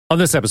On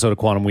this episode of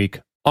Quantum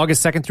Week,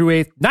 August 2nd through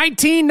 8th,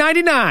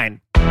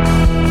 1999. Quantum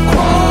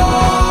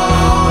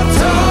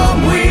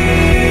Week.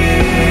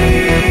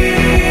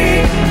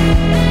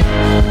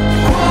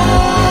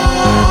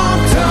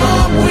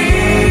 Quantum Week.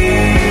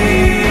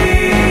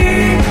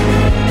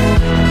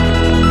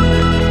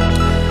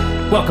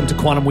 Welcome to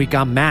Quantum Week.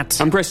 I'm Matt.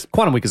 I'm Chris.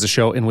 Quantum Week is a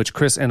show in which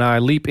Chris and I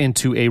leap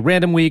into a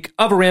random week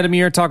of a random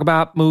year, talk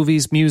about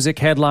movies, music,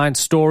 headlines,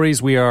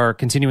 stories. We are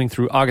continuing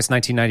through August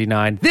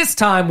 1999, this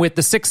time with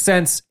The Sixth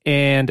Sense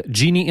and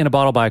Genie in a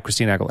Bottle by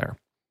Christina Aguilera.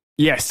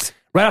 Yes.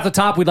 Right off the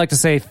top, we'd like to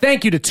say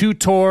thank you to Two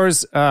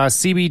Tours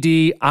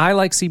CBD. I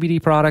like CBD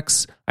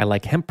products. I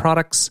like hemp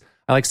products.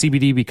 I like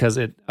CBD because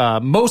it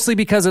mostly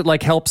because it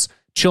like helps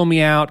chill me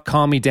out,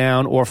 calm me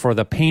down, or for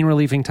the pain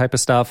relieving type of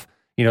stuff.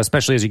 You know,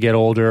 especially as you get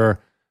older,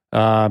 you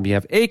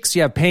have aches,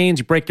 you have pains,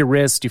 you break your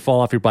wrist, you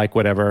fall off your bike,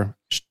 whatever.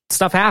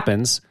 Stuff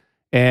happens.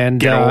 And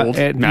Get old.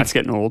 Matt's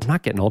getting old. I'm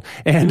not getting old.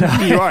 And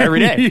You are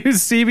every day.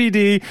 Use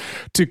CBD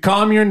to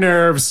calm your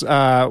nerves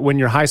when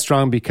you're high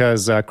strung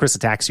because Chris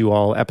attacks you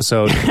all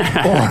episode,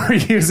 or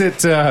use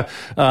it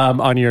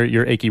on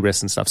your achy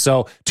wrists and stuff.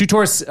 So Two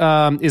Tours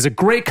is a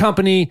great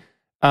company.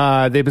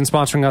 They've been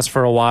sponsoring us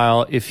for a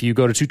while. If you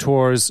go to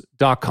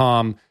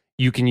twotours.com,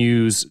 you can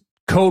use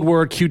code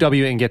word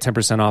QW and get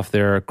 10% off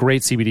their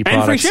great CBD products.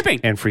 And free shipping.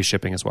 And free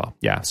shipping as well.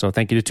 Yeah. So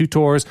thank you to Two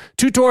Tours.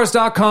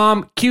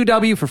 Twotours.com,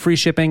 QW for free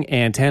shipping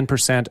and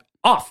 10%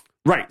 off.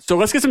 Right. So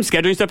let's get some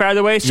scheduling stuff out of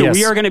the way. So Yes.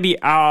 we are going to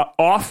be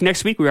off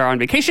next week. We are on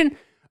vacation.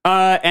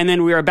 And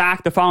then we are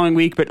back the following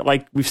week. But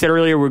like we've said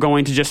earlier, we're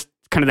going to just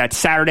kind of that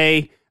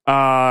Saturday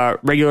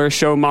regular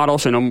show model.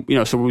 So,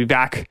 so we'll be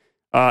back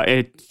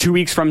 2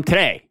 weeks from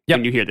today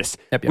when you hear this.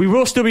 Yep. We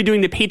will still be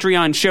doing the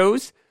Patreon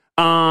shows.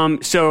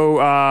 So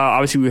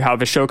obviously we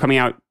have a show coming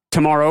out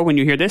tomorrow when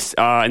you hear this,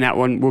 and that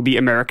one will be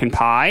American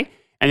Pie.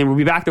 And then we'll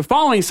be back the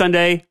following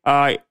Sunday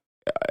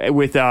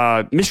with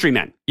Mystery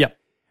Men. Yep.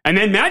 And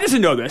then Matt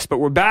doesn't know this, but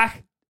we're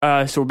back.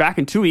 So we're back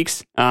in 2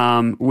 weeks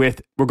we're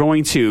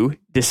going to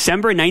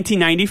December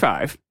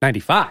 1995.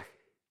 95.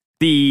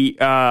 The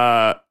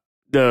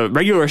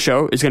regular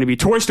show is going to be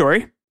Toy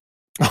Story.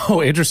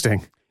 Oh,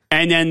 interesting.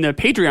 And then the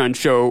Patreon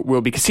show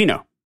will be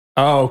Casino.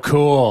 Oh,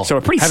 cool. So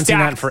a pretty Haven't seen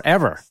that in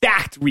forever.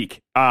 Stacked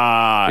week.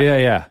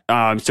 Yeah.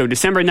 So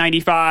December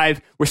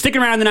 95. We're sticking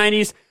around in the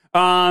 90s.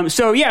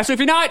 So if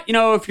you're not,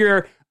 if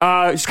you're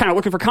just kind of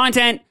looking for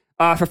content,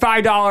 for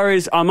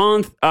 $5 a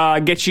month,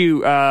 get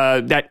you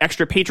that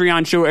extra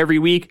Patreon show every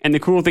week. And the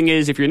cool thing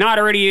is, if you're not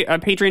already a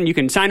patron, you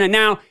can sign up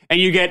now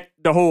and you get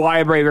the whole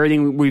library of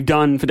everything we've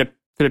done for the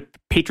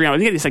Patreon. I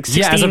think it's like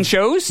 16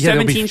 shows,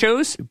 17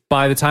 shows.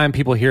 By the time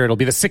people hear it, it'll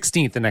be the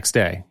 16th the next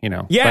day,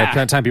 Yeah.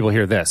 By the time people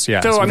hear this, yeah.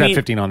 So we've had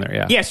 15 on there,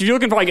 yeah. Yeah, so if you're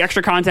looking for like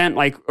extra content,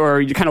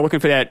 or you're kind of looking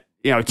for that,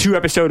 2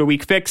 episode a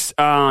week fix,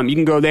 you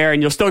can go there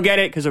and you'll still get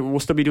it because we'll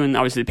still be doing,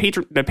 obviously,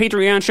 the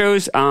Patreon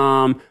shows.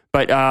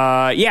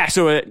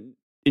 So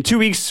in 2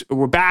 weeks,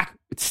 we're back.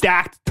 It's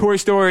stacked. Toy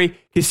Story,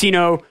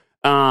 Casino.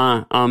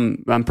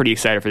 I'm pretty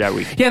excited for that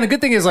week. Yeah, and the good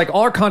thing is, like,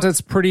 all our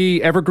content's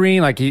pretty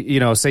evergreen. Like,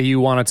 say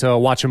you wanted to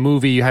watch a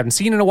movie you hadn't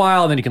seen in a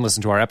while, and then you can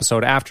listen to our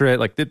episode after it.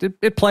 Like,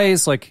 it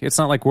plays. Like, it's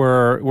not like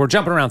we're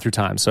jumping around through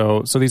time.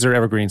 So these are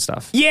evergreen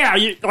stuff. Yeah,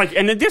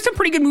 and there's some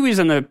pretty good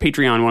movies on the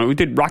Patreon one. We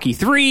did Rocky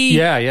 3.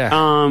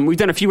 Yeah. We've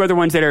done a few other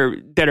ones that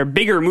are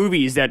bigger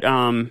movies that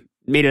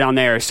made it on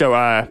there.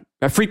 So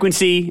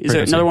Frequency is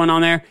another one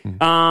on there.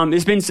 Mm-hmm.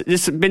 There's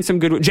been some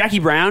good Jackie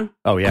Brown.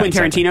 Oh yeah,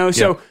 Quentin Tarantino.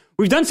 Exactly. So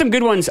we've done some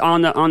good ones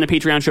on the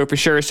Patreon show for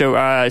sure. So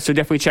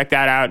definitely check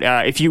that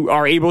out if you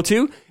are able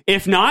to.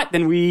 If not,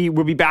 then we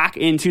will be back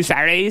in 2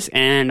 Saturdays,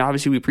 and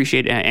obviously we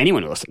appreciate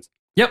anyone who listens.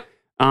 Yep.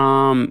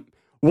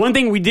 One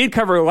thing we did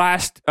cover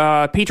last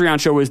Patreon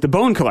show was The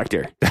Bone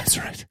Collector. That's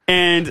right.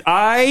 And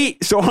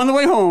so on the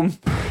way home,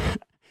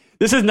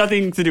 this has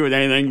nothing to do with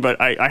anything, but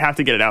I have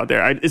to get it out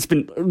there. It's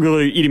been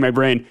really eating my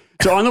brain.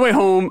 So on the way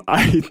home,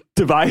 I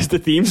devised the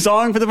theme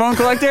song for The Bone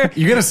Collector.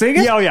 You gonna sing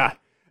it? Yeah, oh yeah.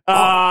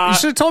 You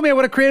should have told me I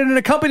would have created an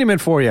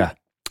accompaniment for you.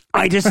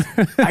 I've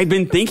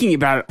been thinking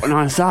about it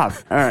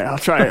nonstop. All right, I'll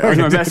try it. I'll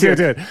do my best here.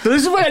 Do it. So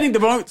this is what I think the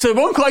Bone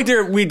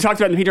Collector we talked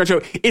about in the Patreon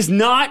show is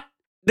not.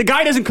 The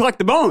guy doesn't collect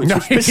the bones. No,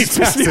 he's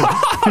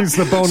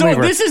the bone so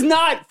weaver. This is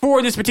not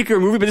for this particular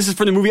movie, but this is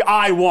for the movie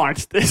I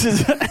want. This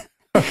is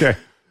okay.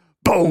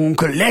 Bone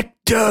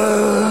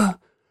Collector.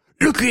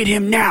 Look at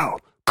him now,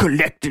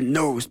 collecting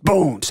those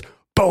bones.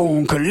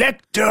 Bone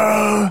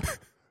Collector.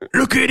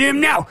 Look at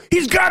him now.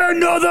 He's got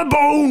another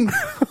bone.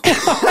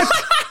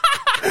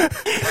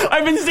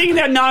 I've been singing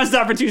that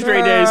nonstop for 2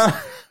 straight days.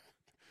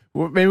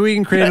 Well, maybe we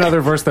can create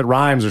another verse that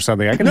rhymes or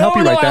something. I can help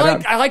you write that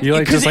out. I like you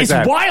because just it's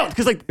that. wild.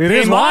 Because it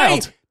is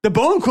wild. The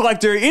Bone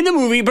Collector in the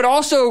movie, but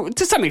also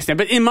to some extent,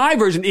 but in my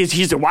version,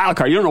 he's a wild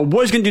card. You don't know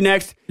what he's going to do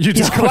next.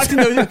 He's collecting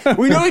those.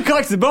 We know he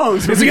collects the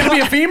bones. Is he going to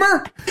be a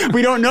femur?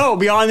 We don't know.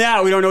 Beyond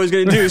that, we don't know what he's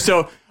going to do.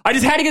 So I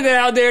just had to get that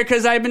out there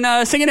because I've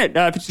been singing it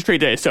for 2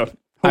 straight days. So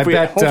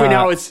hopefully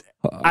now it's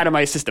out of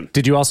my system.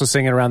 Did you also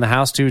sing it around the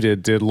house too?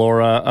 Did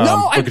Laura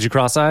look at you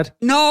cross-eyed?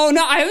 No,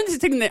 I haven't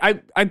taken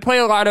that. I play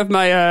a lot of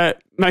my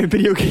my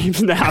video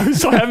games in the house,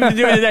 so I haven't been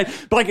doing it then.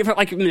 But if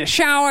I'm in the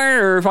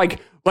shower, or if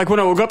when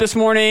I woke up this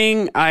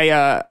morning,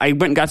 I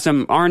went and got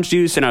some orange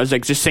juice, and I was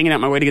just singing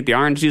out my way to get the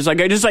orange juice. So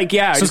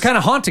it's kind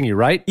of haunting you,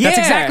 right? Yeah. That's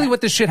exactly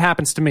what this shit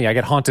happens to me. I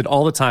get haunted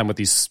all the time with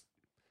these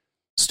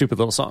stupid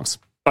little songs.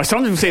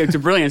 Some people say it's a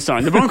brilliant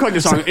song. The Bone Collector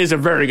song is a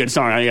very good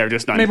song. I think I've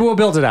just done. Maybe we'll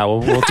build it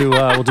out. We'll do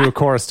a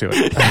chorus to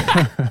it.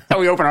 How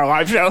we open our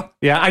live show.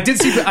 Yeah, I did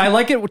see. I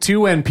like it too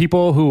when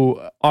people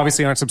who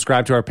obviously aren't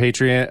subscribed to our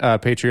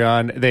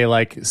Patreon,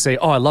 they say,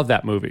 "Oh, I love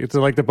that movie." It's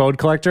like the Bone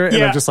Collector, and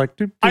I'm just like,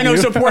 I know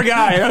some poor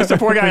guy. I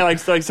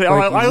say, "Oh,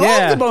 I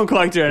love the Bone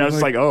Collector," and I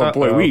was like, "Oh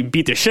boy, we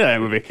beat the shit out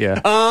of that movie."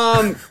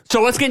 Yeah.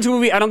 So let's get into a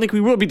movie. I don't think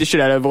we will beat the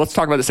shit out of it, but let's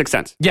talk about The Sixth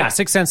Sense. Yeah,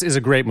 Sixth Sense is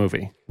a great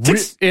movie.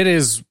 It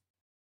is.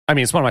 I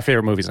mean, it's one of my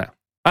favorite movies now.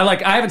 I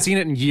haven't seen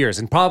it in years,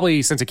 and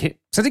probably since it came.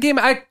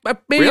 I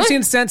maybe I've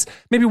seen it since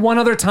maybe one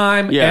other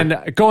time,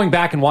 and going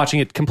back and watching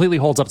it completely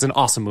holds up. It's an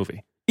awesome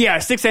movie. Yeah,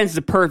 Sixth Sense is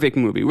a perfect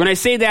movie. When I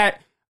say that,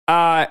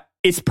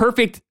 it's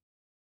perfect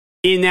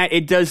in that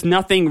it does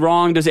nothing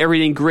wrong, does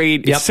everything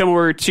great. It's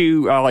similar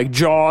to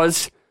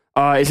Jaws.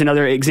 Is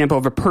another example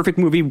of a perfect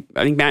movie.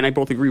 I think Matt and I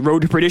both agree.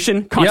 Road to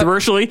Perdition,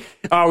 controversially,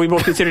 we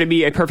both consider to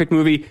be a perfect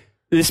movie.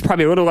 This is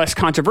probably a little less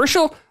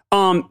controversial.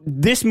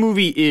 This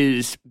movie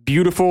is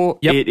beautiful.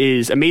 Yep. It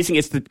is amazing.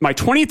 It's my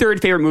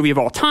 23rd favorite movie of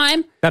all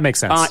time. That makes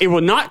sense. It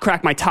will not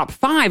crack my top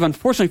 5,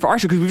 unfortunately, for our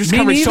show, because we've just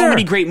covered so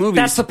many great movies.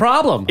 That's the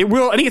problem. It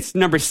will. I think it's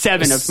number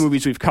 7 of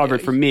movies we've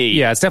covered for me.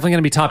 Yeah, it's definitely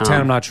going to be top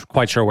 10. I'm not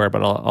quite sure where,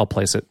 but I'll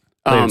place it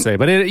later today.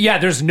 But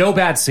there's no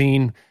bad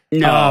scene.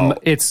 No.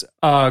 It's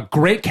a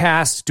great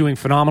cast doing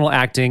phenomenal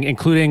acting,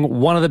 including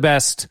one of the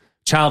best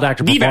child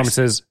actor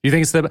performances. You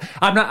think it's the?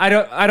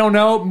 I don't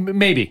know.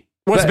 Maybe.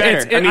 What's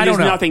better? There's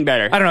nothing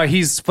better. I don't know.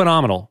 He's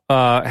phenomenal.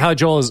 Haley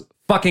Joel is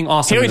fucking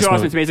awesome. Haley Joel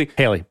Osment's amazing.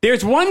 Haley.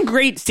 There's one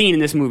great scene in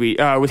this movie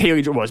with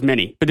Haley Joel. Well, there's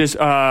many, but there's.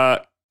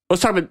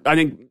 Let's talk about. I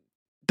think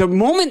the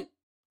moment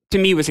to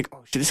me was like,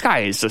 oh shit, this guy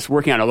is just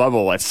working on a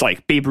level that's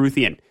like Babe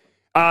Ruthian.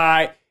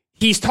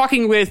 He's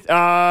talking with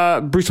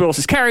Bruce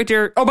Willis's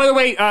character. Oh, by the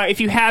way,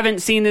 if you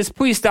haven't seen this,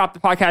 please stop the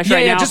podcast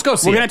right now. Just go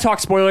see We're going to talk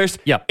spoilers.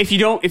 Yeah.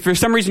 If for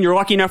some reason you're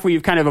lucky enough where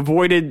you've kind of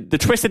avoided the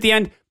twist at the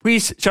end,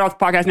 please shut off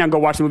the podcast now and go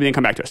watch the movie and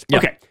come back to us.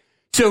 Yep. Okay.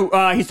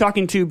 So he's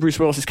talking to Bruce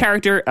Willis's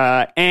character,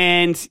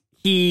 and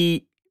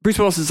Bruce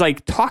Willis is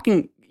like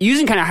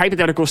using kind of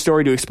hypothetical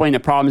story to explain the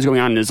problems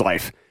going on in his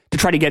life to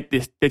try to get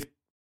this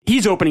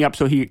he's opening up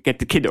so he get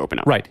the kid to open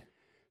up. Right.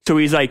 So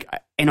he's like,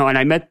 and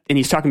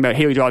he's talking about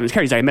Haley Joel Osment's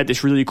character. He's like, I met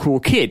this really cool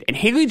kid. And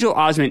Haley Joel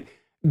Osment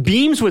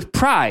beams with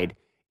pride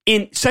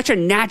in such a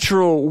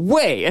natural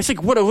way. It's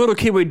like what a little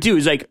kid would do.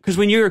 Is like, because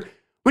when you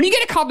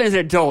get a compliment as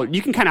an adult,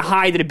 you can kind of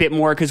hide it a bit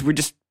more because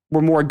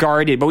we're more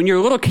guarded. But when you're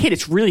a little kid,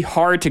 it's really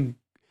hard to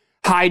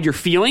hide your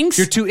feelings.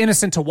 You're too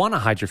innocent to want to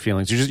hide your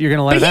feelings. You're going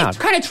to let it out.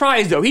 He kind of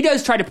tries, though. He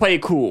does try to play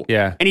it cool.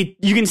 Yeah. And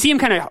you can see him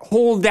kind of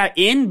hold that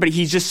in, but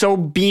he's just so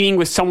beaming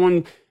with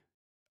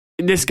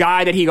this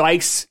guy that he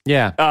likes,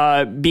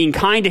 being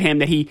kind to him,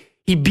 that he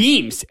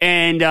beams,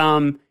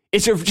 and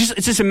it's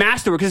just a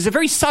masterwork because it's a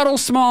very subtle,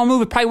 small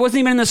move. It probably wasn't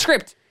even in the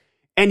script,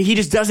 and he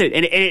just does it,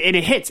 and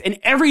it hits, and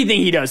everything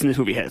he does in this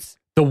movie hits.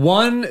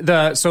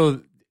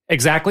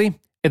 Exactly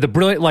the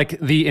brilliant, like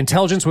the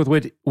intelligence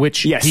with which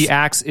he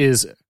acts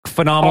is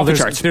phenomenal.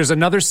 There's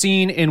another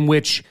scene in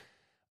which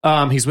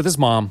he's with his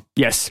mom,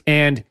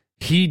 and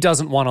he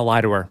doesn't want to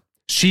lie to her.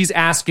 She's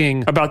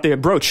asking about the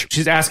brooch.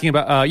 She's asking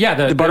about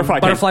the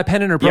butterfly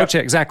pen in her brooch.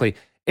 Yep. Exactly.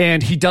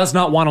 And he does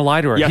not want to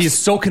lie to her. Yes. He is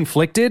so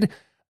conflicted,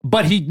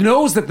 but he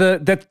knows that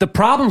the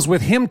problems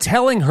with him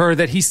telling her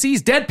that he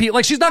sees dead people,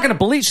 like she's not going to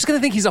believe. She's going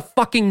to think he's a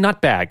fucking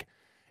nutbag.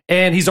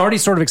 And he's already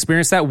sort of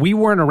experienced that. We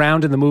weren't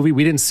around in the movie.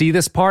 We didn't see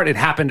this part. It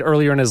happened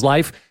earlier in his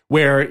life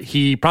where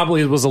he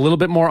probably was a little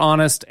bit more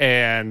honest,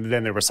 and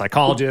then there were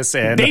psychologists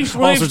and all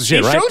sorts of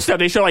shit, right? They showed stuff.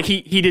 They show like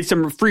he did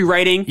some free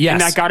writing,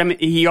 and that got him.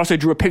 He also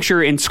drew a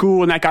picture in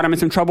school, and that got him in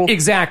some trouble.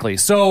 Exactly.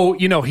 So,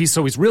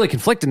 he's really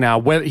conflicted now.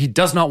 Whether he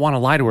does not want to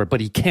lie to her,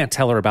 but he can't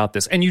tell her about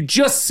this. And you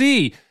just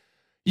see,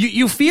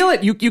 you feel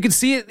it. You can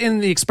see it in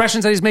the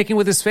expressions that he's making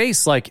with his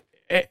face, like.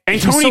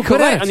 And Toni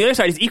Collette on the other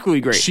side is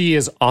equally great. She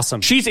is awesome.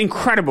 She's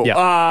incredible.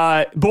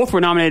 Yeah. Both were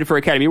nominated for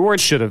Academy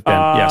Awards. Should have been,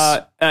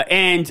 yes.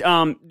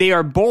 And they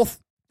are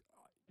both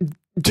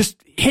just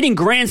hitting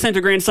grand slam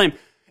to grand slam.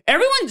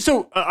 Everyone,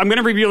 so I'm going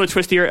to reveal the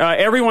twist here.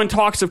 Everyone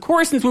talks, of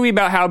course, in this movie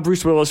about how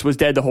Bruce Willis was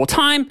dead the whole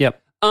time.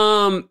 Yep.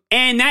 And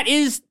that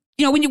is,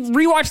 when you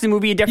rewatch the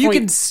movie, you definitely...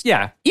 You can,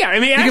 yeah. Yeah, I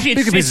mean, actually,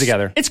 you can piece it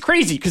together. It's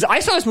crazy, because I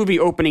saw this movie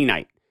opening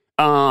night.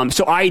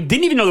 So I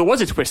didn't even know there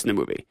was a twist in the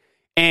movie.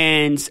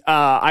 And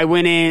I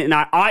went in,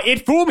 and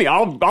it fooled me.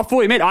 I'll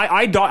fully admit,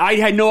 I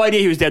had no idea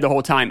he was dead the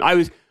whole time.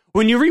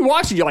 When you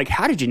rewatch it, you're like,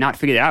 how did you not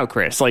figure that out,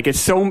 Chris? Like, there's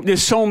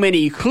so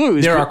many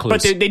clues. There are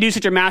clues. But they do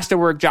such a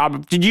masterwork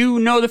job. Did you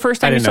know the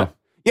first time I didn't know.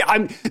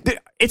 Yeah,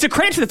 it's a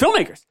credit to the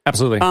filmmakers.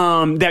 Absolutely.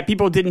 That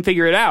people didn't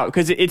figure it out,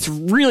 because it's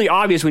really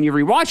obvious when you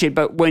rewatch it,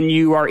 but when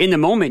you are in the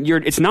moment,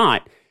 it's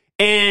not.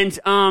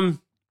 And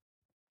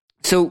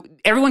so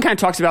everyone kind of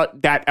talks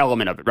about that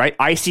element of it, right?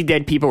 I see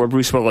dead people where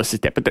Bruce Willis is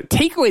dead. But the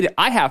takeaway that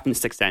I have from The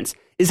Sixth Sense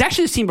is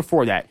actually the scene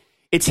before that.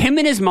 It's him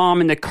and his mom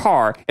in the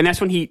car, and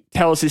that's when he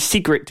tells his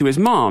secret to his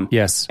mom.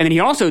 Yes. And then he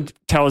also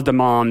tells the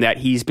mom that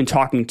he's been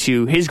talking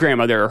to his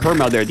grandmother or her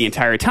mother the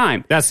entire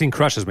time. That scene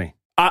crushes me.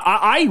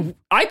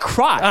 I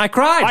cried. I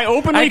cried. I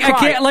openly cried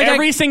can't, like,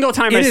 every single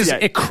time I see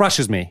that. It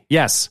crushes me.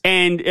 Yes.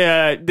 And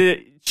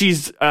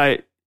she's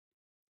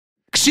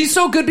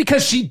so good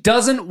because she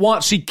doesn't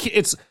want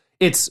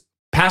it's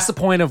past the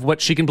point of what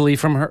she can believe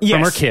from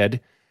her kid,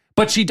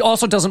 but she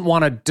also doesn't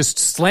want to just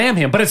slam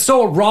him. But it's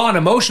so raw and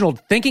emotional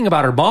thinking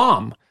about her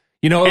mom.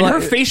 You know, and like,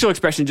 her facial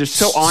expression just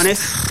so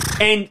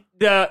honest. And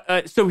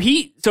so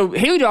Haley Joel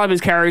Osment's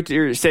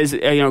character says,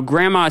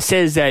 Grandma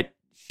says that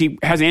she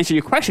hasn't answered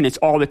your question. It's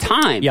all the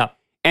time. Yeah.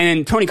 And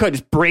then Tony Collette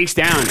just breaks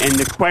down, and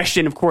the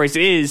question, of course,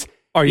 is,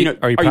 are you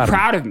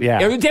proud of me? Yeah.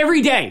 It's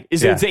every day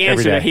is the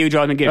answer that Haley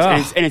Joel Osment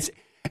gives, and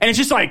it's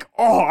just like,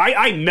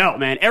 I melt,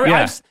 man.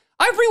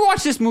 I've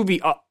rewatched this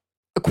movie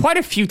quite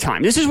a few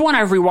times. This is one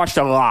I've rewatched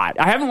a lot.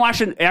 I haven't watched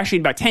it actually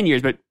in about 10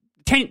 years, but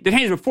the 10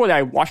 years before that,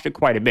 I watched it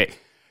quite a bit.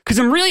 Because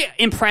I'm really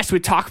impressed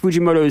with Taka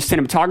Fujimoto's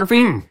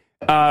cinematography.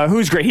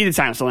 Who's great. He did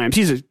Silence of the Lambs.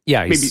 He's right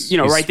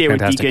there fantastic.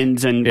 with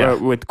Deakins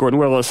and with Gordon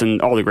Willis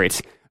and all the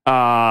greats.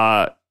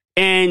 And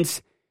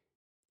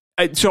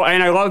I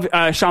love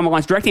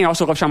Shyamalan's directing. I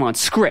also love Shyamalan's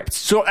script.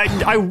 So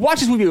I watch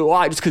this movie a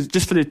lot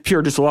just for the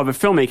pure love of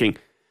filmmaking.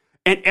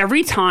 And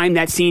every time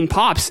that scene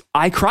pops,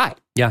 I cry.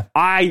 Yeah.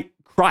 I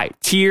cry.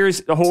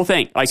 Tears, the whole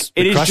thing. Like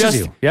it is crushes just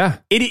you. Yeah.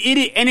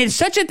 It and it's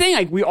such a thing.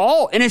 Like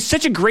and it's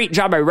such a great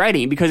job by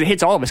writing because it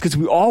hits all of us because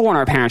we all want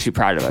our parents to be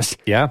proud of us.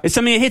 Yeah. It's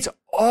something that hits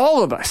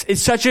all of us.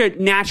 It's such a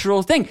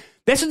natural thing.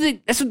 That's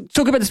what's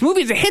so good about this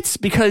movie is it hits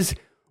because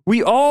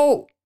we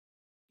all,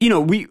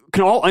 we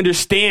can all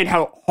understand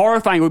how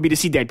horrifying it would be to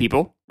see dead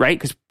people, right?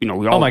 Because, we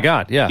all... Oh, my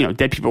God, yeah.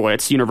 Dead people,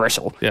 it's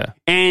universal. Yeah.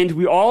 And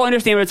we all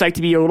understand what it's like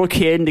to be a little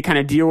kid and to kind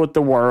of deal with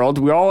the world.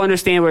 We all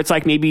understand what it's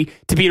like maybe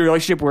to be in a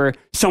relationship where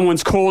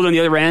someone's cold on the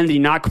other end and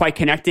you're not quite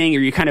connecting, or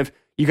you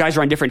guys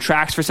are on different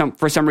tracks for some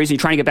reason, you're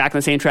trying to get back on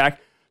the same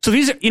track. So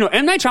these are,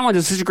 M. Night Shyamalan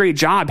does such a great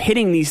job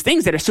hitting these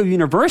things that are so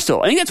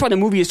universal. I think that's why the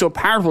movie is so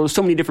powerful to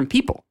so many different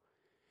people.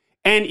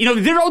 And, they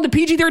did all the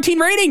PG-13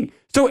 rating,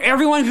 so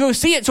everyone could go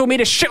see it, so it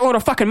made a shitload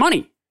of fucking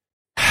money.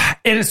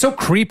 And it's so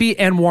creepy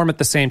and warm at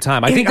the same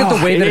time. I think that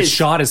the way that it's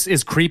shot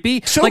is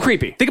creepy. So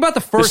creepy. Think about the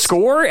first... The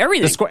score,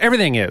 everything. The score,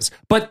 everything is.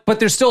 But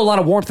there's still a lot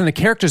of warmth in the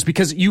characters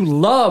because you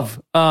love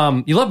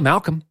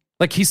Malcolm.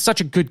 Like, he's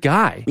such a good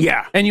guy.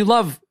 Yeah. And you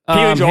love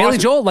Haley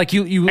Joel. Like,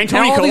 you and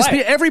Tony all these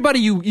Collette. everybody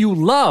you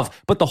love,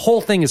 but the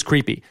whole thing is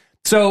creepy.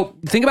 So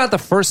think about the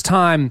first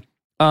time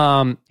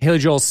Haley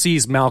Joel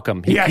sees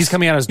Malcolm. He's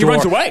coming out his door. He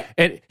runs away.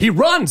 And he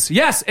runs,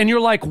 yes. And you're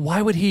like,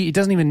 why would he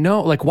doesn't even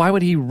know, like, why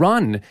would he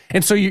run?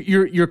 And so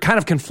you're kind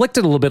of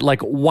conflicted a little bit,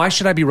 like, why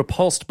should I be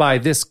repulsed by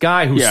this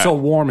guy who's so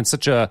warm and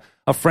such a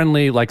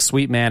friendly, like,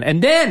 sweet man?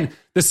 And then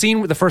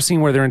the first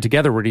scene where they're in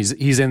together, where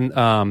he's in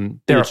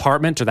their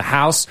apartment or the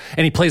house,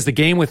 and he plays the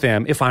game with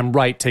them. If I'm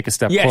right, take a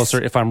step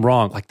closer. If I'm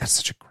wrong, like, that's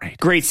such a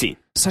great scene.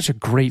 Such a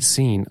great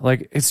scene.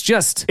 Like, it's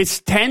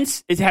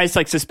tense. It has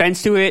like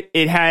suspense to it.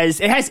 It has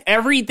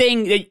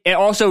everything.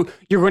 Also,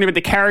 you're going about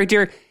the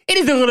character. It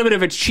is a little bit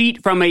of a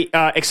cheat from a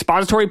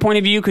expository point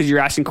of view because you're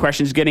asking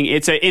questions.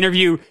 It's an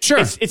interview. Sure,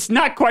 it's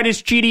not quite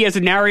as cheaty as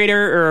a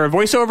narrator or a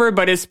voiceover,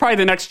 but it's probably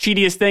the next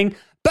cheatiest thing.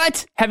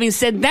 But having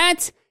said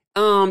that,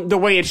 the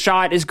way it's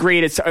shot is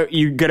great. It's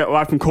you get a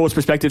lot from Cole's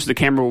perspective, so the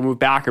camera will move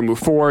back or move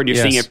forward. You're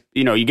seeing it.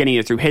 You're getting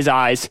it through his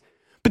eyes.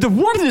 But the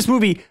warmth of this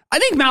movie, I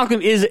think Malcolm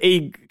is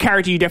a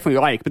character you definitely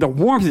like, but the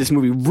warmth of this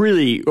movie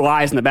really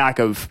lies in the back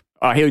of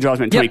Haley Joel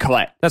Osment and Toni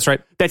Collette. That's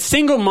right. That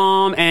single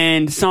mom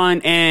and son,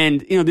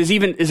 and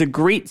there's a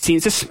great scene.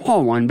 It's a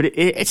small one, but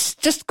it's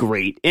just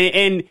great.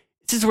 And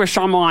this is where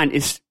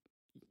Shyamalan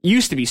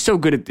used to be so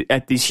good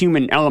at these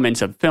human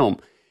elements of film.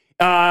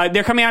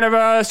 They're coming out of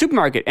a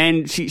supermarket,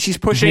 and she's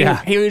pushing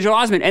Haley Joel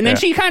Osment, and then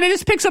she kind of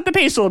just picks up the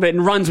pace a little bit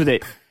and runs with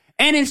it.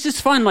 And it's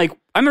just fun. Like,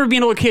 I remember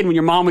being a little kid when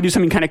your mom would do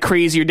something kind of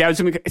crazy, your dad would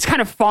do something. It's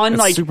kind of fun. It's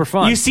like, super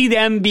fun. You see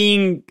them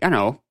being, I don't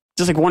know,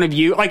 just like one of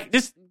you. Like,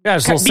 just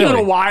it's being a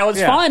little wild.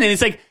 It's fun. And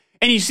it's like,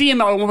 and you see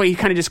him at one point, he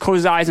kind of just closes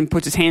his eyes and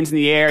puts his hands in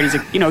the air. And he's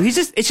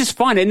like, it's just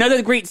fun.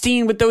 Another great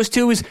scene with those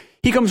two is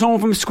he comes home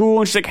from school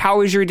and she's like, how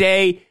was your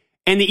day?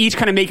 And they each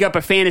kind of make up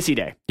a fantasy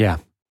day. Yeah.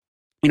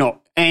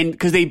 And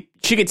because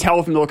she could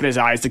tell from the look in his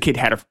eyes, the kid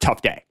had a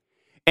tough day.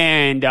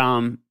 And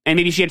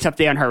maybe she had a tough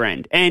day on her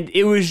end. And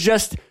it was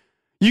just,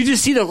 you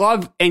just see the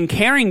love and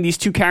caring these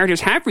two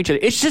characters have for each other.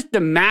 It's just the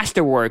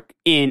masterwork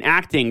in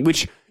acting,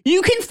 which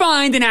you can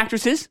find in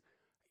actresses.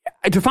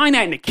 To find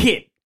that in a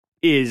kid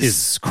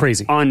is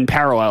crazy,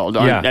 unparalleled.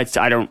 And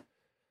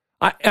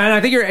I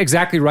think you're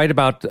exactly right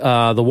about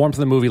the warmth of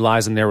the movie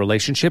lies in their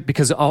relationship,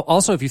 because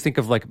also if you think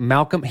of like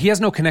Malcolm, he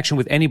has no connection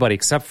with anybody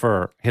except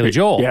for Haley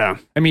Joel. Yeah.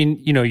 I mean,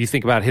 you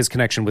think about his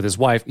connection with his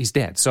wife, he's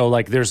dead. So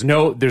like there's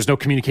no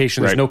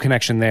communication, there's no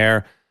connection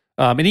there.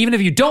 And even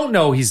if you don't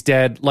know he's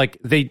dead, like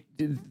they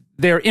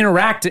they're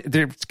interacting.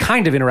 They're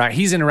kind of interacting.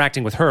 He's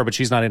interacting with her, but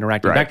she's not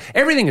interacting back.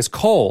 Everything is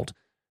cold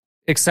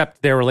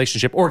except their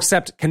relationship, or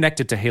except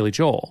connected to Haley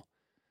Joel.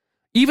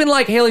 Even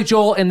like Haley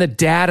Joel and the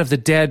dad of the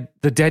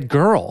dead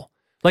girl.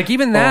 Like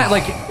even that,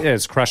 like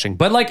it's crushing.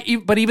 But like,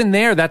 but even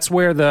there, that's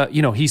where Haley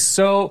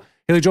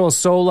Joel is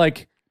so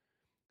like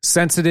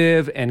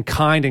sensitive and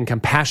kind and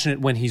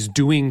compassionate when he's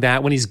doing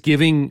that, when he's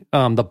giving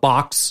the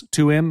box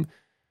to him.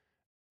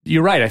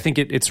 You're right. I think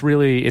it's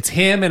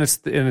him and it's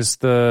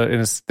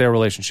their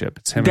relationship.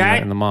 It's him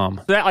and the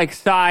mom. That like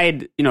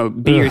side,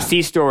 B or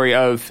C story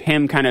of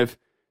him kind of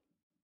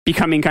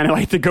becoming kind of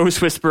like the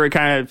Ghost Whisperer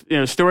kind of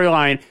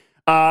storyline.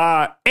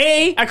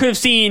 I could have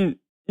seen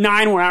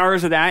 9 more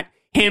hours of that.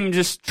 Him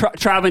just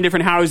traveling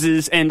different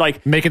houses and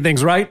like making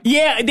things right.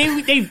 Yeah,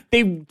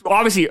 they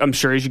obviously, I'm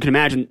sure as you can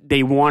imagine,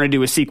 they want to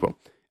do a sequel.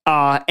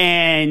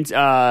 And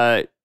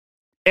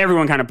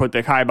everyone kind of put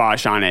the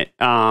kibosh on it.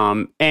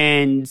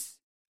 And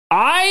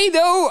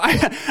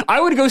I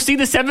would go see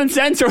The Seventh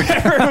Sense or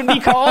whatever it would be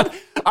called.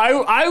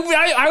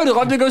 I would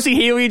love to go see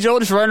Haley Joel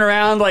just running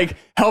around like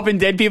helping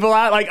dead people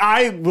out. Like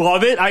I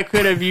love it. I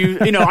could have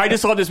used, I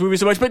just love this movie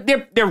so much. But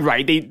they're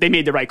right. They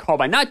made the right call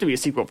by not doing a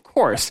sequel, of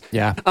course.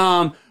 Yeah.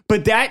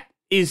 But that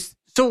is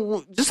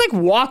so. Just like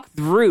walk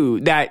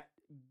through that,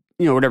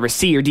 whatever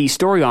C or D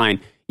storyline.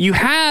 You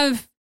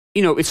have,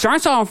 it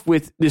starts off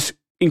with this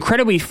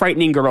incredibly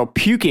frightening girl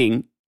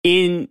puking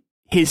in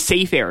his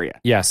safe area.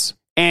 Yes.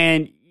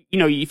 And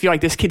you feel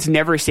like this kid's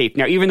never safe.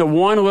 Now, even the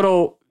one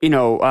little,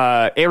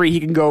 area he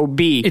can go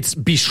be. It's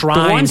be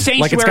shrined. The one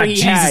sanctuary like it's got he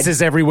Jesus had,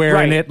 is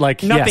everywhere in it.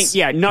 Like, nothing,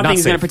 yes,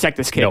 nothing's going to protect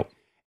this kid. Nope.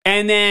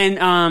 And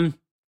then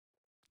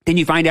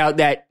you find out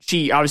that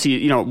she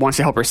obviously, wants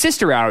to help her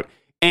sister out.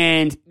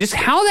 And just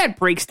how that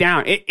breaks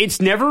down.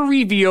 It's never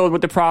revealed what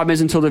the problem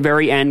is until the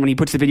very end when he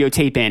puts the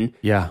videotape in.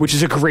 Yeah. Which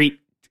is a great,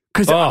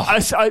 because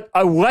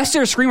a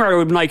lesser screenwriter would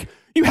have been like,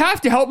 you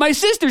have to help my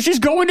sister. She's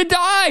going to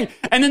die.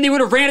 And then they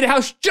would have ran to the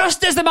house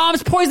just as the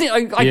mom's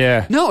poisoning.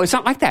 No, it's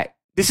not like that.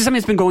 This is something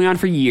that's been going on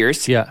for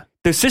years. Yeah.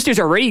 The sister's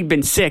already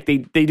been sick. They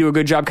do a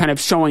good job kind of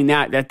showing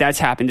that's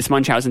happened. This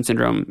Munchausen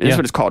syndrome. That's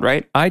what it's called,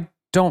 right? I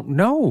don't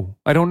know.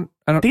 I think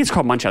it's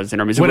called Munchausen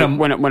syndrome. Is when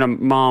a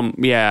mom,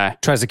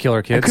 tries to kill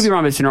her kids. I could be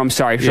wrong with the syndrome. I'm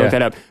sorry if you looked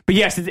that up. But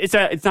yes, it's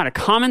not a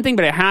common thing,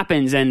 but it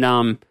happens.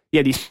 And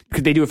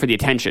because they do it for the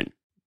attention.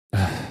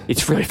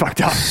 It's really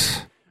fucked up.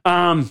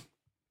 But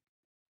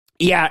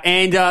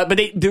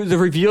the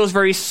reveal is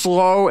very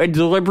slow and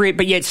deliberate,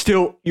 but yet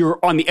still you're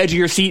on the edge of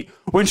your seat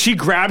when she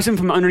grabs him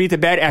from underneath the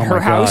bed at her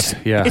house.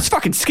 Yeah. It's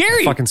fucking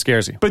scary. It fucking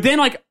scares you. But then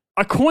like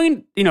a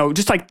coin,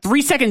 just like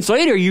 3 seconds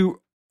later, you're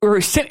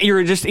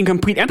just in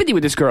complete empathy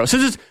with this girl. So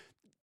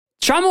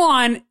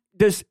Shyamalan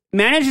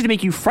manages to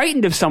make you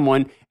frightened of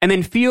someone and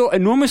then feel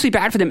enormously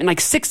bad for them in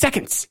like 6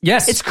 seconds.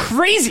 Yes. It's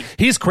crazy.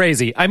 He's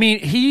crazy. I mean,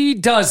 he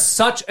does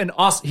such an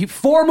awesome...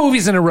 4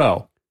 movies in a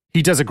row.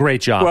 He does a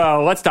great job.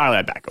 Well, let's dial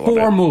that back a little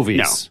bit. 4 movies.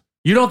 No.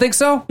 You don't think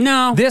so?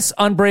 No. This,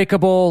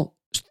 Unbreakable,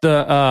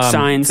 the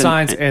Signs,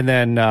 and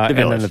then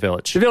The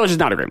Village. The Village is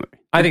not a great movie.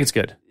 I think it's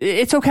good.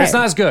 It's okay. It's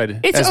not as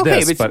good It's as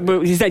okay, this,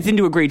 but he didn't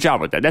do a great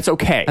job with that. That's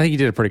okay. I think he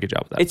did a pretty good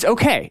job with that. It's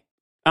okay.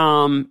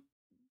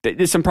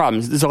 There's some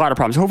problems. There's a lot of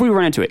problems. Hopefully we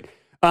run into it.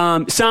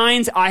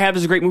 Signs, I have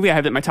as a great movie. I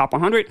have it in my top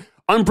 100.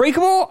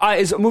 Unbreakable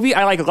is a movie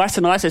I like less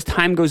and less as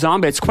time goes on,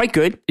 but it's quite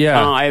good.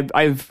 Yeah.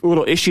 I have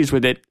little issues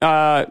with it.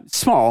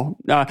 Small.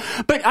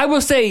 But I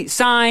will say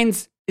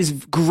Signs is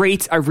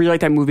great. I really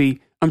like that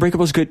movie.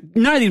 Unbreakable is good.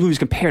 None of these movies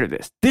compare to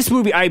this. This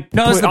movie I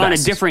put on a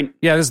different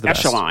this is the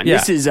echelon. Yeah.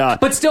 This is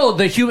but still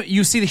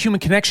you see the human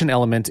connection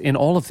element in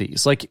all of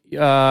these. Like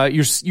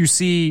you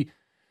see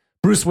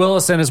Bruce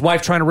Willis and his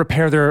wife trying to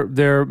repair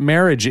their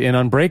marriage in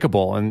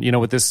Unbreakable,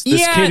 and with this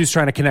kid who's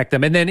trying to connect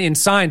them. And then in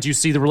Signs, you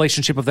see the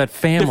relationship of that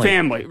family. The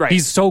family, right?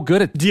 He's so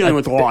good at dealing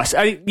with loss.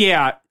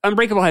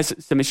 Unbreakable has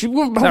some issues.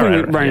 We'll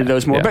probably run into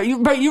those more. Yeah.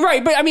 But you're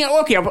right. But I mean,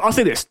 okay, I'll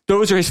say this: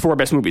 those are his 4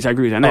 best movies. I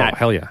agree with on that. Oh,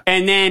 hell yeah!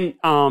 And then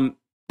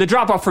the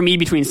drop off for me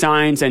between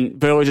Signs and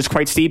Village is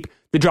quite steep.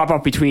 The drop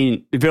off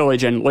between The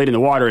Village and Late in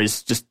the Water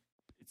is just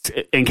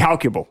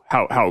incalculable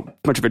how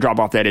much of a drop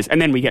off that is.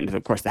 And then we get into,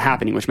 of course, The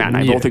Happening, which Matt and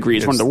I both agree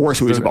is one of the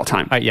worst movies of all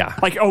time.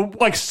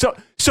 Like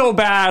so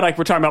bad. Like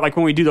we're talking about, like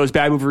when we do those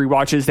bad movie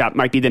rewatches, that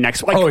might be the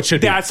next. Like, it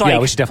should be. That's like,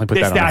 we should definitely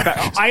put that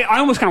on. I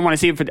almost kind of want to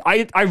see it.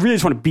 I really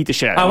just want to beat the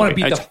shit out of it. I want to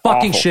beat the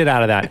fucking shit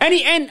out of that.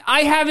 And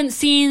I haven't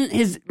seen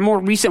his more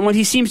recent one.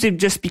 He seems to have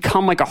just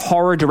become like a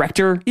horror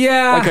director.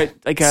 Yeah.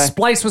 Like a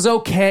Splice was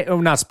okay. Oh,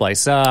 not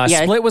Splice.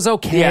 Split was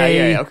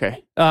okay. Yeah,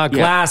 okay.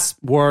 Glass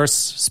worse.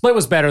 Split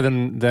was better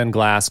than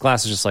Glass.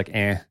 Glass is just like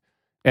eh.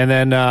 And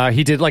then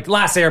he did like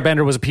Last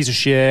Airbender was a piece of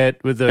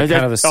shit with the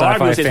kind of the sci-fi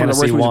fantasy one of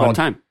the worst movies of all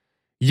time.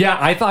 Yeah,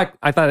 I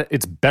thought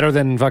it's better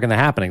than fucking The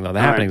Happening though. The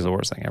Happening is the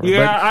worst thing ever.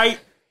 Yeah,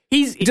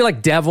 he did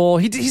like Devil.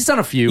 He's done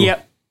a few. Yeah.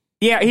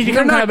 Yeah,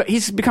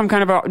 he's become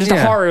kind of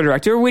a horror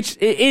director, which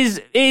is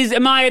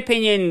in my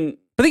opinion.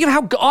 But think of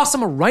how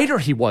awesome a writer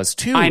he was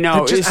too. I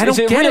know. I don't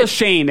get a real it.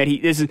 shame that he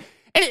is. And,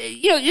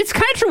 it's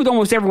kind of true with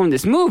almost everyone in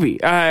this movie.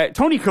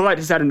 Toni Collette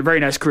has had a very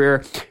nice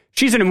career.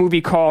 She's in a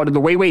movie called The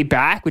Way, Way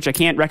Back, which I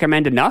can't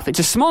recommend enough. It's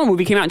a small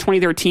movie, came out in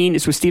 2013.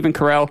 It's with Stephen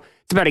Carell.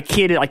 It's about a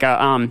kid, like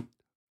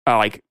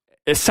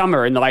a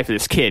summer in the life of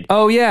this kid.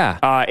 Oh,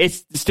 yeah.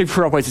 It's Steve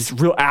Carell plays this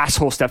real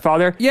asshole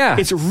stepfather. Yeah.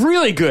 It's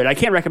really good. I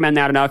can't recommend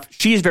that enough.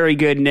 She's very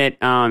good in it.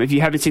 If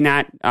you haven't seen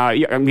that,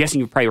 I'm guessing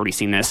you've probably already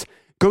seen this.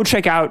 Go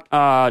check out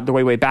The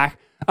Way, Way Back.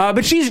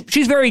 But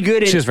she's very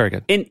good. She's very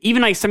good. And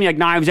even like something like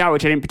Knives Out,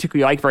 which I didn't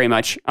particularly like very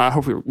much.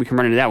 Hopefully we can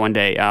run into that one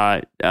day.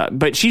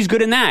 But she's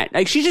good in that.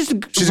 Like she's just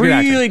a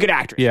really good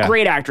actress. Yeah.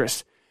 Great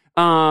actress.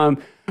 But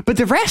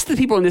the rest of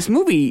the people in this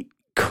movie,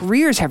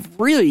 careers have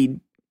really...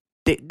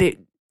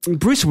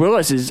 Bruce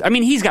Willis is, I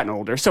mean, he's gotten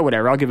older, so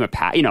whatever. I'll give him a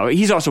pat. You know,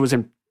 he's also was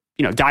in,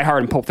 Die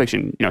Hard and Pulp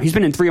Fiction. You know, he's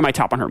been in 3 of my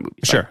top 100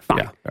 movies. Sure. Fine.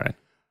 Yeah. All right.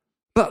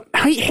 But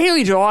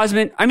Haley Joel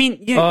Osment, I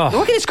mean,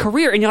 look at his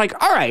career and you're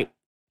like, all right.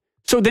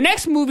 So the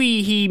next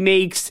movie he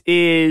makes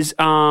is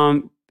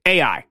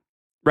AI,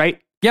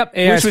 right? Yep.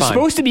 AI Which was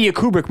supposed to be a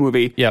Kubrick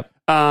movie. Yep.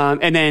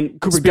 And then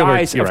Kubrick Spielberg,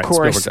 dies, you're of right.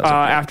 course, Spielberg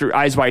does it, after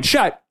Eyes Wide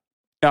Shut.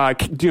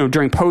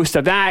 During post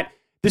of that,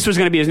 this was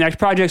going to be his next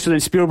project. So then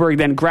Spielberg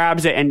then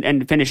grabs it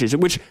and finishes it,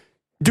 which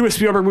do a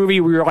Spielberg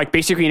movie where you're like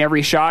basically in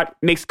every shot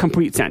makes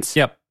complete sense.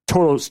 Yep.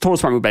 Total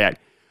smart move by that.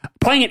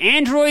 Playing an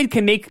android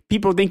can make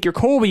people think you're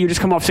cold, but you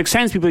just come off Sixth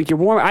Sense. People think you're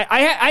warm.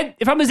 I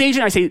if I'm his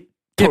agent, I say,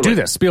 totally.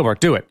 Do this. Spielberg,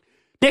 do it.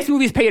 Next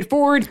movie is Pay It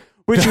Forward,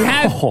 which you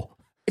have.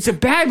 It's a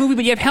bad movie,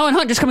 but you have Helen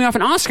Hunt just coming off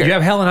an Oscar. You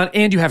have Helen Hunt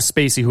and you have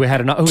Spacey, who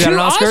got an Two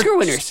Oscar. Oscar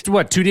winners.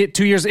 What,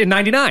 2 years in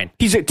 99?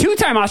 He's a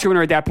 2-time Oscar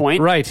winner at that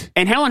point. Right.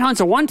 And Helen Hunt's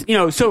a one,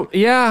 so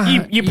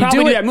Yeah. you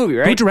probably do that movie,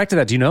 right? Who directed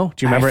that? Do you know?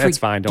 Do you remember? It's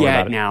fine. Don't worry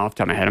about it. Now off the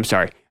top of my head. I'm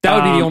sorry. That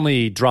would be the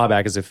only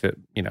drawback, is if it,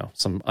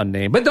 some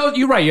unnamed. But though,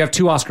 you're right. You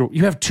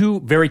have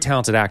 2 very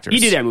talented actors. You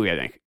did that movie, I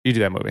think. You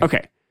do that movie.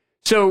 Okay.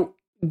 So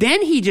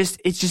then he does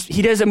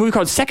a movie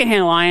called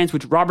Secondhand Alliance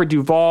with Robert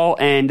Duvall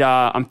and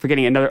I'm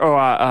forgetting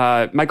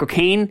another, Michael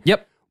Caine.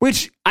 Yep.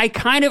 Which I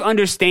kind of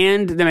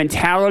understand the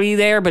mentality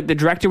there, but the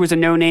director was a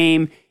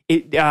no-name.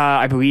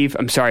 I believe.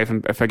 I'm sorry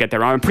if I get that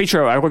wrong. I'm pretty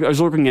sure I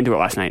was looking into it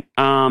last night.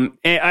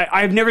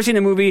 I've never seen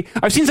the movie.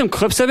 I've seen some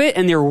clips of it,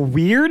 and they're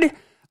weird.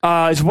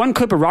 There's one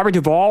clip of Robert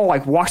Duvall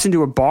walks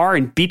into a bar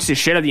and beats the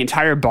shit out of the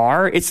entire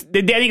bar. I think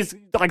it's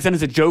like done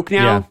as a joke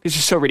now. Yeah. It's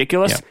just so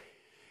ridiculous. Yeah.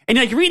 And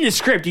you're reading the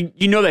script,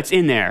 you know that's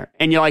in there,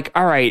 and you're like,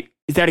 all right,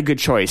 is that a good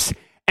choice?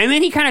 And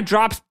then he kind of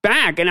drops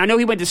back, and I know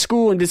he went to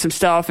school and did some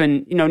stuff,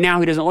 and now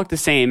he doesn't look the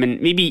same,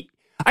 and maybe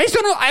I just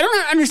don't know. I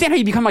don't understand how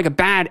you become like a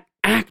bad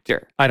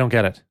actor. I don't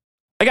get it.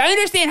 Like I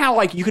understand how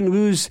you can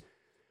lose.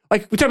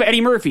 Like we talked about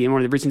Eddie Murphy in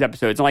one of the recent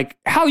episodes, and like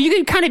how you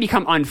can kind of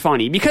become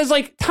unfunny because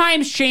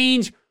times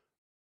change,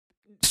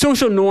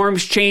 social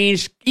norms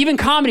change, even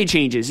comedy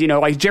changes.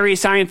 Like Jerry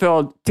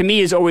Seinfeld to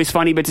me is always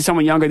funny, but to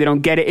someone younger they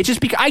don't get it. It's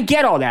just because I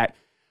get all that,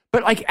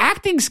 but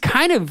acting's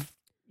kind of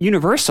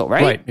universal,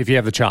 right? Right. If you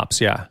have the chops,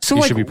 yeah. So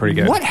you should be pretty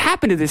good. What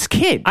happened to this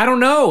kid? I don't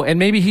know. And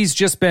maybe he's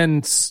just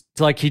been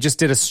he just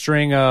did a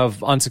string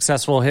of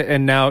unsuccessful hit,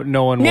 and now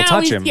no one will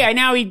touch him. Yeah,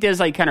 now he does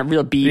kind of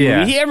real B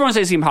movies. Everyone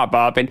says him hop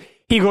up, and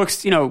he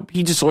looks, he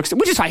just looks,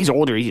 which is fine. He's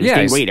older. He's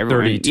gained weight.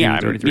 32,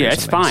 33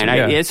 it's fine.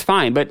 It's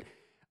fine. But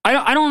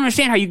I don't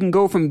understand how you can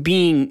go from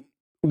being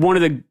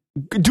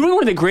doing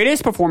one of the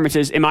greatest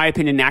performances, in my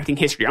opinion, in acting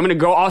history. I'm going to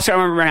go, I'll start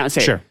right now and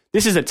say, sure.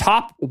 This is a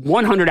top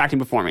 100 acting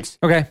performance.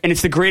 Okay. And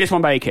it's the greatest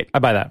one by a kid. I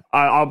buy that.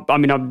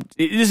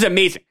 This is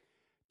amazing.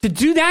 To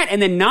do that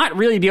and then not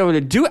really be able to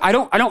do it, I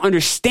don't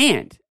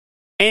understand.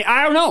 And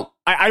I don't know.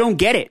 I don't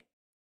get it.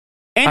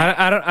 And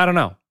I don't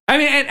know. I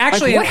mean, and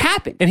actually, what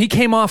happened? And he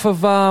came off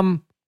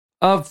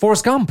of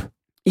Forrest Gump.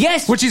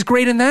 Yes. Which he's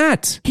great in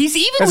that. He's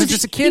even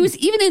just a kid. He was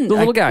even in the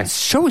little guy. The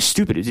show was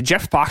stupid. It was a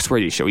Jeff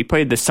Foxworthy show. He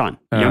played the son,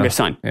 the youngest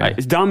son. Yeah.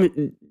 It's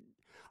dumb.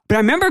 But I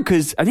remember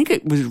because I think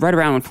it was right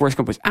around when Forrest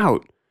Gump was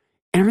out.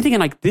 And I'm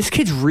thinking, this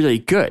kid's really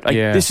good.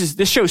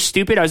 This show's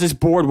stupid. I was just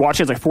bored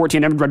watching. I was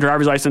 14, I have a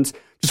driver's license,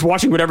 just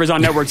watching whatever's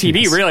on network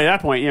TV, really, at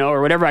that point,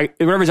 or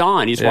whatever's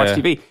on. You just watch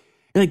TV.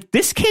 And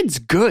this kid's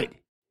good.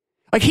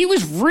 He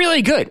was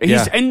really good.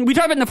 And we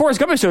talked about in the Forrest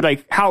Gump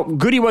episode, how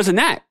good he was in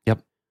that.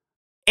 Yep.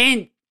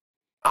 And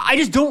I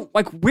just don't,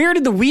 where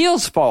did the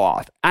wheels fall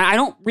off? I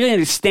don't really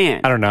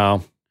understand. I don't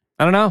know.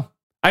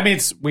 I mean,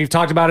 we've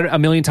talked about it a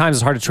million times.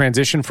 It's hard to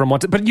transition from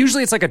but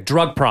usually it's a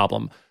drug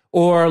problem.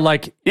 Or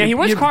he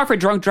was caught for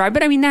drunk drive,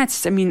 but I'm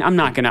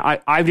not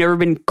gonna. I've never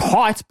been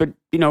caught, but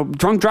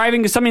drunk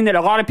driving is something that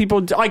a lot of people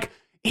other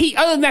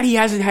than that, he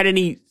hasn't had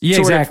any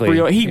sort of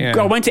real. He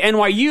went to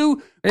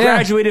NYU,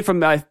 graduated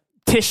from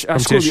Tisch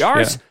School of the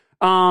Arts.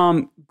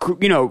 Yeah.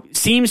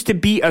 Seems to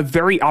be a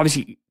very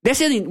obviously. That's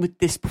the thing with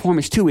this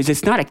performance too is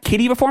it's not a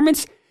kiddie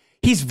performance.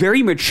 He's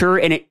very mature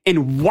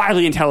and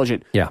wildly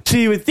intelligent. Yeah. So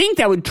you would think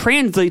that would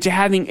translate to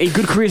having a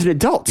good career as an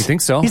adult. You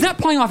think so? He's not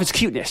playing off his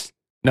cuteness.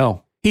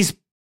 No.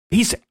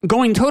 He's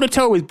going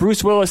toe-to-toe with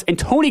Bruce Willis and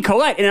Toni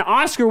Collette in an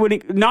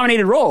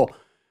Oscar-nominated role.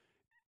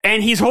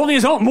 And he's holding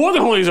his own, more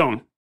than holding his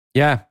own.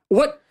 Yeah.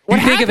 What you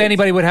think if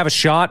anybody would have a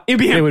shot, it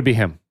would be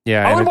him.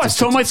 Yeah. I would have bought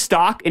so much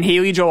stock in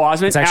Haley Joel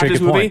Osment after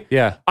this movie. Point.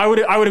 Yeah. I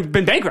would have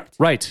been bankrupt.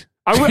 Right.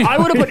 I would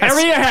have put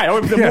everything I had. I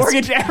would have put the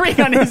mortgage,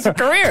 everything on his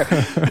career.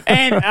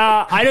 And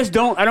I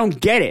don't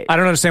get it. I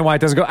don't understand why it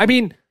doesn't go. I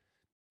mean,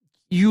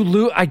 you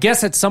lose. I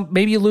guess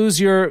maybe you lose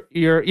your.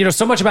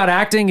 So much about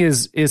acting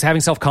is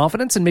having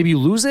self-confidence, and maybe you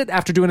lose it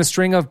after doing a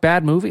string of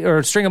bad movies or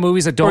a string of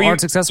movies that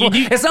aren't successful.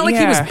 It's not like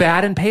he was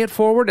bad and pay it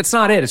forward. It's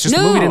not it. It's just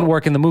the movie didn't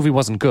work and the movie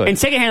wasn't good. And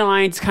Secondhand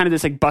Alliance kind of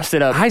this like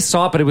busted up. I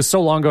saw it, but it was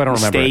so long ago I don't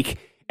remember it.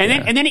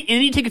 And then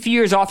you take a few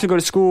years off to go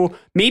to school.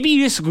 Maybe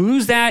you just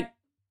lose that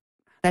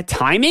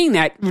timing,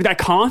 that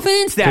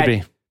confidence. That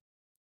could be.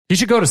 He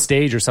should go to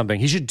stage or something.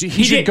 He should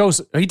go.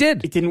 He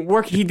did. It didn't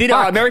work. He did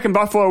American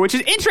Buffalo, which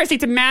is interesting.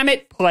 It's a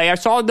Mamet play. I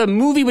saw the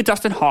movie with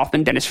Dustin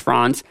Hoffman, Dennis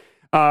Franz.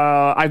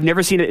 I've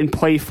never seen it in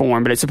play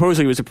form, but it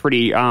supposedly was a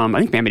pretty. I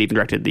think Mamet even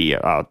directed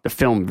the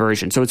film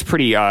version, so it's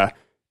pretty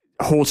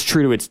holds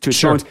true to its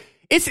bones.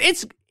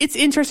 It's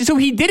interesting. So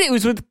he did it. It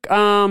was with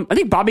I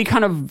think Bobby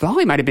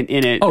Cannavale might have been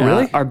in it. Oh,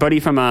 really? Our buddy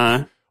from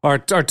our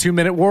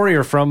 2-minute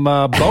warrior from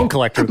Bone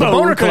Collector, the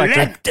Boner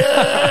Collector.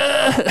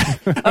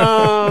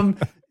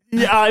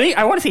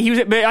 I want to say he was,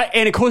 and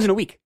it closed in a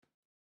week.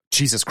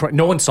 Jesus Christ!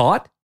 No one saw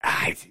it.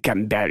 It's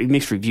gotten bad. It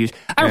mixed reviews.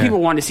 I don't know if people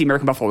wanted to see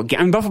American Buffalo again.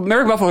 I mean,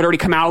 American Buffalo had already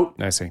come out.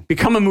 I see.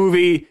 Become a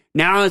movie.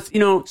 Now it's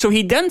so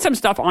he'd done some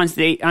stuff on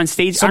stage.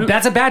 So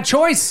that's a bad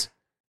choice.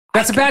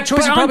 That's a bad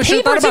choice. You probably should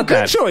have thought about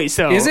that. It's a good choice,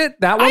 though. Is it?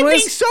 That one I was?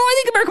 think so.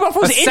 I think American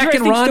Buffalo was a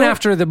second run story.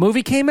 after the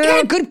movie came out.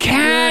 Yeah, good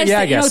cast.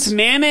 Yeah, I guess. It's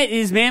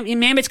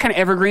Mamet's kind of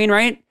evergreen,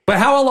 right? But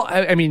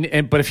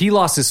but if he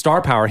lost his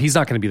star power, he's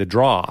not going to be the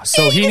draw.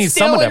 So he needs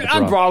someone to have a draw.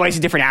 On Broadway, it's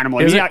a different animal.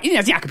 He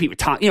has to compete with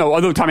Tom.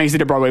 Although Tom Hanks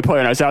did a Broadway play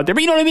when I was out there,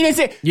 but you know what I mean.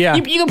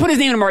 You can put his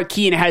name in a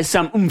marquee and it has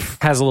some oomph.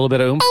 Has a little bit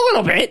of oomph. A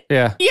little bit.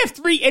 Yeah. You have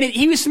three, and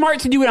he was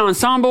smart to do it on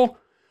ensemble.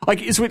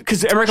 Like it's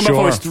because American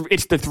Buffalo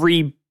it's the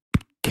three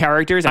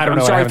characters. I don't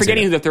know. I'm sorry,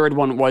 forgetting who the third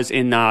one was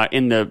in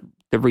the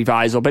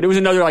revisal, but it was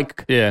another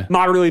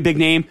moderately big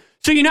name.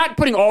 So you're not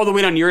putting all the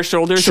weight on your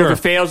shoulders. Sure. So if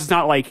it fails, it's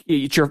not like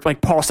you're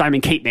like Paul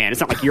Simon Cape Man. It's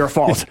not like your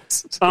fault.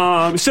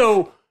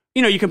 So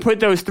you can put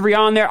those three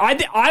on there.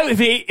 If I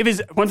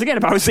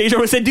was Sage, I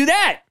would have said do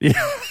that. Yeah.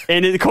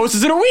 And it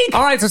closes in a week.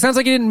 All right, so it sounds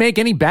like you didn't make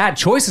any bad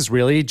choices,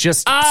 really.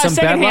 Just some bad luck.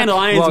 Secondhand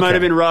Alliance might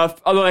have been rough.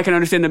 Although I can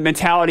understand the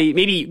mentality.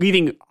 Maybe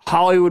leaving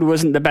Hollywood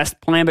wasn't the best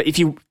plan. But if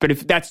you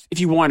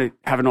want to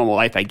have a normal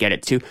life, I get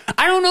it too.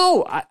 I don't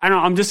know.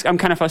 I'm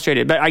kind of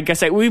frustrated. But I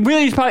guess we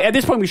really probably at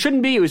this point we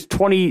shouldn't be. It was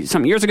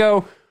 20-something years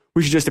ago.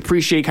 We should just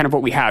appreciate kind of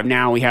what we have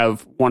now. We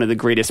have one of the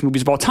greatest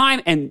movies of all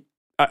time, and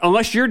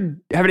unless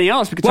you have anything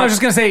else, I was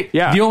just gonna say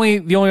the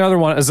only other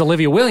one is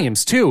Olivia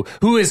Williams too,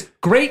 who is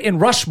great in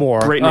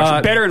Rushmore.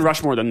 Better in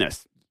Rushmore than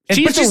this.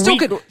 She's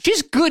good.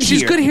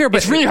 She's good here, but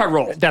it's really hard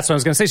role. That's what I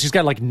was gonna say. She's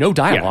got like no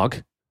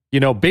dialogue.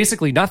 Yeah.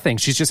 Basically nothing.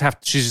 She just has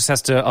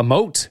to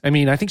emote. I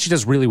mean, I think she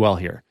does really well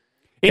here.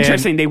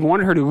 Interesting. They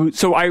wanted her to.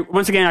 So I've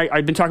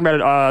been talking about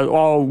it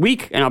all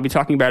week, and I'll be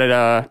talking about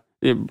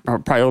it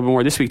probably a little bit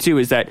more this week too.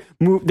 Is that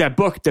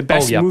book, The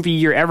Best Movie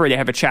Year Ever? They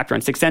have a chapter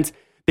on Sixth Sense.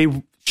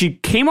 She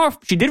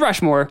did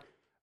Rushmore.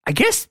 I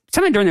guess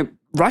sometime during the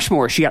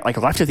Rushmore, she got like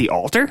left at the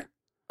altar.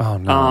 Oh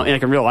no!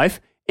 In real life,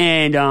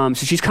 and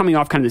so she's coming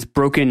off kind of this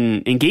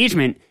broken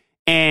engagement.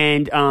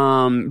 And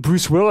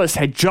Bruce Willis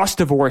had just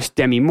divorced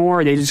Demi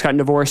Moore. They just got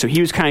divorced, so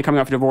he was kind of coming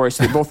off a divorce.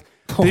 They both,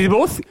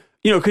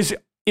 because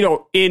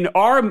in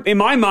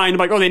my mind, I'm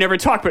like, they never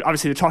talk, but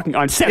obviously they're talking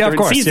on set. They're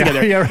in scenes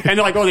together, and they're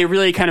like, they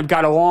really kind of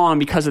got along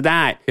because of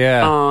that.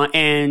 Yeah,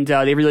 and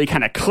they really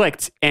kind of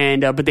clicked.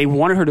 And but they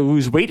wanted her to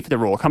lose weight for the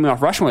role. Coming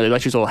off Rushmore, they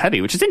thought she was a little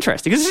heavy, which is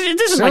interesting because it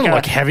doesn't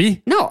look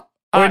heavy. No,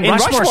 in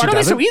Rushmore, I don't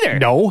think so either.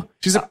 No,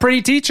 she's a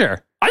pretty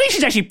teacher. I think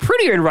she's actually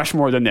prettier in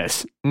Rushmore than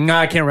this. No,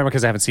 I can't remember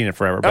because I haven't seen it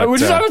forever. But, I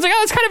was like,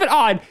 it's kind of an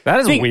odd. That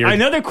is thing. weird.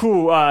 Another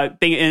cool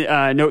thing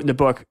note in the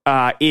book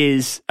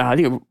is I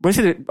think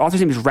the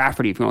author's name is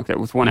Rafferty, if you want to look at it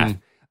with one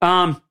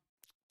F.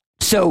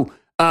 So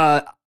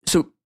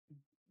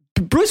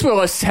Bruce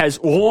Willis has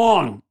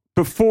long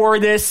before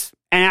this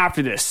and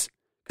after this,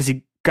 because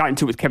he got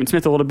into it with Kevin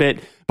Smith a little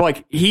bit, but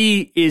like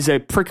he is a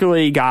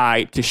prickly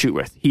guy to shoot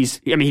with. He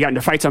got into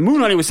fights on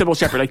Moonlighting with Sybil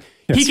Shepherd. Like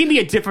he can be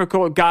a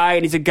difficult guy,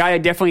 and he's a guy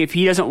that definitely, if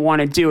he doesn't want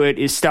to do it,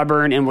 is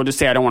stubborn and will just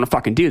say, I don't want to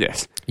fucking do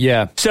this.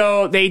 Yeah.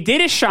 So they did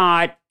a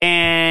shot,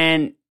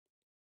 and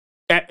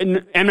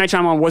M. Night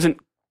Shyamalan wasn't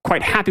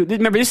quite happy.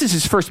 Remember, this is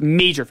his first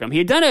major film. He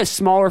had done a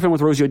smaller film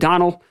with Rosie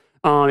O'Donnell,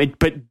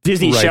 but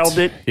Disney shelved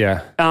it.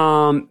 Yeah.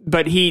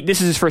 But this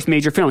is his first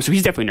major film, so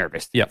he's definitely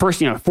nervous. Yeah. First,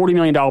 $40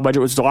 million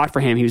budget was a lot for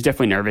him. He was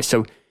definitely nervous.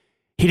 So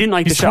he didn't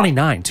like the shot. He's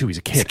 29 too. He's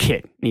a kid. He's a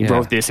kid. And he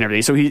wrote this and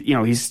everything. So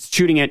he's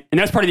shooting it, and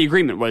that's part of the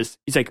agreement. Was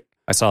he's like,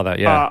 I saw that.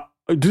 Yeah.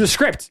 Do the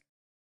script.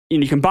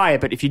 You can buy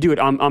it, but if you do it,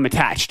 I'm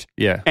attached.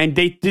 Yeah. And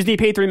Disney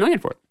paid $3 million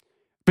for it.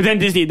 But then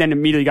Disney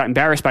immediately got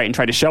embarrassed by it and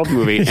tried to shelve the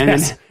movie, and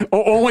then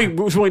only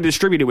was willing to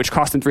distribute it, which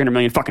cost them $300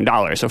 million fucking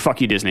dollars. So fuck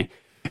you, Disney.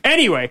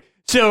 Anyway,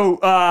 so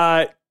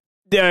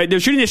they're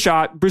shooting this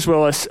shot. Bruce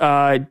Willis,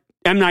 M.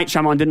 Night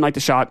Shyamalan didn't like the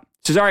shot.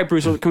 Says, "All right,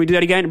 Bruce, can we do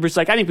that again?" And Bruce is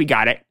like, "I think we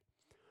got it."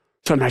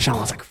 So M. Night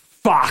Shyamalan's like,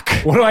 "Fuck,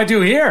 what do I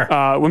do here?"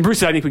 When Bruce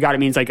said, "I think we got it,"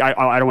 means like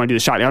I don't want to do the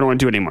shot. I don't want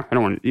to do it anymore. I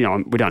don't want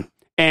we're done.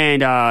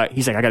 And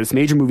he's like, I got this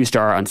major movie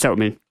star on set with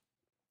me.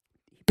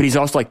 But he's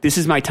also like, this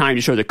is my time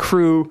to show the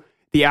crew,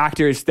 the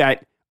actors,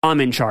 that I'm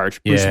in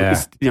charge. Bruce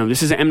Willis,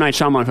 this is an M. Night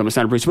Shyamalan film. It's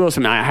not a Bruce Willis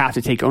film. I have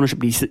to take ownership.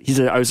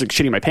 I was like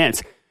shitting my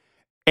pants.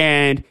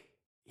 And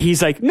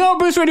he's like, no,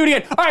 Bruce, we're going to do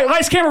it again. All right,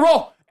 lights, camera,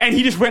 roll. And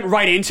he just went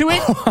right into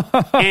it.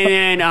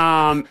 And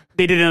then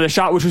they did another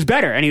shot, which was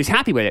better. And he was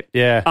happy with it.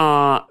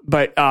 Yeah.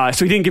 But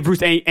so he didn't give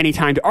Bruce any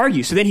time to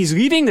argue. So then he's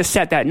leaving the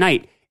set that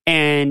night.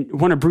 And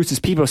one of Bruce's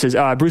people says,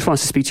 Bruce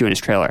wants to speak to you in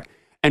his trailer.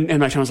 And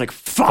my was like,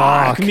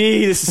 fuck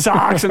me, this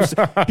sucks.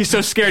 He's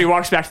so scared. He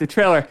walks back to the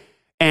trailer.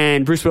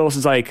 And Bruce Willis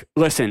is like,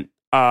 listen,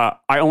 I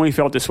only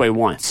felt this way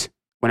once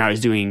when I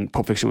was doing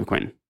Pulp Fiction with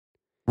Quentin.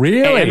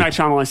 Really? And M. Night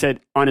Shyamalan said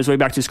on his way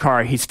back to his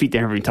car, his feet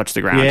never even touched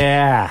the ground.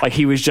 Yeah. Like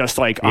he was just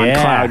like on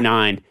cloud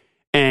nine.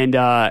 And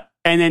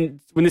then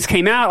when this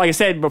came out, like I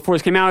said, before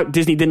this came out,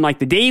 Disney didn't like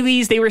the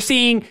dailies they were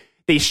seeing.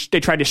 They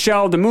tried to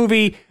shelve the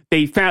movie.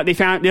 They're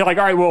like,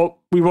 all right, well,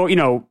 we will,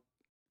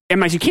 M.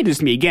 Night, you can't do this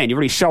to me again. You've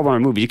already shelved on a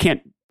movie. You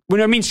can't, when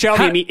it means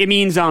shelving, it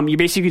means you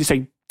basically just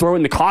like throw it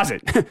in the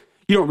closet.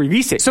 You don't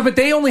release it. So, but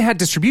they only had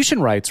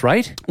distribution rights,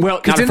 right? Well,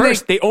 not at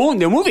first. They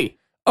owned the movie.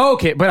 Oh,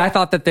 okay, but I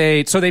thought that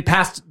they didn't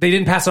pass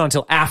it on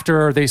until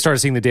after they started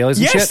seeing the dailies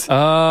and Yes. shit.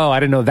 Oh, I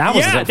didn't know that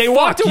was Yeah, it. they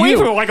walked away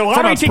from it like a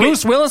lottery ticket.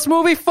 Bruce Willis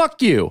movie?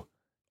 Fuck you.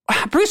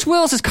 Bruce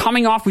Willis is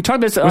coming off. We talked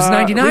about this. It was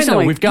 99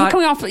 recently. though. We've got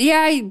coming off.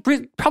 Yeah,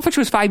 Pulp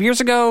Fiction was 5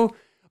 years ago.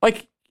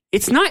 Like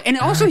it's not, and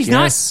also he's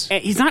not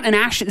an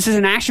action. This is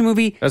an action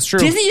movie. That's true.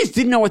 Disney just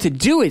didn't know what to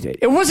do with it.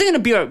 It wasn't going to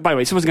be. By the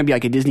way, this wasn't going to be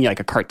like a Disney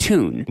like a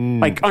cartoon,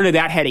 like under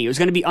that heading. It was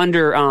going to be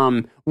under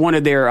one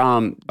of their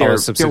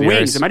wings.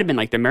 It might have been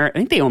like I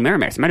think they own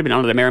Miramax. It might have been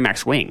under the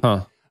Miramax wing.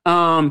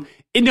 Huh.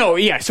 No,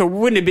 yeah. So it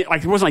wouldn't have been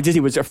like it wasn't like Disney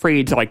was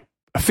afraid to like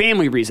a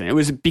family reason. It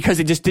was because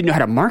they just didn't know how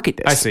to market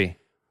this. I see.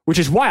 Which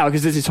is wild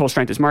because Disney's whole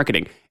strength is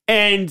marketing.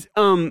 And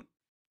and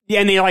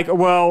they're like,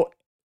 well,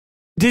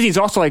 Disney's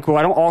also like,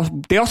 well,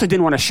 they also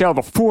didn't want to shelve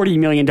a $40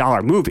 million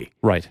movie.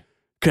 Right.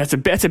 Because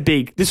that's a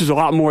big, this was a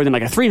lot more than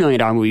like a $3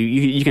 million movie.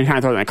 You can kind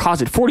of throw that in a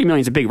closet. $40 million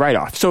is a big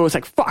write-off. So it's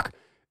like, fuck.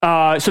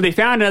 So they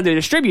found another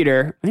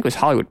distributor. I think it was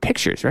Hollywood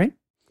Pictures, right?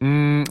 I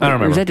don't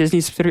remember. Was that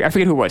Disney's subsidiary? I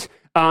forget who it was.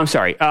 I'm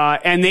sorry.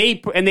 And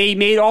they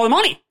made all the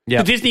money. Yeah.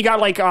 So Disney got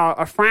like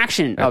a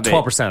fraction of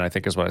 12%, I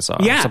think is what I saw.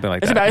 Yeah. Something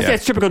like that.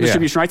 That's typical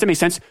distribution rights. That makes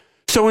sense.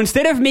 So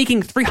instead of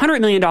making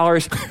 $300 million,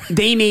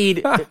 they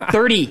made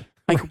 30.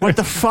 Like, what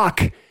the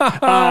fuck?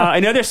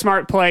 Another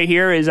smart play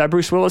here is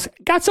Bruce Willis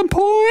got some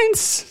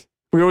points.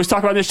 We always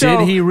talk about this show.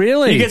 Did he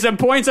really? He gets some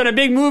points on a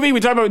big movie. We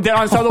talk about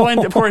Donald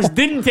Sutherland, of course,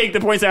 didn't take the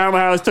points out of my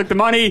house, took the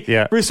money.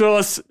 Yeah. Bruce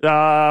Willis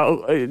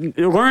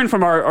learned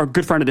from our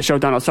good friend of the show,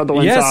 Donald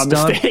Sutherland's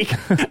mistake.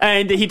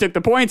 And he took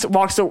the points,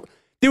 walked so...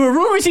 There were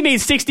rumors he made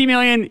 $60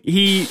 million.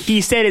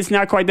 He said it's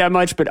not quite that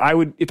much, but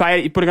if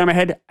I put it on my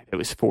head, it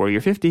was 40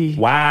 or 50.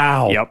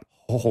 Wow. Yep.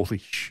 Holy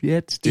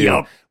shit, dude.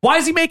 Yep. Why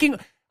is he making...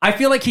 I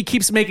feel like he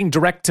keeps making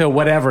direct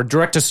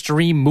to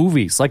stream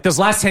movies. Like those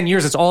last 10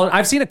 years, it's all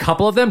I've seen a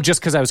couple of them just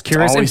because I was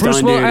curious. And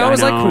Bruce Willis, I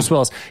always like Bruce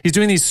Willis. He's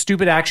doing these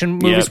stupid action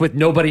movies with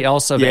nobody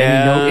else of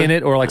any note in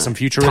it, or like some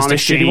futuristic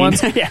shitty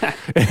ones. Yeah.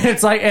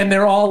 It's like, and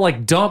they're all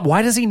like dumb.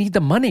 Why does he need the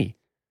money?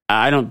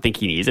 I don't think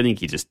he needs. I think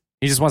he just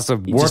wants to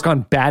work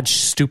on bad,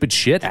 stupid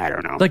shit. I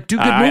don't know. Like do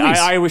good movies.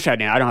 I wish I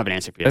don't have an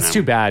answer for you. That's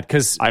too bad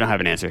because I don't have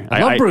an answer.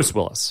 I love Bruce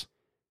Willis.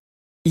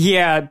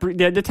 Yeah,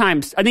 the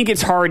times. I think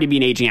it's hard to be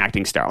an aging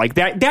acting star like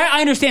that. That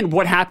I understand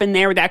what happened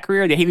there with that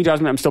career. The Haley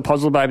Johnson, I'm still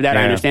puzzled by that.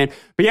 I understand,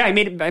 but yeah,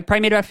 I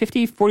probably made about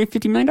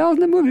 $50 million in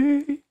the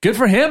movie. Good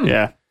for him.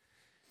 Yeah,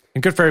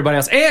 and good for everybody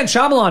else. And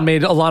Shyamalan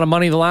made a lot of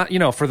money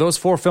for those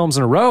 4 films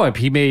in a row.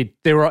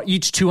 They were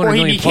each $200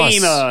 million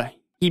plus.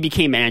 He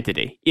became an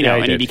entity,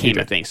 and he became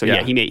a thing. So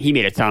he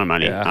made a ton of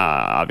money.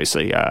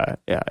 Obviously,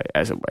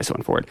 as it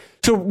went forward.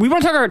 So we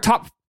want to talk about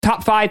our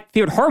top 5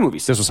 favorite horror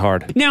movies. This was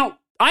hard. Now,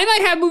 I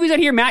might have movies on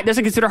here Matt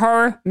doesn't consider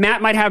horror.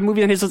 Matt might have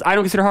movies on his list I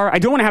don't consider horror. I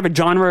don't want to have a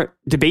genre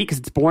debate because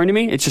it's boring to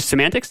me. It's just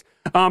semantics.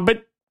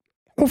 But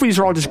hopefully these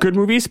are all just good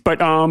movies.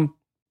 But our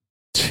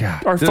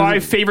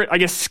 5 favorite, I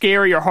guess,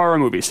 scary or horror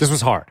movies. This was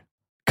hard.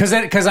 Because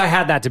I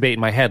had that debate in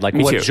my head. Like,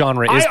 what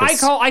genre is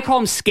this? I call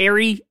them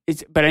scary,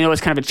 but I know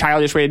it's kind of a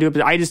childish way to do it.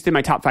 But I just did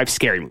my top 5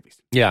 scary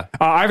movies. Yeah.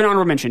 I have an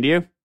honorable mention. Do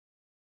you?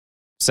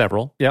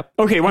 Several. Yep.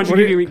 Okay, why don't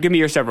you give me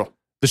your several?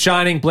 The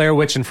Shining, Blair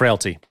Witch, and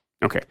Frailty.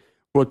 Okay.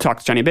 We'll talk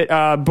to Johnny a bit.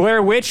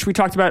 Blair Witch, we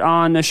talked about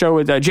on the show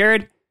with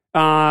Jared.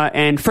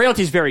 And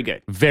Frailty is very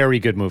good. Very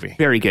good movie.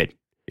 Very good.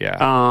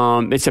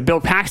 Yeah. It's a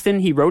Bill Paxton.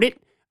 He wrote it.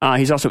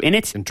 He's also in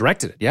it. And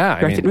directed it. Yeah.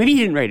 Maybe he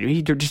didn't write it.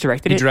 He just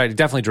directed it.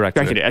 Definitely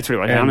directed it. That's what it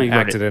was. And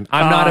acted it.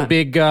 I'm not a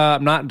big,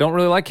 don't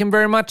really like him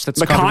very much.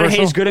 That's controversial.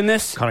 McConaughey's good in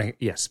this.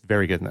 Yes,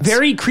 very good in this.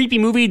 Very creepy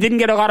movie. Didn't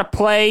get a lot of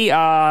play.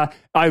 I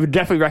would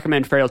definitely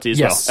recommend Frailty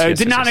as well. It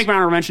did not make my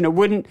honorable mention. It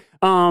wouldn't,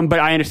 but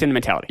I understand the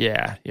mentality.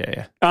 Yeah.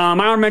 My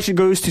honorable mention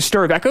goes to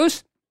Stir of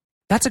Echoes.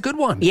 That's a good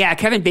one. Yeah,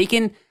 Kevin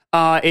Bacon.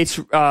 It's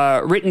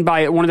written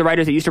by one of the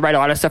writers that used to write a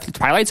lot of stuff for The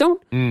Twilight Zone.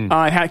 It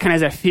kind of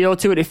has a feel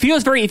to it. It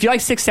feels very, if you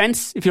like Sixth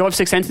Sense, if you love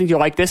Sixth Sense, I think you'll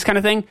like this kind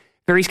of thing.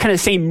 Very kind of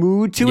the same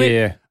mood to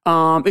it.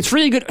 It's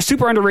really good,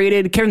 super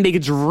underrated. Kevin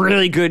Bacon's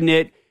really good in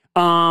it.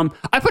 I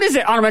put it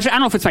as honorable mention. I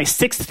don't know if it's my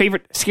 6th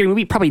favorite scary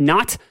movie. Probably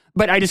not,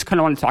 but I just kind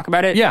of want to talk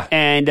about it. Yeah.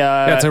 And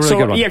it's a really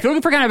good one. Yeah, if you're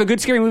looking for kind of a good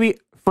scary movie,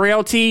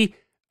 Frailty,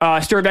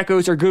 Story of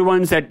Echoes are good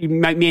ones that you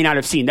may not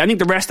have seen. I think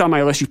the rest on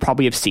my list you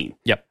probably have seen.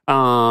 Yep.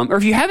 Or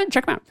if you haven't,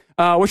 check them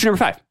out. What's your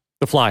number 5?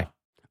 The Fly.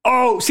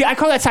 Oh, see, I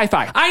call that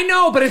sci-fi. I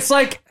know, but it's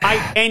like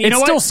And you it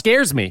know still what?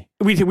 scares me.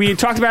 We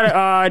talked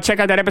about it. Check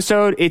out that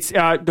episode. It's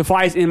The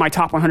Fly is in my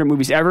top 100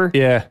 movies ever.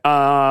 Yeah.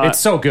 It's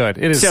so good.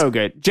 It is So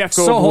good. Jeff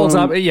Goldblum. so holds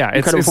up. Yeah,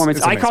 incredible performance.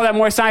 it's I call that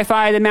more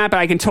sci-fi than that, but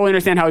I can totally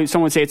understand how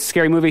someone would say it's a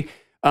scary movie.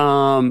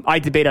 I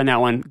debate on that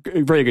one.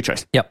 Very good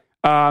choice. Yep.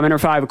 Number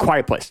 5, A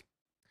Quiet Place.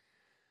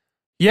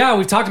 Yeah,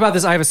 we've talked about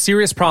this. I have a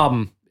serious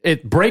problem.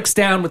 It breaks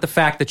down with the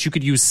fact that you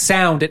could use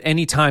sound at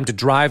any time to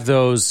drive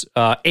those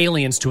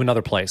aliens to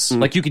another place.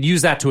 Like you could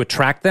use that to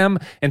attract them.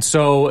 And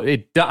so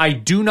I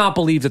do not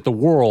believe that the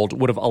world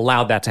would have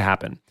allowed that to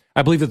happen.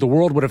 I believe that the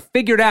world would have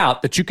figured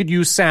out that you could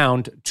use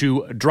sound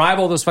to drive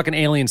all those fucking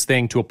aliens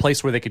thing to a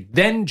place where they could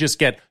then just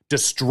get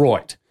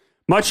destroyed.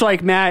 Much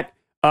like Matt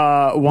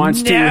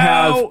wants to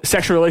have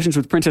sexual relations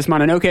with Princess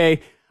Mononoke,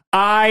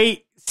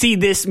 I see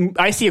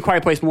A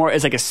Quiet Place more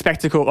as like a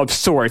spectacle of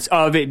sorts,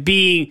 of it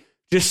being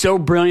just so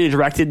brilliantly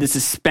directed, the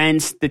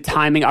suspense, the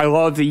timing. I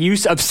love the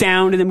use of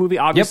sound in the movie,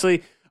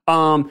 obviously.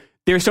 Yep.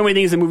 There's so many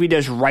things the movie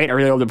does right. I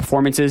really love the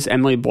performances.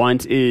 Emily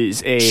Blunt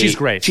she's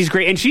great. She's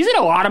great. And she's in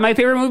a lot of my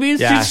favorite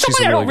movies. Yeah, she's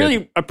someone I don't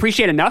really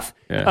appreciate enough.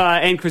 Yeah.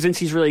 And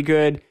Krasinski's really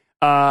good.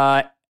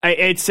 I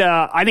think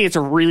it's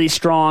a really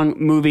strong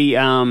movie.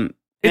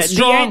 It's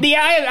strong.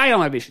 I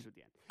don't have issues with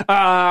the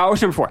end.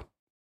 What's number 4?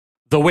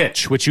 The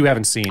Witch, which you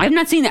haven't seen. I've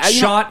not seen that.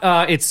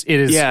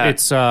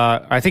 It's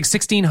I think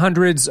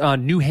 1600s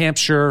New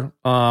Hampshire.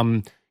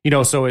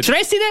 So it's Should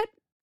I see that?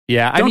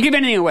 yeah. Don't give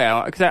anything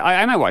away because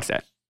I might watch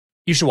that.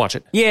 You should watch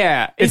it.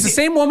 Yeah, It's the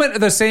same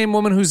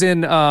woman who's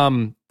in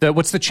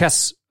what's the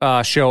chess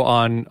show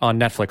on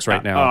Netflix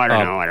right now? Oh, I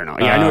don't know.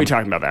 Yeah, I know what you're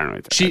talking about. But I don't know.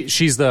 What you're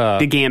She's the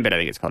the Gambit, I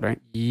think it's called,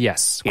 right?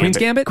 yes, Queen's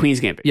Gambit. Queen's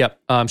Gambit. Yep.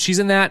 She's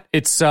in that.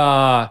 It's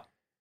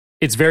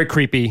very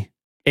creepy.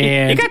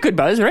 And it got good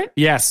buzz, right?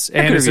 yes, good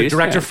and it's a reviews,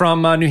 director yeah.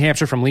 from New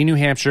Hampshire, from Lee, New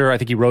Hampshire. I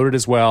think he wrote it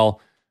as well.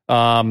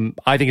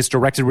 I think it's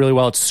directed really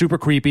well. It's super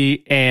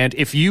creepy. And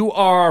if you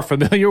are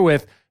familiar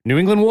with New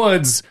England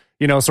woods,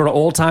 sort of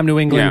old time New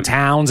England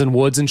towns and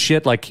woods and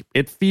shit, like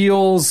it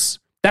feels.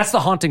 That's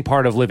the haunting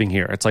part of living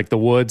here. It's like the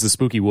woods, the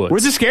spooky woods.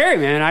 Woods is scary,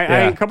 man. I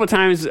a couple of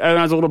times when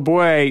I was a little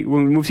boy,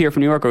 when we moved here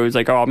from New York, I was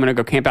like, "Oh, I'm gonna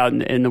go camp out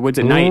in the woods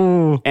at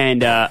night,"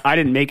 and I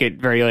didn't make it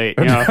very late.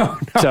 No.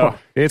 So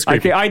It's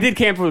creepy. I did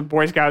camp with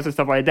Boy Scouts and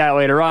stuff like that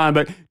later on,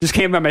 but just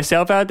camping by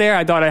myself out there,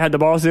 I thought I had the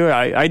balls to do it.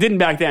 I didn't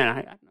back then. I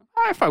don't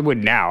know if I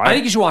would now. I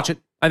think you should watch it.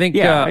 I think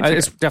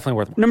it's definitely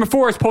worth it. Number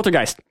 4 is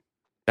Poltergeist.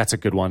 That's a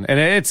good one, and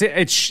it's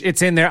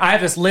in there. I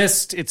have this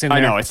list. It's in there.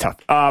 I know it's tough.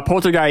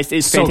 Poltergeist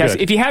is So fantastic.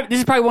 good. If you have, this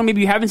is probably one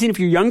maybe you haven't seen. If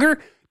you're younger,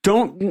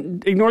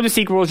 don't ignore the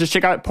sequels. Just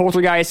check out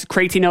Poltergeist.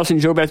 Craig T. Nelson,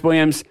 Joe Beth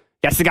Williams.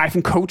 That's the guy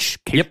from Coach.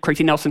 Yep. Craig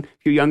T. Nelson.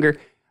 If you're younger,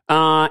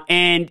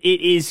 and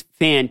it is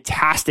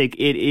fantastic.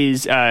 It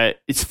is.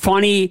 It's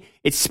funny.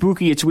 It's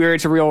spooky. It's weird.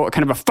 It's a real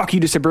kind of a fuck you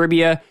to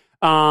suburbia.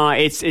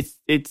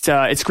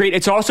 It's great.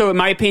 It's also, in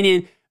my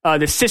opinion,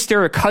 the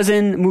sister or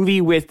cousin movie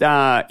with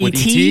E.T.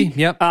 E.T.,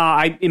 yep.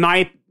 In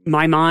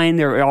my mind,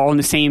 they're all in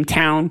the same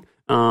town.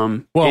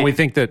 We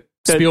think that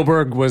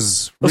Spielberg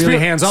was really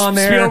hands-on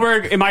there.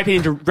 Spielberg, in my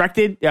opinion,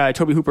 directed.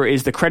 Toby Hooper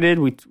is the credited.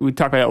 We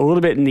talked about it a little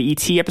bit in the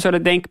E.T. episode, I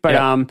think.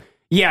 But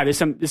there's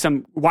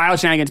some wild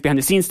shenanigans behind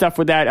the scenes stuff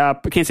with that. I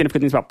can't say enough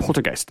good things about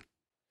Poltergeist.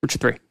 Which are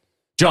 3?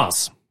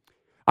 Jaws.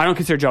 I don't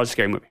consider Jaws a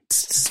scary movie.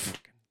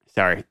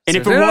 Sorry. And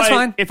if that's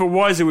fine. it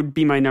was, it would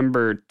be my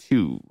number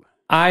 2.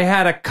 I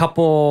had a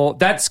couple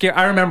that scare.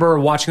 I remember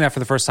watching that for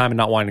the first time and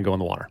not wanting to go in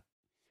the water.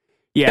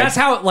 Yeah, that's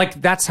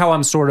how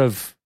I'm sort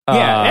of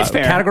that's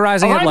fair.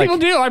 categorizing a lot it. of Like people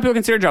do. A lot of people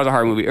consider Jaws a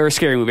horror movie or a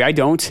scary movie. I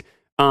don't.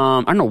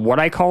 I don't know what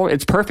I call it.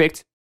 It's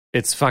perfect.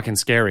 it's fucking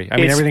scary. I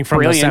mean, It's everything from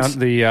brilliant.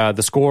 the sound,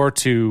 the score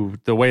to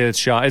the way it's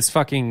shot. It's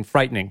fucking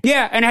frightening.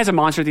 Yeah, and it has a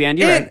monster at the end.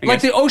 You're right, I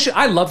Like guess. the ocean,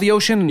 I love the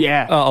ocean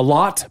Yeah. a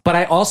lot, but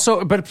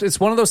it's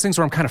one of those things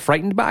where I'm kind of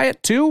frightened by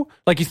it too.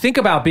 Like you think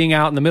about being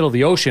out in the middle of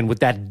the ocean with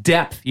that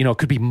depth, it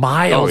could be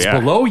miles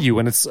below you,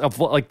 and it's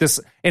like this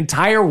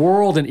entire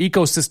world and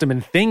ecosystem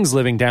and things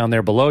living down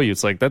there below you.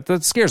 It's like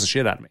that scares the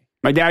shit out of me.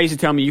 My dad used to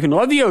tell me, you can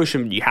love the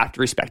ocean, but you have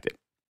to respect it.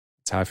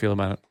 That's how I feel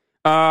about it.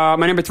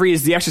 My number 3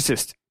 is The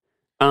Exorcist.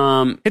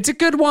 It's a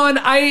good one.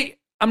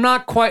 I'm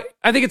not quite.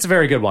 I think it's a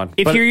very good one.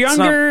 If but you're it's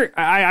not- younger,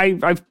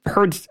 I've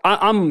heard.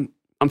 I'm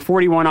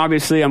 41.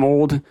 Obviously, I'm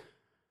old.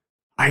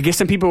 I guess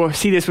some people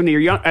see this when they're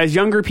young. As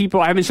younger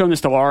people, I haven't shown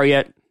this to Laura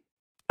yet.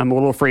 I'm a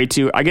little afraid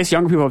to. I guess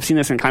younger people have seen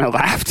this and kind of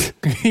laughed,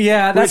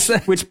 yeah, that's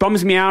which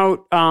bums me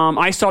out.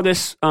 I saw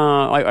this.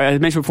 Like I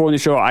mentioned before in the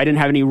show, I didn't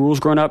have any rules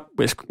growing up.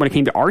 When it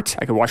came to art,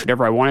 I could watch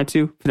whatever I wanted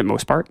to for the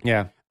most part.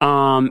 yeah. So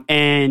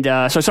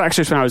I saw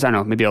Exorcist when I was, I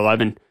don't know, maybe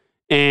 11.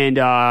 And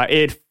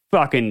it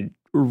fucking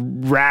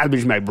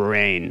ravaged my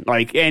brain.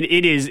 I think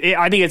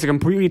it's a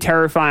completely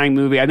terrifying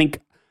movie. I think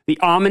the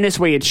ominous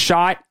way it's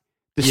shot,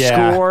 the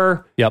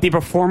score, the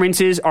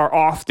performances are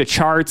off the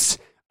charts.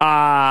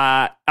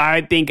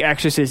 I think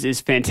Exorcist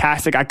is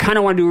fantastic. I kind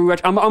of want to do a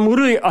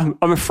rewatch.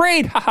 I'm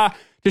afraid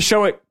to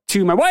show it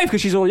to my wife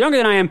because she's a little younger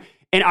than I am,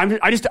 and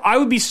I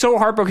would be so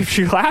heartbroken if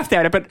she laughed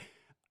at it. But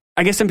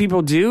I guess some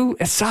people do.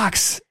 It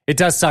sucks. It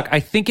does suck. I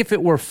think if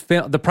it were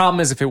the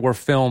problem is if it were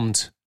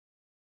filmed,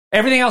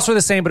 everything else were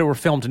the same, but it were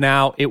filmed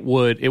now, it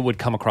would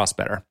come across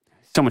better.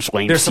 So much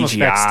lame There's CGI.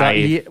 some effects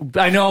stuff.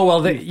 I know.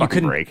 Well, you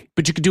couldn't,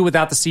 but you could do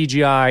without the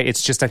CGI.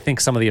 It's just I think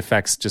some of the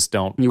effects just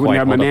don't. You wouldn't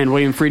have my man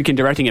William Friedkin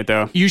directing it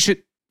though. You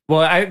should.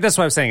 Well, that's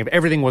what I was saying. If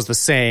everything was the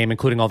same,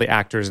 including all the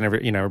actors and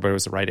everybody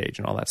was the right age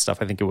and all that stuff,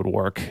 I think it would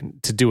work.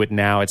 To do it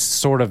now,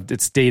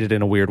 it's dated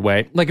in a weird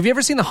way. Like, have you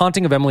ever seen The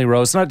Haunting of Emily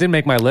Rose? No, it didn't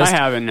make my list. I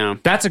haven't. No,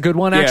 that's a good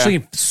one.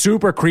 Actually,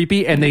 super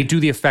creepy, and they do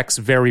the effects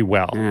very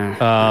well.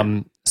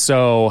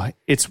 So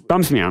it's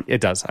bums me out. It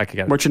does. I could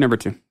get it. What's your number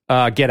 2?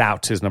 Get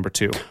Out is number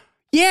 2.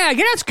 Yeah,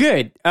 Get Out's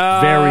good.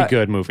 Very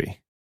good movie.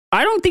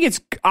 I don't think it's.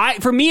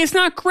 For me, it's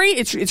not great.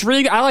 It's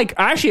really good. I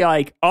actually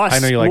like Us. I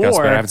know you like Us,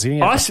 but I haven't seen it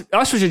yet.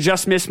 Us was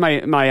just missed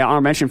my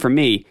honorable mention for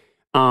me.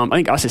 I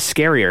think Us is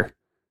scarier.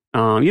 You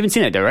haven't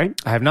seen that though, right?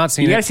 I have not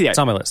seen it. You gotta see that. It's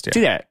on my list. Yeah.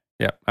 See that.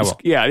 Yeah, I will.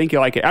 Yeah, I think you'll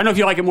like it. I don't know if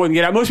you like it more than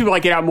Get Out. Most people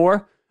like Get Out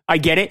more. I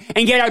get it.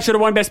 And Get Out should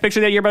have won Best Picture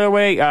that year, by the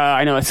way.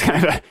 I know it's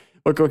kind of a.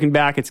 Looking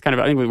back, it's kind of,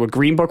 I think, what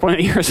Green Book won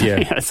that year or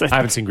something. Yeah, I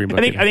haven't seen Green Book.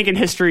 I think in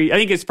history, I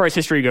think as far as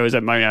history goes,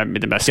 that might have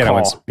been the best call.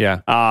 Wins.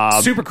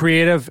 Yeah. Super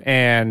creative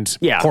and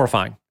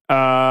horrifying.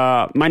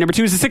 My number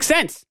 2 is The Sixth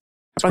Sense.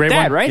 How about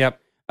that, right? Yep.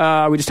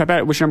 We just talked about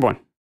it. What's your number 1?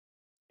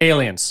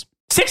 Aliens.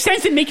 Sixth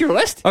Sense didn't make your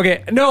list?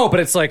 Okay. No, but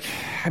it's like,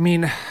 I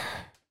mean,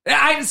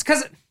 it's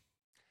because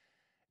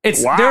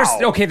it's, wow.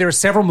 There are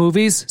several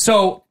movies.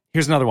 So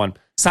here's another one.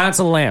 Silence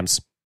of the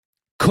Lambs.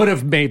 Could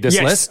have made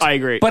this list. I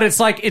agree. But it's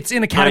like, it's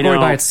in a category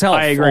by itself.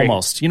 I agree.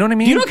 Almost. You know what I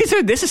mean? You don't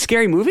consider this a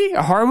scary movie?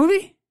 A horror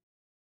movie?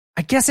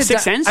 I guess it's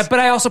Sixth Sense?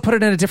 But I also put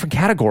it in a different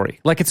category.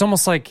 Like, it's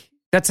almost like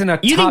that's in a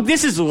You think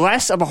this is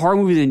less of a horror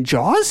movie than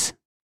Jaws?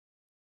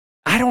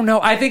 I don't know.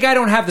 I think I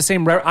don't have the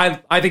same...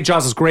 I think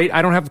Jaws is great.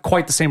 I don't have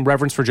quite the same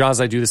reverence for Jaws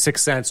as I do The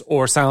Sixth Sense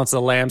or Silence of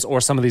the Lambs or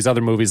some of these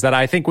other movies that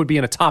I think would be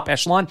in a top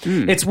echelon.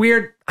 It's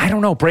weird. I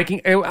don't know.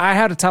 I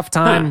had a tough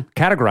time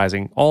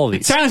categorizing all of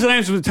these. Silence of the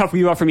Lambs was a tough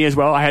rewatch for me as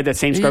well. I had that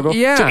same struggle.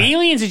 Yeah. So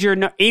Aliens,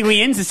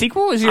 the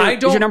sequel, is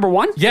your number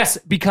 1? Yes,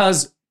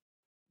 because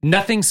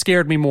nothing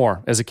scared me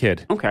more as a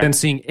kid than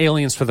seeing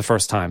Aliens for the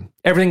first time.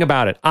 Everything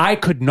about it. I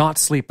could not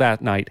sleep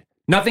that night.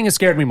 Nothing has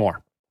scared me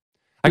more.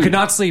 I could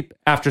not sleep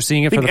after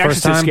seeing it for the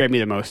first time. Scared me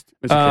the most.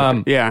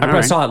 Yeah,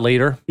 I saw it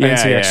later. I didn't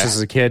see Exorcist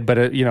as a kid, but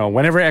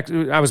whenever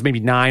I was maybe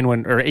 9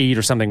 or 8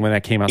 or something when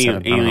that came out.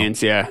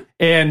 Aliens, yeah,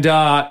 and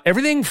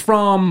everything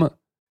from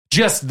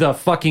just the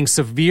fucking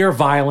severe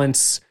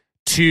violence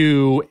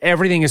to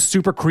everything is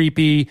super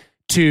creepy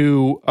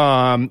to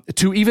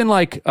even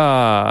like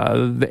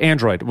the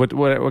android.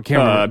 What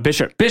camera?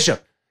 Bishop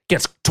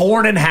gets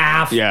torn in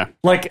half. Yeah,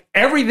 like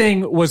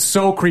everything was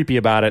so creepy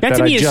about it. That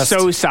to me is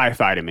so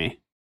sci-fi to me.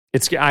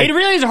 It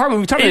really is a horror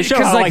movie. We talked about the show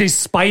because these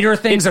spider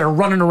things that are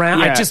running around.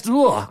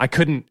 Yeah. I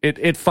couldn't.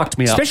 It fucked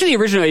me up. Especially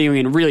the original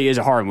Alien really is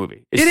a horror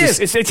movie. It is.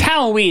 It's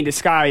Halloween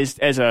disguised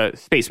as a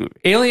space movie.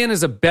 Alien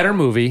is a better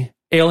movie.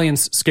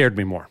 Aliens scared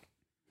me more.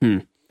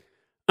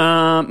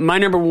 My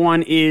number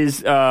 1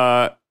 is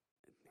let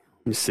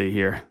me see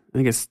here. I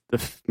think it's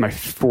my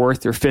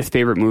 4th or 5th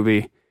favorite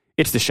movie.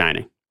 It's The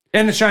Shining.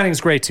 And The Shining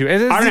is great too. I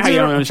don't know how you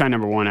don't know The Shining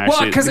number 1.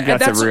 Actually,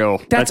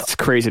 because that's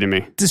crazy to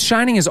me. The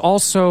Shining is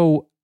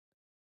also.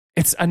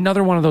 It's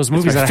another one of those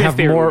movies that I have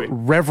more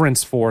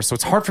reverence for, so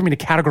it's hard for me to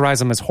categorize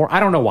them as horror. I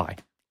don't know why.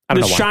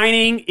 The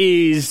Shining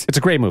is... It's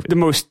a great movie. The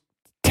most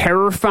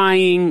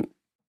terrifying,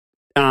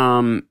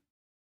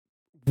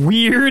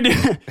 weird,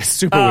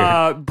 super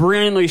weird,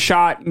 brilliantly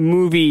shot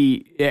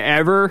movie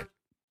ever.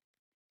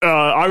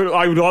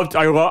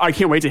 I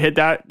can't wait to hit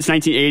that. It's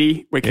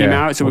 1980 when it came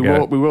out, so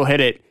we will hit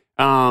it.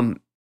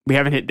 We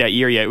haven't hit that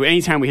year yet.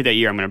 Anytime we hit that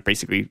year, I'm going to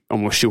basically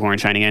almost shoehorn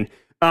Shining in.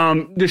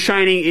 The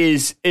Shining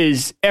is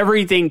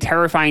everything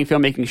terrifying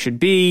filmmaking should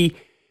be.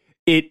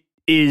 It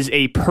is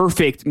a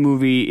perfect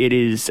movie. It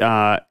is.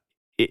 I'm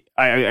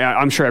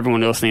sure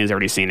everyone listening has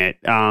already seen it.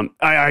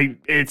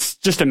 It's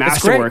just a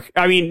masterwork.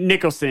 I mean,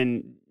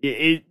 Nicholson.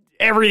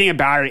 Everything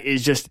about it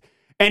is just.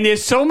 And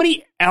there's so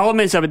many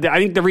elements of it. I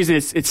think the reason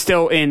it's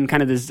still in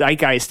kind of the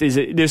zeitgeist is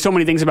there's so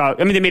many things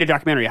about. I mean, they made a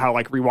documentary how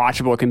like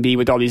rewatchable it can be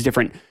with all these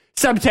different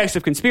subtext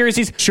of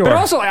conspiracies. Sure. But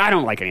also, I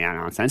don't like any of that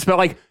nonsense. But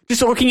like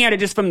just looking at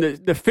it just from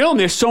the film,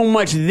 there's so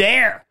much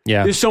there.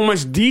 Yeah. There's so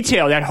much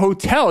detail. That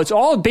hotel, it's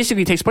all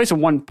basically takes place in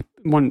one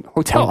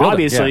hotel, building,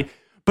 obviously. Yeah.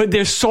 But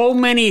there's so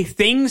many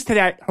things to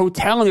that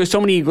hotel, and there's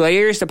so many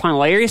layers upon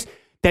layers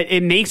that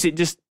it makes it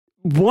just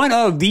one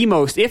of the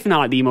most, if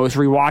not the most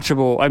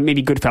rewatchable.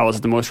 Maybe Goodfellas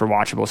is the most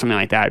rewatchable, something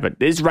like that. But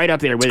it's right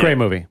up there with it. It's a great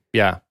movie.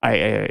 Yeah.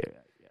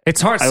 It's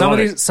hard.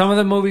 Some of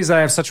the movies that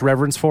I have such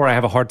reverence for, I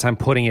have a hard time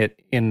putting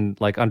it in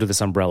like under this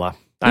umbrella.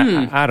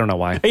 I don't know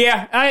why.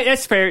 Yeah,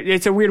 that's fair.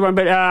 It's a weird one,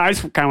 but I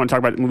just kind of want to talk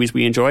about the movies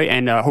we enjoy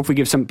and hopefully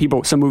give some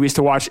people some movies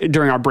to watch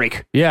during our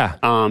break. Yeah.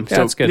 So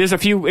that's good. there's a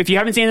few. If you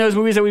haven't seen those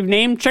movies that we've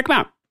named, check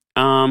them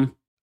out.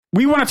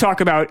 We want to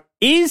talk about,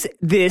 is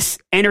this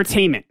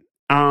entertainment?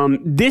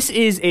 This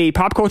is a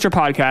pop culture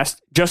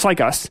podcast, just like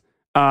us.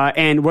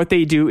 And what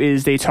they do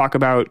is they talk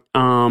about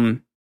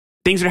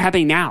things that are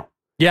happening now.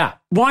 Yeah.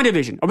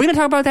 WandaVision. Are we going to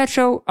talk about that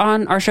show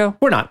on our show?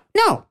 We're not.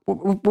 No.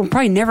 We're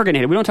probably never going to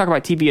hit it. We don't talk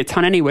about TV a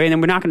ton anyway, and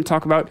then we're not going to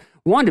talk about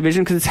WandaVision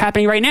because it's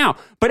happening right now.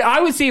 But I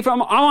would say if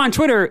I'm on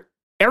Twitter,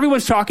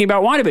 everyone's talking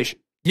about WandaVision.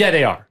 Yeah,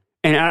 they are.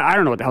 And I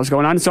don't know what the hell's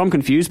going on, so I'm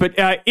confused. But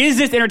is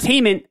this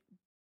entertainment?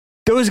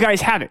 Those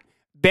guys have it.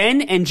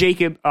 Ben and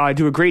Jacob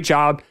do a great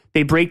job.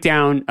 They break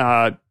down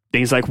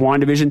things like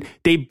WandaVision.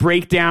 They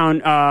break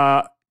down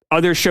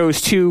other shows,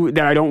 too,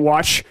 that I don't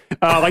watch,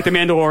 like The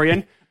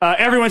Mandalorian.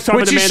 Everyone's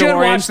talking about The Mandalorian. You should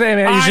watch them,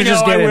 man. You should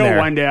just get in there.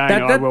 One day.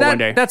 I will one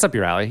day. That's up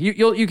your alley.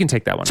 You can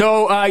take that one.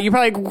 So you're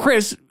probably like,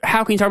 Chris,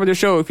 how can you talk about the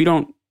show if you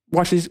don't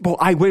watch this? Well,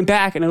 I went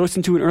back and I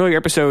listened to an earlier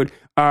episode.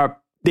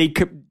 This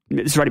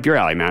is right up your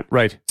alley, Matt.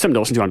 Right. Something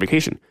to listen to on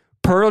vacation.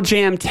 Pearl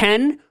Jam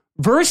 10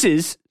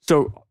 versus,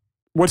 so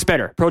what's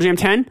better, Pearl Jam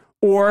 10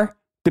 or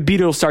the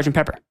Beatles' Sgt.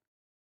 Pepper?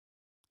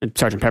 And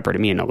Sgt. Pepper to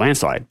me in a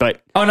landslide,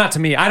 but not to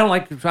me. I don't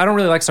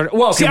really like Sgt.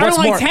 Well, see, I don't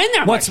like 10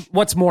 that much.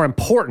 What's more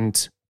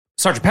important?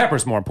 Sgt. Pepper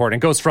is more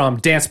important. It goes from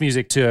dance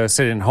music to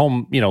sitting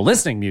home,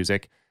 listening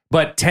music.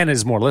 But 10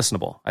 is more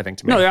listenable, I think,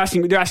 to me. No, they're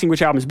asking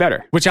which album's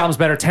better. Which album's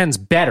better? 10's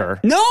better.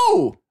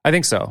 No! I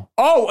think so.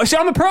 Oh, so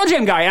I'm a Pearl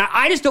Jam guy.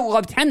 I just don't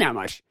love 10 that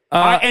much.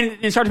 And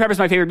Sgt. Pepper's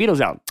my favorite Beatles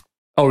album.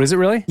 Oh, is it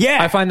really?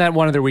 Yeah. I find that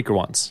one of their weaker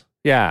ones.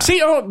 Yeah. See,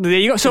 there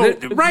you go. So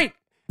right.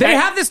 They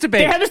have this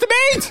debate. They have this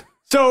debate.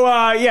 So,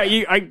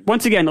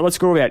 once again, let's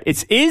go over that.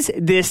 Is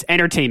this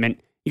entertainment?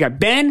 You got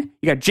Ben,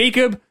 you got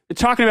Jacob. They're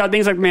talking about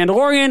things like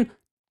Mandalorian,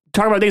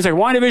 talking about things like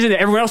WandaVision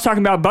that everyone else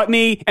talking about but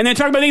me, and then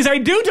talking about things I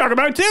do talk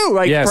about too,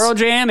 like Pearl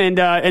Jam and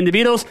the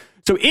Beatles.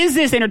 So is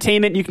this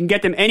entertainment? You can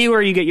get them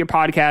anywhere you get your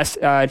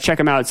podcast. Check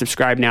them out.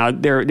 Subscribe now.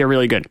 They're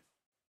really good.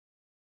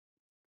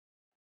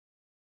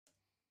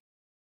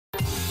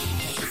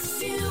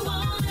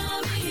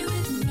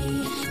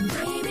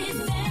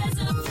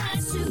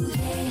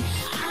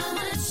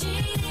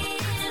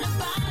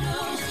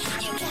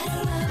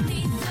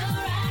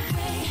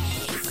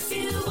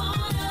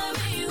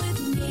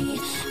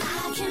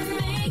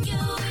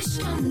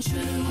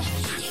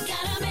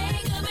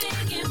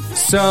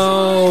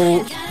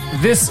 So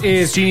this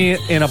is Genie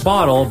in a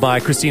Bottle by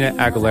Christina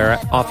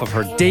Aguilera off of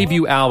her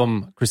debut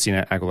album,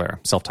 Christina Aguilera,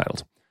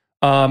 self-titled.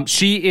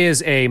 She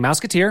is a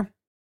Mouseketeer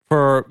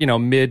for,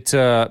 mid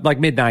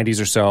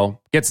 90s or so.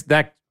 Gets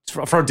that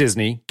for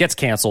Disney, gets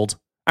canceled.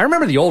 I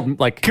remember the old,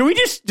 can we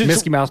just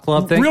Mickey Mouse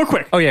Club thing? Real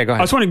quick. Oh, yeah, go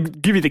ahead. I just want to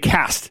give you the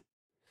cast.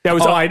 That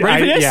was ready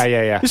for this?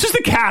 Yeah. This is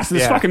the cast of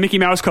this fucking Mickey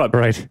Mouse Club.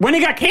 Right. When it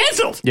got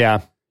canceled.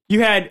 Yeah.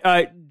 You had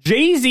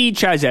Jay-Z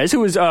Chazez,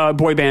 who was a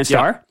boy band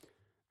star. Yep.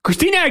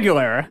 Christina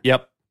Aguilera.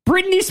 Yep.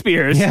 Britney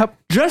Spears. Yep.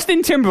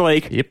 Justin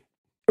Timberlake. Yep.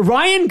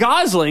 Ryan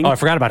Gosling. Oh, I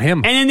forgot about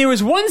him. And then there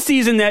was one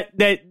season that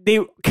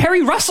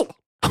Kerry Russell.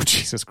 Oh,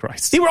 Jesus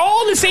Christ. They were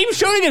all in the same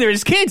show together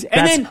as kids.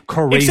 And That's then,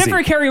 crazy. Except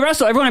for Kerry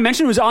Russell, everyone I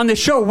mentioned was on the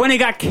show when it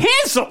got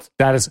canceled.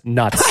 That is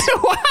nuts.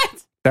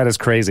 What? That is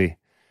crazy.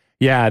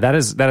 Yeah, that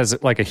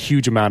is like a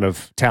huge amount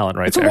of talent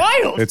right there. It's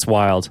wild. It's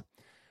wild.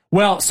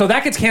 Well, so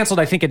that gets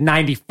canceled, I think, in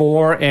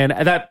 94, and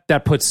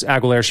that puts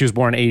Aguilera, she was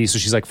born in 80, so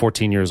she's like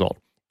 14 years old.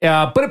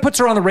 But it puts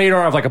her on the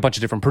radar of like a bunch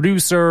of different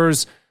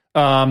producers,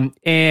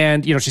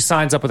 and, she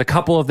signs up with a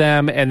couple of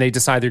them, and they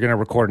decide they're going to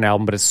record an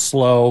album, but it's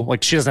slow.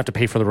 Like, she doesn't have to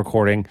pay for the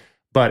recording,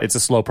 but it's a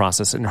slow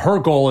process. And her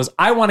goal is,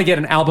 I want to get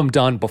an album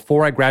done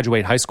before I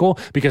graduate high school,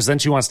 because then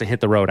she wants to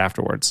hit the road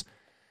afterwards.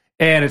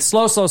 And it's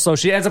slow.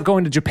 She ends up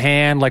going to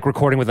Japan, like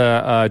recording with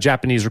a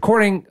Japanese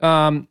recording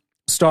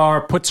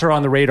star, puts her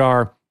on the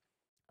radar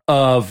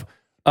of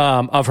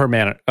her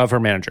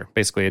manager,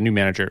 basically a new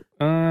manager.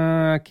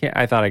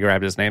 I thought I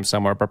grabbed his name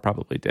somewhere, but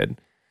probably did.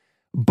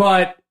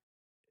 But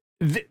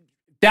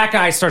that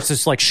guy starts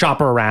to like shop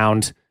her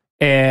around,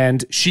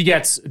 and she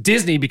gets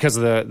Disney because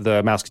of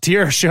the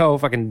Mouseketeer show.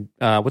 Fucking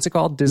what's it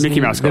called? Disney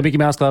Mickey Mouse Club. The Mickey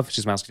Mouse Club.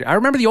 She's Mouseketeer. I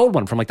remember the old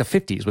one from like the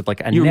 50s with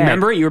like Annette. You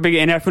remember it? You were a big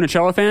Annette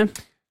Funicello fan?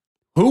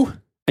 Who?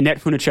 Annette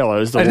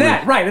Funicello is the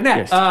Annette, woman. right?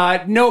 Annette.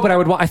 Yes. No, but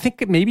I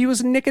think maybe it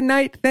was a Nick and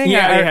Night thing.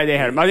 Yeah, they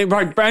had him. I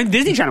think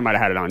Disney Channel might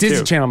have had it on Disney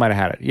too. Channel might have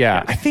had it.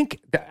 Yeah, I think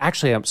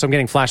actually. So I'm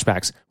getting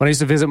flashbacks. When I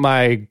used to visit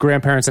my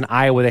grandparents in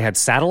Iowa, they had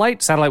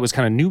satellite. Satellite was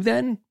kind of new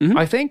then. Mm-hmm.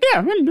 I think. Yeah,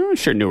 I'm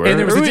sure newer. And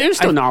there was it was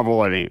still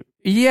novel. I think.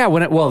 Yeah,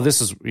 this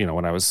is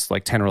when I was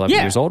like 10 or 11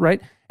 years old, right?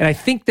 And I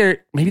think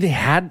maybe they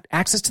had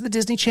access to the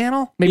Disney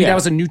Channel. Maybe that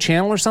was a new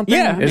channel or something.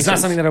 Yeah, it's not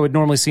something that I would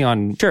normally see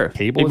on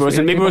cable.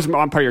 Maybe it was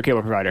on part of your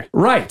cable provider,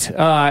 right?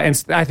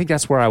 And I think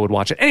that's where I would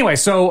watch it anyway.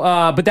 So,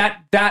 but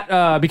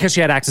that because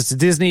she had access to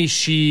Disney,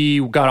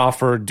 she got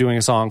offered doing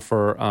a song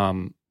for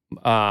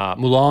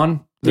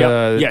Mulan.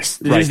 The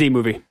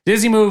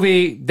Disney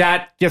movie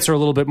that gets her a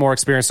little bit more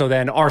experience. So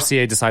then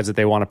RCA decides that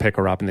they want to pick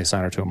her up, and they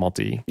sign her to a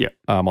multi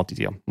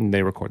deal, and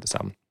they record this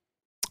album.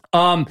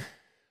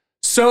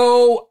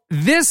 So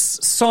this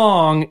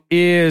song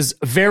is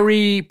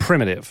very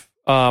primitive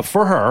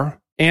for her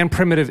and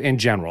primitive in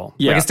general.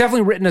 Yeah. Like, it's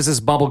definitely written as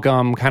this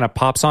bubblegum kind of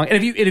pop song.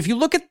 And if you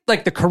look at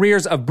like the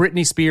careers of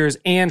Britney Spears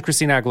and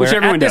Christina Aguilera, Which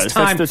everyone at this does.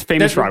 time, That's the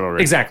famous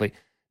rivalry. Exactly.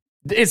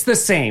 It's the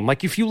same.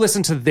 Like, if you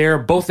listen to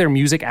both their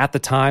music at the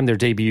time, their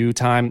debut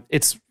time,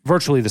 it's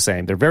virtually the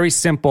same. They're very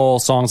simple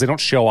songs. They don't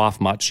show off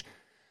much.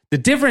 The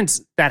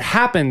difference that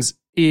happens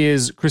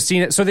is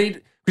Christina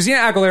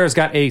Aguilera's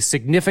got a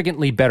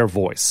significantly better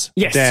voice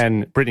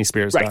than Britney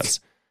Spears does.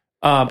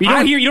 You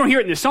don't hear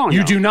it in the song.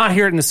 You do not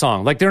hear it in the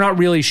song. Like, they're not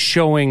really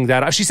showing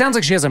that. She sounds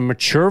like she has a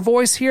mature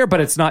voice here, but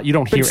it's not. You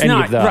don't hear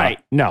any of the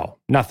no,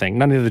 nothing.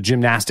 None of the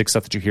gymnastic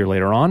stuff that you hear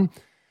later on.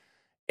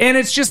 And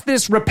it's just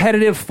this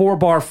repetitive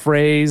 4-bar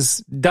phrase.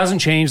 Doesn't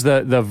change.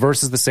 The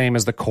verse is the same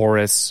as the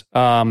chorus,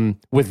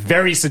 with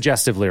very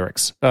suggestive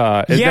lyrics.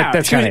 That's she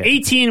was kinda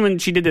 18 when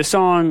she did this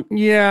song.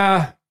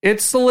 Yeah,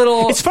 it's a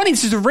little. It's funny.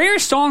 This is a rare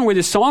song where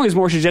the song is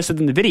more suggestive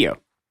than the video.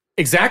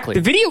 Exactly.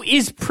 The video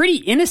is pretty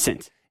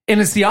innocent. And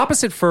it's the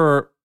opposite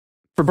for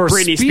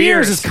Britney Spears.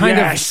 Spears. Is kind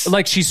of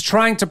like she's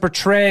trying to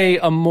portray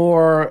a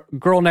more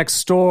girl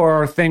next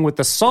door thing with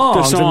the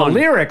songs and the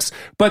lyrics,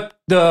 but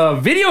the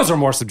videos are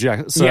more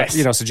suggestive.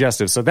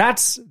 So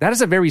that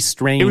is a very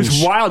strange. It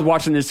was wild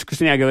watching this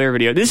Christina Aguilera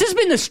video. This has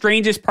been the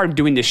strangest part of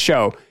doing this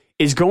show.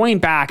 Is going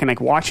back and like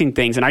watching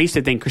things, and I used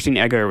to think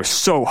Christina Aguilera was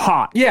so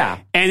hot. Yeah.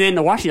 And then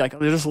to watch it, like, oh,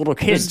 there's this little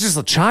kid. It's just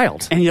a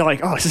child. And you're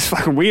like, oh, this is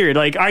fucking weird.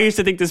 Like, I used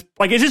to think this,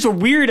 like, it's just a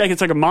weird, like,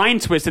 it's like a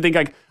mind twist to think,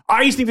 like,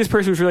 I used to think this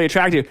person was really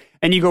attractive.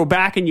 And you go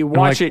back and you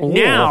watch it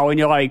now, and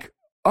you're like,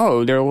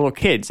 oh, they're little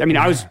kids. I mean,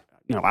 I was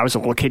a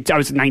little kid. I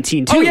was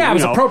 19 too. Oh, yeah, it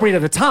was appropriate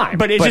at the time.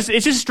 But it's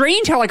just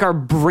strange how, like, our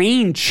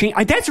brain change.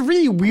 Like, that's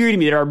really weird to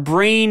me that our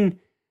brain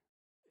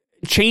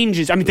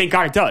changes. I mean, thank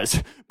God it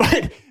does.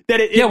 But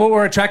that what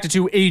we're attracted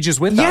to ages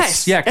with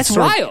us. Yeah, that's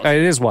wild.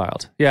 It is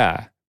wild.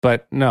 Yeah,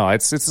 but no,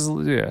 it's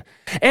and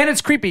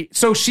it's creepy.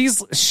 So she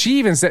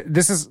even said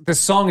this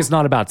song is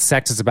not about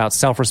sex; it's about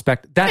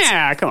self-respect.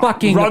 That's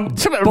fucking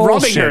bullshit.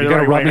 Rubbing her you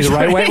gotta rub me the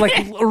right way.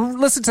 Like,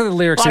 listen to the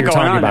lyrics that you're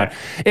talking about.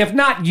 If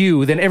not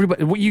you, then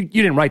everybody. You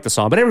didn't write the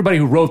song, but everybody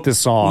who wrote this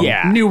song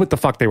knew what the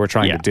fuck they were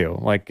trying to do.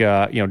 Like,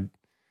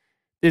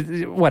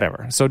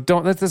 whatever. So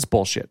don't. That's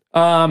bullshit.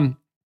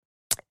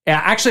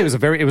 Actually,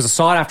 it was a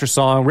sought after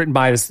song written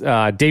by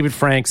David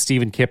Frank,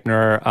 Stephen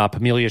Kipner,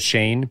 Pamelia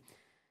Shane.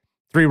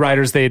 3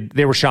 writers.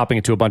 They were shopping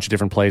it to a bunch of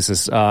different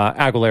places.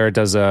 Aguilera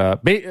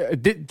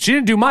she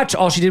didn't do much.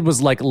 All she did was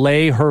like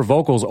lay her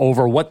vocals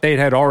over what they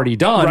had already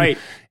done,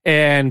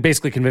 and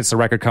basically convince the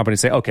record company to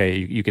say, "Okay,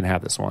 you can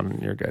have this one.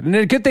 And you're good." And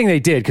a good thing they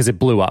did, because it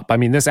blew up. I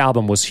mean, this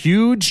album was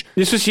huge.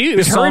 This was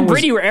huge. Her and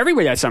Britney were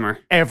everywhere that summer.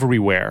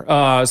 Everywhere.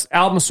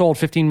 Album sold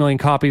 15 million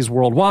copies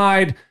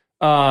worldwide.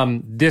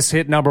 This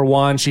hit number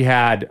 1. She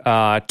had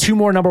 2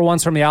 more number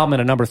 1s from the album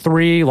and a number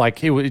 3.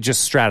 Like, it was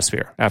just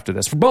stratosphere after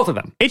this for both of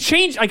them. It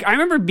changed. Like, I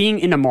remember being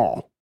in a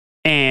mall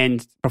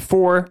and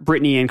before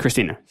Britney and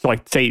Christina. So,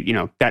 like, say,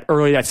 that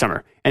early that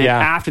summer, and then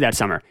after that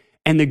summer,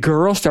 and the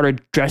girls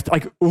started dressed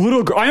like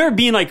little girl. I remember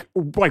being like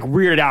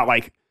weirded out,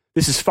 like,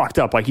 this is fucked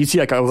up. Like, you see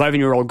like an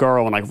 11-year-old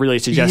girl and like really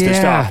suggestive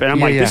stuff, and I'm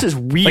like, this is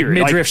weird.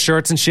 Like midriff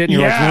shirts and shit. And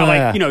you're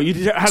like,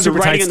 you have the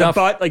writing in the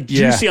butt, like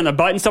juicy on the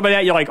butt and stuff like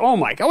that. You're like, oh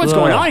my god, what's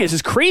going on? This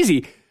is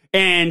crazy.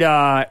 And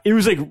it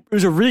was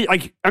a really,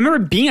 like, I remember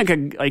being like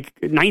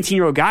a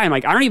 19-year-old guy. I'm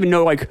like, I don't even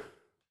know, like,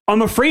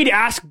 I'm afraid to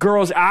ask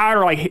girls out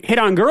or like hit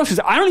on girls because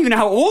I don't even know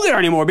how old they are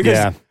anymore,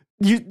 because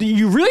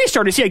you really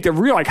start to see like the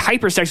real like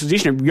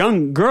hypersexualization of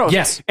young girls.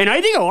 Yes. And I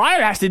think a lot of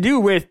it has to do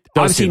with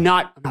obviously I'm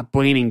not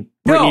blaming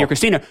Britney or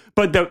Christina,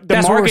 but the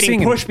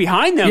marketing push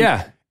behind them.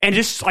 Yeah. And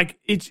just like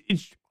it's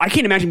I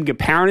can't imagine being a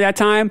parent at that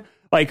time.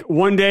 Like,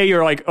 one day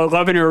you're like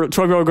 11 or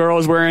 12-year-old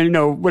girls wearing,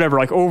 whatever,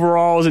 like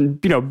overalls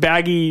and,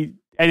 baggy.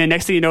 And then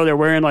next thing you know, they're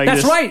wearing like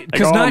that's this, right.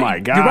 Because oh my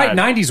god, you're right.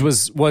 90s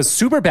was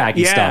super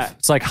baggy stuff.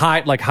 It's like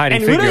hiding and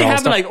figure. Literally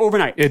happened like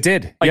overnight. It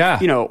did.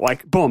 Like,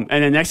 like boom.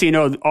 And then next thing you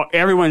know,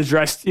 everyone's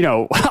dressed,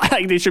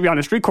 like they should be on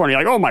a street corner.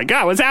 You're like, oh my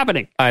god, what's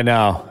happening? I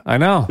know.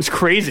 It's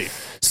crazy.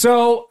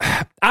 So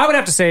I would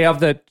have to say of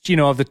the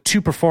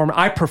two performers,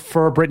 I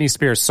prefer Britney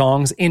Spears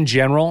songs in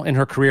general in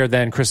her career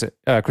than Christina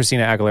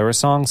Aguilera's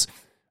songs.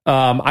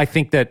 I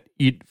think that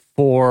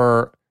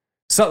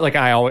so, like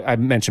I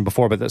mentioned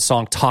before, but the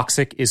song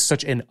 "Toxic" is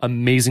such an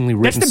amazingly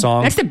written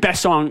song. That's the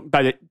best song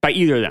by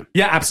either of them.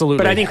 Yeah, absolutely.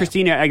 But I think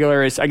Christina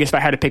Aguilera is. I guess if I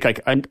had to pick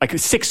like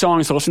 6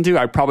 songs to listen to,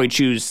 I'd probably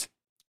choose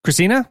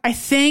Christina. I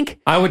think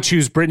I would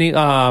choose Britney.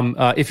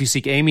 "If You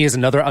Seek Amy" is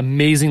another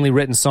amazingly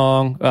written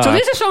song. So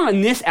there's a song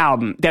on this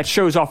album that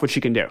shows off what she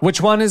can do.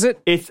 Which one is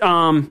it? It's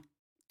 "Come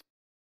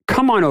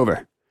On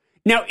Over."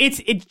 Now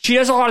she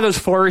does a lot of those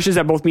flourishes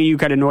that both me and you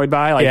got annoyed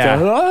by, like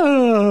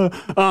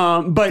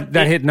but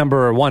that hit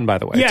number 1, by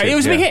the way. Yeah, too. it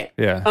was a big hit.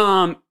 Yeah.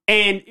 I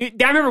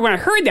remember when I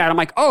heard that, I'm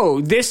like, oh,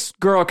 this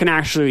girl can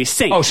actually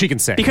sing. Oh, she can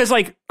sing. Because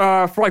like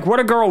for like What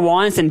a Girl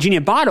Wants and Genie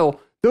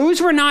Bottle,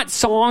 those were not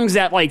songs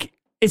that like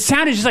it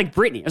sounded just like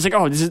Britney. I was like,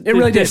 oh, this is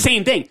really the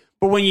same thing.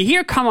 But when you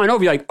hear "Come On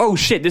Over," you're like, oh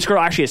shit, this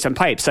girl actually has some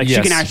pipes. Like she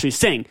Yes. can actually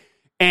sing.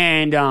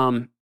 And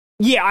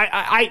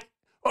I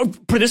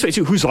put it this way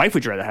too. Whose life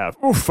would you rather have?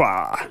 Oof.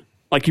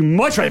 Like you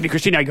much rather be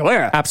Christina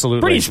Aguilera.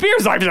 Absolutely. Britney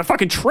Spears' life is a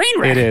fucking train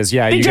wreck. It is,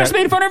 yeah, They you just got-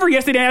 made fun of her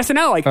yesterday at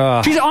SNL.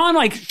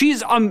 Like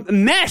she's a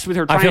mess with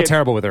her. I Trying feel to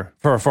terrible with her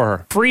for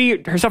her.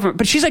 free herself from,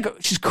 but she's a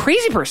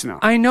crazy person now.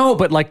 I know,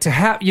 but like to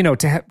have,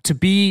 to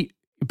be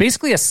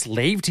basically a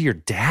slave to your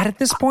dad at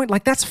this point,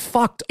 like that's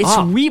fucked It's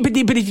up. weird,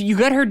 but if you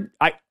got her,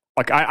 I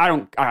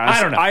don't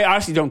know. I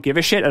honestly don't give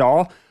a shit at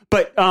all.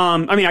 But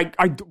I mean,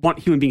 I want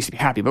human beings to be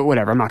happy, but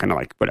whatever. I'm not gonna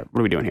like whatever. What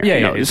are we doing here? Yeah, You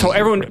yeah, know, it's so just-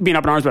 everyone being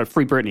up in arms about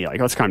free Britney, like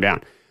let's calm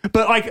down.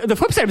 But like the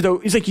flip side of it though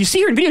is like you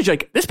see her in videos, you're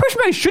like this person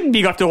probably shouldn't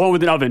be left alone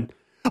with an oven.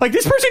 Like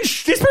this person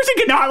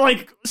cannot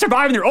like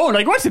survive on their own.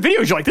 Like watch the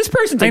videos, you're like this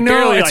person's like I know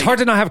barely, it's like, hard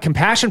to not have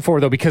compassion for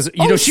her though, because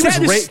Oh, she was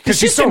sad. because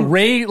she's so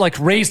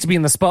system- raised to be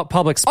in the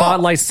public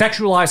spotlight,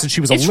 sexualized, and she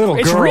was a little girl.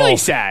 It's really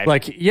sad.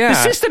 Like, yeah, the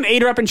system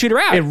ate her up and chewed her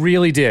out. it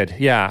really did.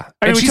 Yeah,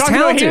 I mean, and we she's talked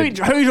talented.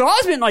 about Haley Joel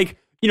Osment, like,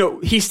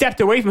 he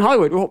stepped away from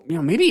Hollywood. Well,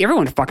 maybe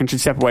everyone fucking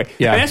should step away.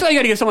 Yeah. And that's why you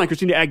got to get someone like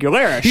Christina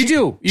Aguilera. You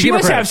do. You She give her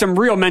must credit. have some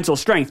real mental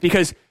strength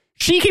because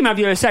she came out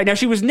the other side. Now,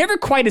 she was never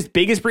quite as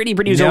big as Britney.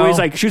 Britney was No. always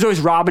like, she was always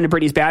Robin to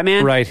Britney's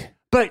Batman. Right.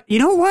 But you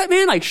know what,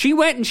 man? Like, she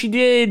went and she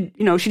did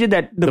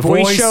that The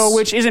Voice show,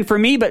 which isn't for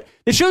me, but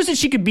it shows that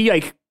she could be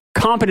like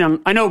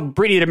competent. I know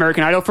Britney did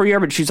American Idol for a year,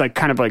 but she's like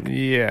kind of like,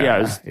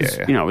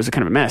 it was a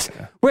kind of a mess.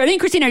 Yeah. Where I think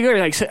Christina Aguilera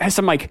like has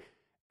some like,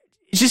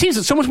 it just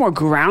seems so much more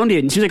grounded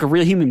and she's like a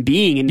real human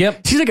being and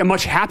Yep. she's like a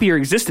much happier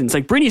existence.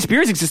 Like Britney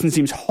Spears' existence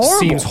seems horrible.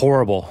 Seems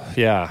horrible.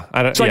 Yeah.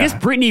 So I guess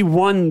Britney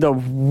won the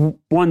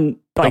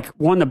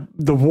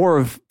war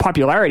of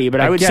popularity,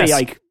 but I would say guess.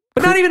 like,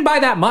 but not even by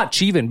that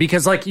much, even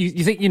because like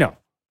you think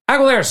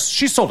Aguilera,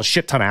 she's sold a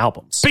shit ton of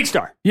albums. big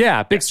star.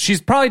 Yeah, big. She's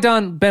probably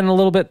been a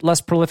little bit less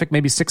prolific,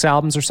 maybe 6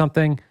 albums or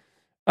something.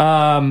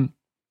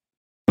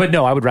 But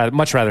no, I would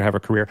much rather have her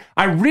career.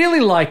 I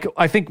really like.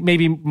 I think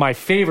maybe my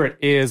favorite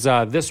is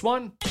this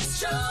one.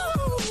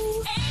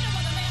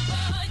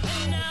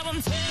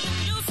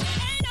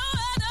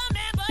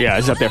 Yeah,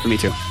 it's up there for me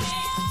too.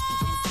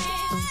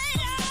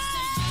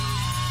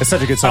 It's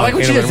such a good song. I like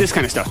when she Ain't does Nobody- this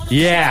kind of stuff.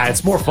 Yeah,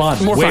 it's more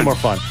fun. More Way fun. more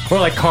fun. Or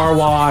like Car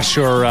Wash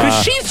or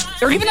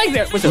Or even like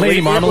that with the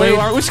Lady Marmalade.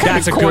 which kind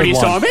That's of a a corny good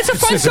one. song, but it's a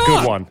fun It's a song.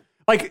 good one.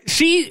 Like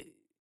she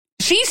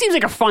seems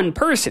like a fun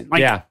person.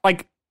 Like, Yeah.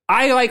 like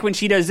I like when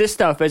she does this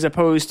stuff as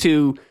opposed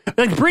to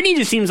like Britney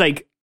just seems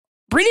like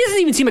Britney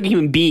doesn't even seem like a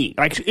human being.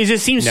 Like it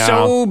just seems No.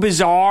 so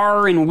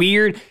bizarre and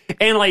weird.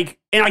 And I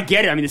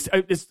get it. I mean,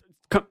 this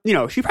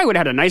she probably would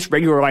have had a nice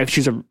regular life.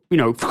 She's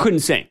couldn't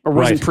sing or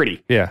wasn't Right.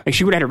 pretty. Yeah. Like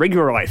she would have had a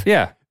regular life.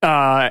 Yeah.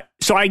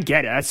 So I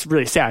get it. That's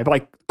really sad. But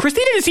like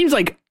Christina just seems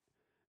like,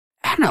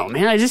 I don't know,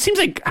 man. It just seems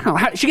like, I don't know,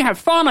 how, she can have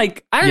fun.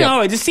 Like, I don't Yeah.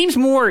 know. It just seems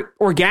more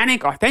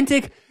organic,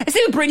 authentic. I say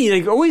with Britney,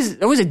 like always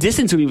a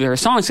distance with me with her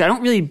songs. I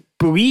don't really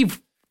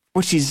believe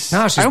what she's.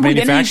 No, she's I don't believe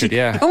anything manufactured,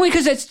 yeah. Only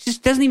because that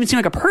just doesn't even seem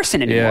like a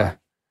person anymore. Yeah.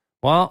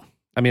 Well,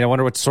 I mean, I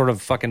wonder what sort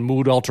of fucking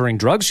mood altering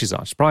drugs she's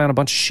on. She's probably on a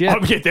bunch of shit.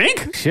 Oh, you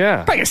think?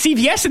 Yeah. Probably a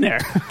CVS in there.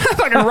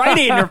 Fucking Rite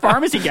Aid in her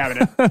pharmacy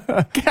cabinet.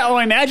 How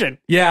I imagine.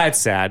 Yeah, it's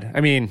sad.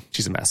 I mean,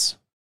 she's a mess.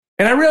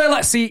 And I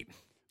really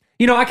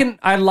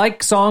I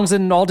like songs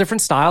in all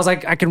different styles. I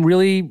can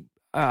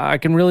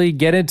really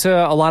get into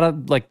a lot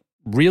of like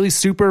really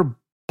super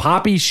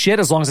poppy shit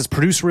as long as it's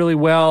produced really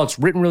well, it's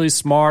written really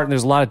smart, and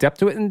there's a lot of depth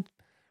to it. And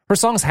her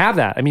songs have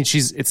that. I mean,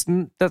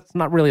 that's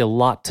not really a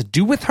lot to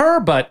do with her,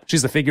 but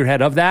she's the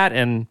figurehead of that,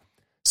 and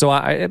so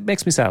it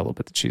makes me sad a little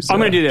bit that she's. I'm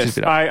going to do she's this.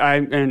 beat up.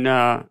 I'm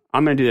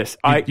going to do this.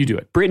 You do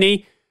it.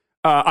 Brittany,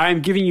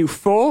 I'm giving you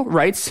full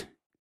rights.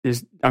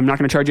 I'm not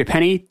going to charge you a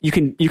penny. You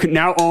can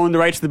now own the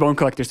rights to the Bone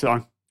Collector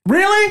song.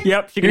 Really?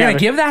 Yep. She can You're have gonna it.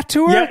 give that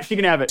to her? Yeah, she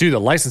can have it. Dude,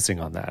 the licensing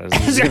on that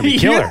is gonna be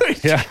killer.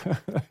 Huge.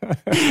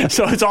 Yeah.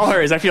 So it's all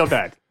hers. I feel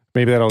bad.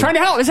 Maybe that'll. Trying to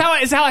help is how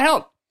I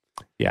help.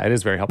 Yeah, it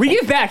is very helpful. We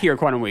give back here at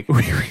Quantum Week.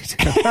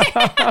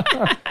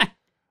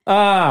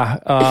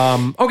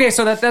 Okay,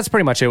 so that's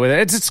pretty much it with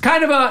it. It's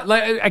kind of a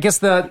like I guess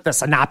the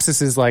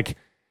synopsis is like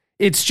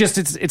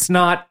it's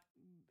not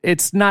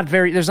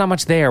very there's not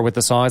much there with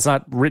the song. It's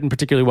not written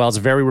particularly well. It's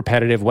very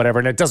repetitive, whatever,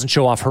 and it doesn't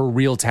show off her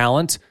real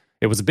talent.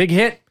 It was a big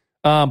hit,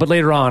 but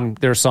later on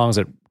there are songs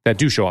that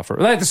do show off her.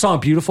 Like the song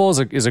 "Beautiful" is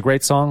a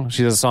great song.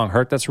 She does a song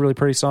 "Hurt" that's a really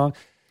pretty song.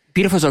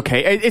 Beautiful's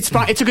okay. It's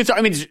fine. It's a good song.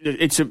 I mean,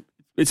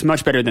 it's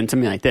much better than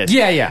something like this.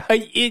 Yeah.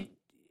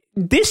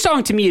 This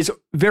song to me is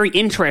very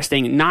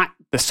interesting. Not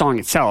the song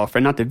itself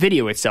and not the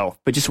video itself,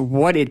 but just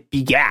what it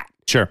begat.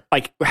 Sure.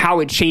 Like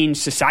how it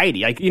changed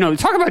society. Like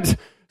talk about some of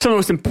the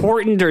most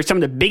important or some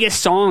of the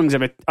biggest songs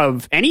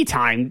of any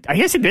time. I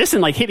guess this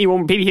and like hit me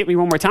one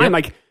more time. Yep.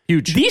 Like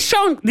Huge. These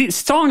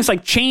songs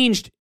like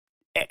changed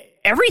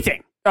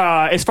everything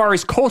as far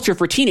as culture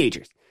for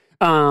teenagers.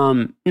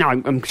 Now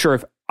I'm sure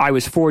if I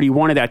was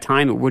 41 at that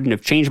time, it wouldn't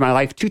have changed my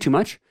life too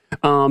much.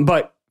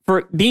 But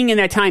for being in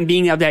that time,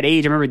 being of that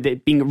age, I remember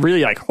that being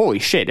really like, holy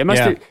shit! It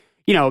must have,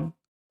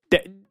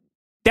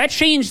 that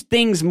changed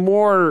things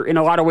more in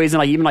a lot of ways than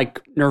like even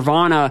like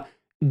Nirvana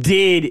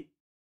did.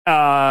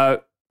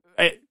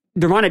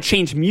 Nirvana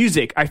changed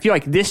music, I feel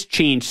like this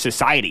changed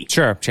society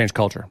Sure, change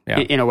culture. Yeah,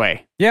 in a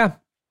way. yeah,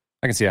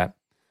 I can see that.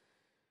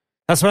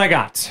 That's what I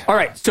got. All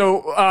right,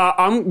 so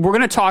we're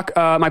going to talk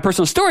my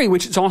personal story,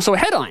 which is also a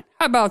headline.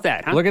 How about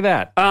that? Huh? Look at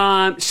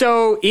that.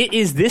 So it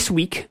is this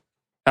week.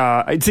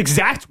 It's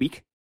exact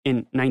week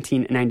in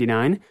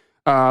 1999.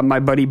 My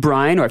buddy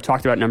Brian, who I've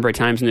talked about a number of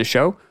times in the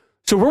show.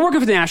 So we're working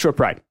for the Nashville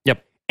Pride.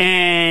 Yep.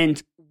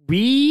 And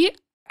we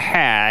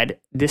had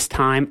this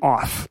time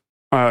off.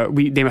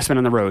 They must have been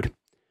on the road.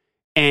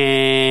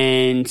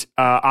 And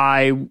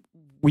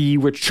we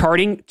were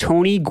charting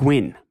Tony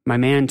Gwynn, my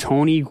man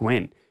Tony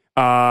Gwynn,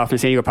 from the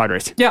San Diego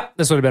Padres. Yeah,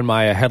 this would have been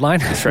my headline.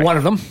 Right. One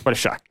of them. What a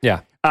shock.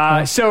 Yeah.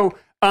 So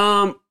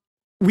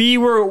we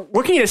were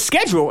looking at his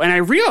schedule, and I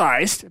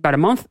realized about a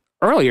month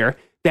earlier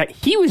that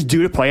he was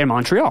due to play in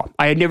Montreal.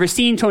 I had never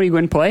seen Tony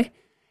Gwynn play.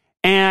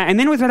 And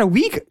then with about a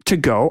week to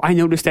go, I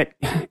noticed that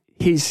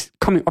he's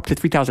coming up to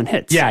 3,000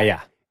 hits.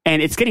 Yeah.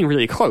 And it's getting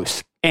really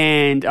close.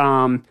 And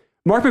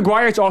Mark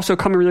McGwire is also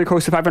coming really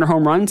close to 500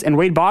 home runs, and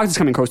Wade Boggs is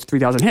coming close to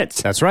 3,000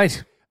 hits. That's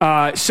right.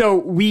 So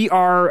we're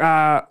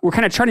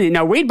kind of charting it.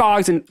 Now, Wade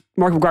Boggs and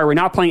Mark McGwire were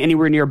not playing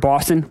anywhere near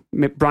Boston.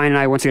 Brian and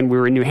I, once again, we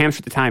were in New Hampshire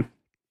at the time.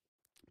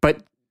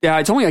 But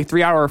it's only like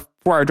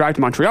 4-hour drive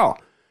to Montreal.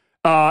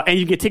 And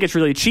you get tickets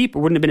really cheap. It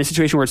wouldn't have been a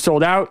situation where it's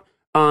sold out.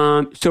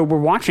 So we're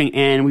watching,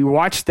 and we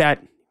watched that,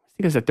 I think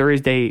it was a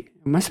Thursday,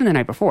 it must have been the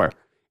night before.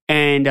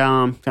 And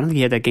I don't think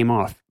he had that game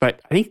off. But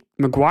I think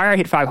McGwire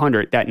hit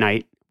 500 that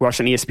night,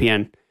 watched on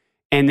ESPN.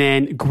 And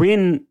then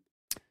Gwynn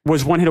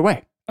was one hit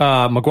away.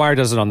 McGwire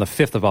does it on the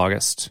 5th of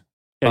August.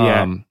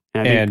 And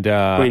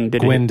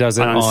Gwynn does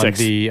it on the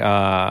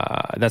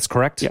 6th. that's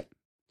correct. Yep.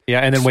 Yeah,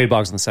 and then Wade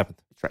Boggs on the 7th.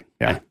 That's right.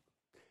 Yeah.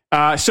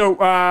 So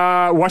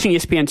watching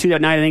ESPN2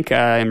 that night, I think,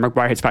 and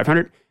McGwire hits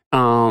 500.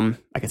 I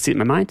can see it in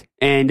my mind.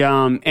 And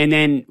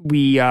then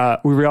we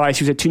realized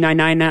he was at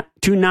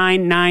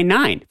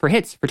 2,999 for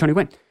hits for Tony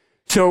Gwynn.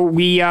 So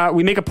we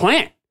make a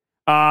plan.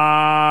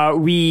 I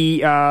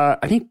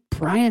think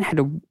Brian had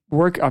to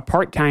work a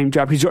part-time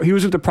job. He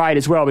was with the Pride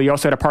as well, but he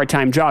also had a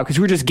part-time job because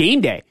we were just game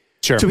day.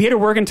 Sure. So he had to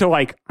work until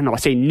like, I don't know,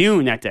 let's say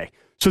noon that day.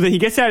 So then he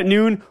gets out at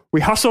noon.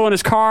 We hustle in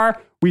his car.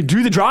 We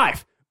do the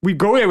drive. We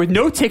go there with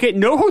no ticket,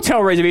 no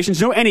hotel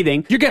reservations, no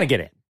anything. You're going to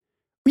get it.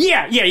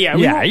 Yeah.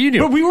 You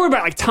knew. But we were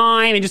about like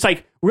time and just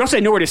like, we also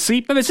had nowhere to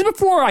sleep. But this is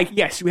before, like,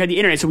 yes, we had the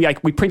internet. So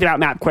we printed out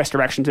MapQuest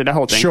directions to the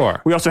whole thing.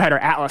 Sure. We also had our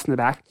atlas in the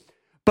back.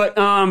 But,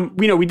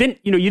 we didn't,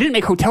 you didn't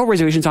make hotel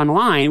reservations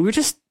online. We were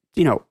just,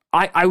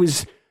 I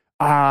was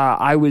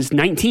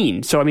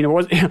 19. So, I mean, it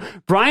was,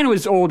 Brian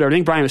was older. I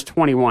think Brian was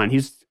 21.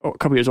 He's a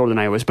couple years older than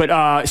I was.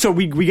 But, so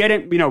we get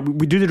it,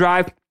 we do the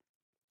drive.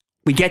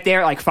 We get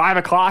there at like 5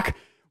 o'clock.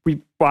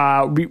 We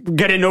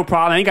get in no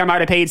problem. I think I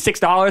might have paid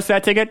 $6 for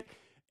that ticket.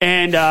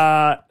 And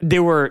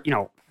there were,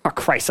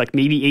 like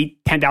maybe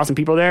 10,000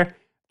 people there.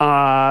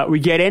 We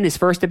get in, his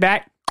first at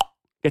bat,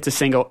 gets a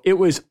single. It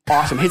was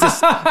awesome.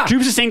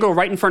 Droops a single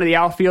right in front of the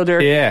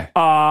outfielder.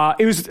 Yeah.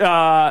 It was,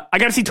 I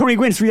got to see Tony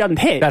Gwynn's 3,000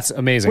 hit. That's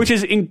amazing. Which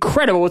is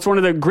incredible. It's one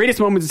of the greatest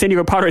moments in San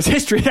Diego Padres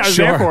history. I was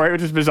there for it,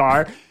 which is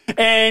bizarre.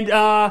 And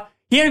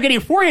he ended up getting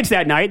 4 hits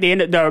that night.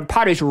 The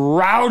Padres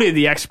routed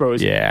the Expos.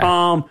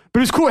 Yeah. But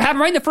it was cool. It happened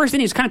right in the first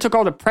inning. It kind of took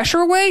all the pressure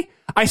away.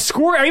 I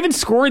even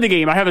scored the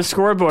game. I have a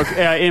scorebook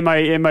in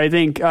my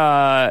thing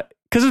because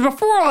it was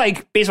before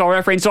like baseball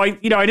reference. So I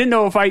didn't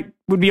know if I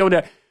would be able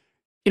to.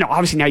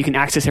 Obviously now you can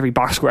access every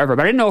box score ever,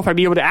 but I didn't know if I'd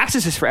be able to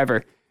access this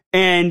forever.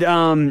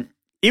 And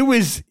it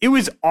was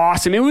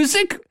awesome. It was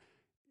like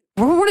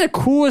one of the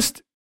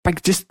coolest,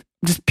 like just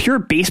pure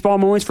baseball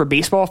moments for a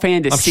baseball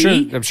fan to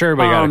see. I'm sure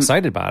everybody got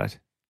excited about it.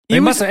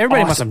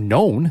 Everybody must have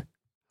known.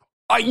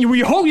 You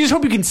just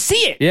hope you can see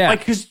it. Yeah.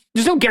 Because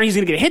there's no guarantee he's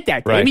going to get a hit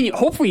that day. Right. I mean,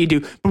 hopefully you do.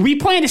 But we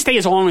plan to stay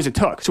as long as it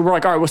took. So we're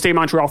like, all right, we'll stay in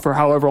Montreal for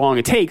however long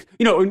it takes.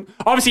 And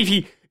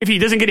obviously, if he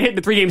doesn't get a hit in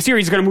the 3-game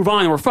series, he's going to move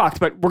on and we're fucked.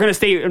 But we're going to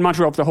stay in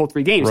Montreal for the whole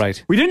 3 games.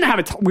 Right. We didn't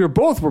have we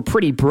were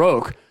pretty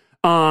broke.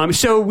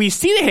 So we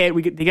see the hit.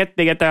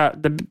 They get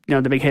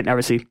the big hit,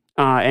 obviously.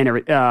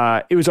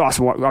 It was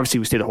awesome. Obviously,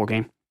 we stayed the whole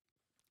game.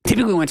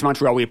 Typically, we went to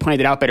Montreal. We had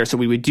planned it out better. So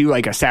we would do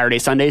like a Saturday,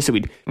 Sunday. So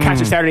we'd catch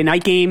a Saturday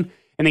night game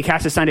and then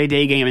catch a Sunday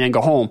day game and then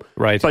go home.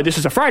 Right. But this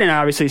was a Friday night,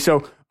 obviously.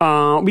 So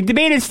we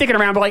debated sticking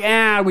around, but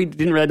we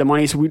didn't really have the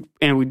money. So we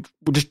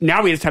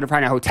just had to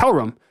find a hotel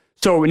room.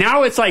 So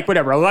now it's like,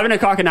 whatever, 11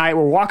 o'clock at night.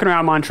 We're walking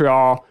around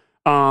Montreal.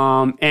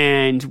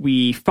 And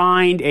we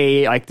find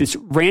this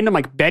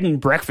random bed and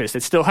breakfast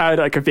that still had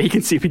a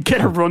vacancy. We get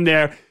a room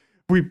there.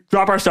 We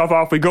drop ourselves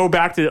off. We go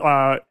back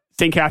to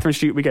St. Catherine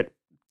Street. We get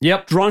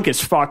drunk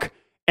as fuck.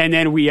 And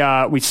then we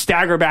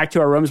stagger back to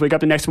our rooms. Wake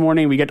up the next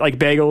morning. We get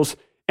bagels.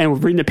 And we're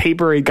reading the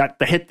paper. We got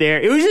the hit there.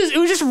 It was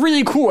just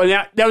really cool. And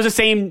that was the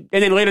same.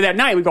 And then later that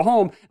night, we go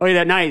home. Later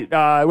that night,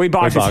 Wade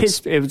Boggs,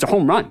 it was a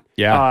home run.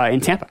 Yeah.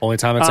 In Tampa. Only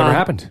time it's ever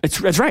happened.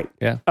 That's right.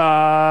 Yeah.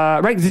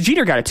 Right. The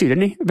Jeter got it too,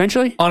 didn't he?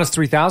 Eventually. On his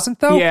 3,000th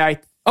though. Yeah. I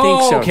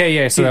think so. Okay.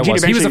 Yeah. So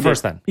he was the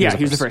first then. He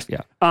was the first.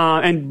 Yeah.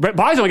 And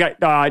Boggs only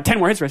got 10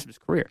 more hits the rest of his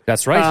career.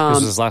 That's right. This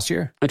was his last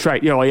year. That's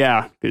right.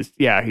 Yeah. Because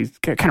he's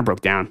kind of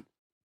broke down.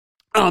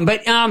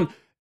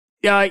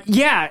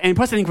 Yeah, and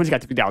plus I think once he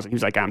got to 2000, he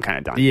was like, I'm kind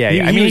of done. Yeah,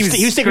 yeah. He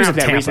was sticking around for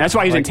that Tampa. reason. That's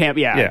why he's in Tampa.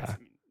 Yeah. Yeah.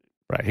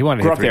 Right. He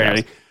wanted to Grew hit up there and 3,000.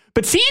 everything.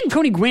 But seeing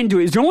Tony Gwynn do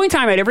it is the only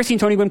time I'd ever seen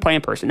Tony Gwynn play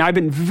in person. Now, I've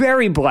been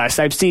very blessed.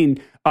 I've seen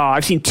 2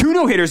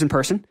 no-hitters in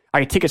person. I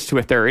had tickets to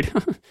a third.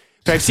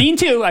 So I've seen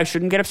 2. I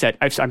shouldn't get upset.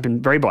 I've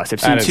been very blessed.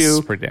 I've seen That is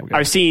 2. pretty damn good.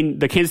 I've seen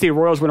the Kansas City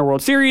Royals win a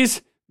World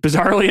Series,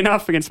 bizarrely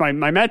enough, against my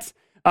Mets.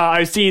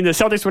 I've seen the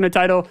Celtics win a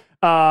title.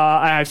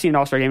 I've seen an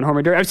All-Star game in Home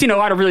I've seen a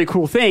lot of really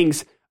cool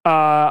things.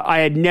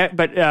 But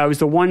it was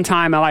the one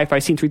time in my life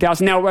I've seen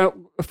 3,000. Now,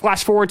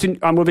 flash forward to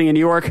I'm living in New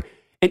York,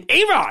 and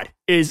A-Rod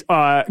is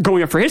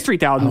going up for his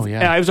 3,000. Oh,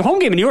 yeah. It was a home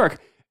game in New York,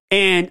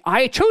 and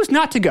I chose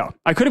not to go.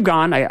 I could have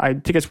gone. I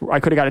could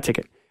have got a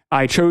ticket.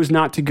 I chose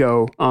not to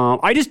go.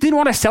 I just didn't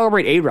want to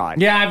celebrate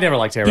A-Rod. Yeah, I've never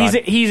liked A-Rod.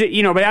 He's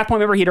by that point,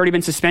 remember, he'd already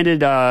been suspended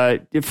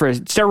for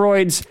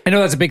steroids. I know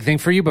that's a big thing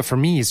for you, but for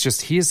me,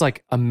 he is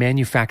like a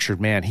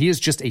manufactured man. He is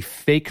just a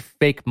fake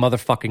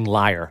motherfucking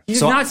liar.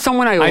 He's not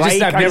someone I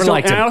like. I've never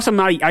liked him. And I also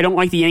I don't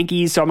like the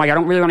Yankees, so I'm like, I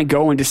don't really want to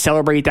go and just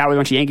celebrate that with a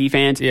bunch of Yankee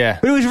fans. Yeah.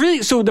 But it was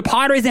really, so the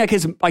Padres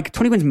thing, like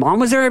Tony Gwynn's mom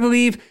was there, I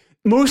believe.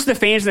 Most of the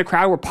fans in the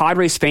crowd were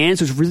Padres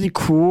fans. It was really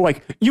cool.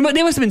 Like they must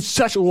have been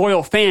such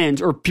loyal fans,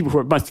 or people who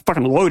are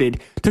fucking loaded,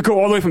 to go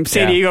all the way from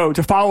San Diego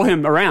to follow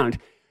him around.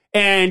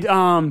 And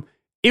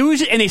it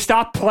was, and they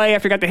stopped play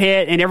after he got the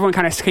hit, and everyone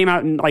kind of came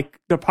out, and like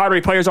the Padre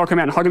players all came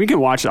out and hugged him. You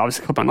can watch it,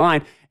 obviously, clip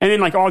online. And then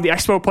like all the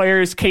Expo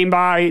players came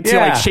by to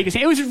like shake his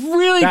hand. It was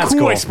really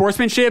cool, like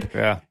sportsmanship.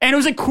 Yeah. And it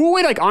was a cool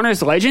way to like honor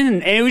his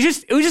legend, and it was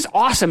just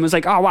awesome. It was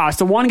like, oh wow, it's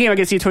the one game I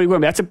get to see Tony Gwynn,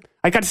 but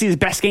I got to see his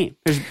best game.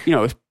 It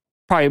was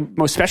probably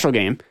most special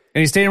game.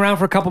 And he stayed around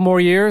for a couple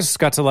more years,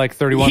 got to like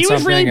 31 He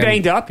was really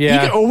banged up. Yeah.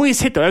 He could always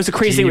hit though. That was the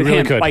crazy thing with really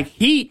him. could. Like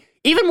he,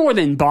 even more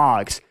than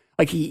Boggs,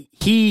 like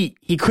he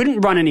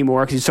couldn't run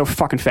anymore because he's so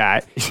fucking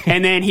fat.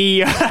 And then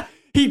he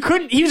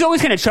couldn't, he was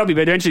always kind of chubby,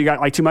 but eventually he got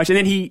like too much. And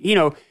then he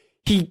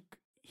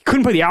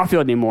couldn't play the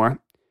outfield anymore.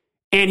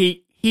 And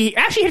he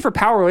actually hit for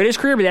power in his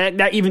career, but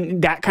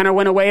that kind of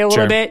went away a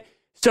little bit.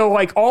 So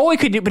like all he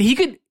could do, but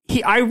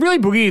I really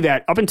believe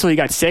that up until he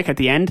got sick at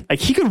the end, like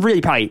he could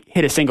really probably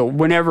hit a single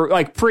whenever,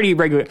 like pretty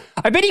regular.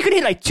 I bet he could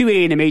hit like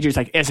 280 in the majors,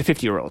 like as a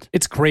 50-year-old.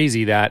 It's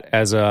crazy that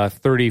as a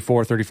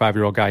 34,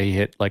 35-year-old guy, he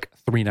hit like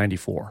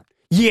 394.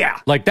 Yeah.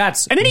 Like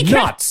that's and then he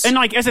nuts. And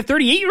like as a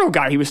 38-year-old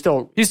guy, he's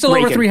still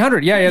over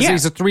 300. Yeah,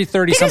 he's a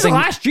 330 something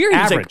last year,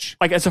 average.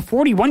 Like as a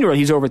 41-year-old,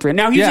 he's over 300.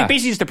 Now he's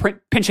basically just a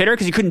pinch hitter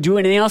because he couldn't do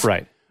anything else.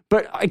 Right.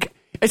 But like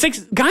it's like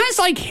guys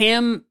like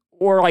him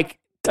or like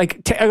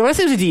let's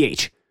say it was a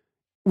DH.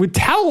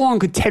 How long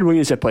could Ted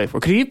Williams have played for?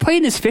 Could he have played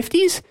in his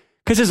 50s?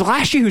 Because his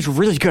last year he was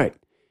really good.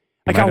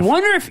 Like I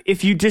wonder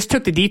if you just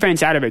took the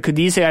defense out of it, could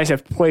these guys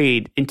have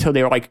played until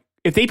they were like,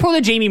 if they pulled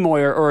a Jamie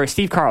Moyer or a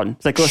Steve Carlton,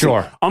 it's like, listen,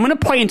 I'm going to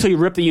play until you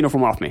rip the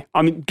uniform off me.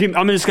 I'm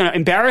just going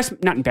to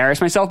not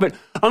embarrass myself, but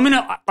I'm going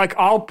to, like,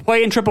 I'll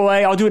play in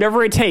AAA. I'll do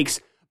whatever it takes.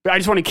 But I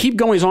just want to keep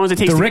going as long as it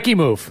takes. The Ricky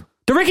move.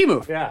 The Ricky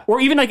move. Yeah.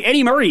 Or even like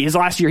Eddie Murray, his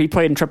last year, he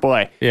played in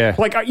AAA. Yeah.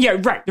 Like,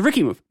 right. The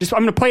Ricky move. Just, I'm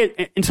going to play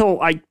it until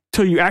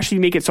you actually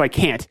make it so I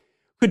can't.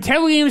 Could Ted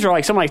Williams or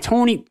like someone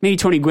like maybe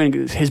Tony Gwynn,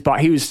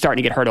 he was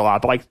starting to get hurt a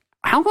lot, but like,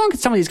 how long could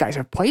some of these guys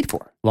have played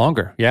for?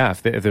 Longer, yeah.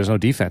 If there's no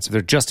defense, if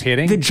they're just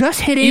hitting,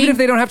 even if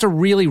they don't have to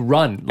really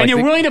run, and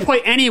they're willing to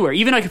play anywhere,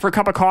 even like for a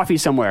cup of coffee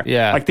somewhere.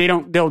 Yeah, like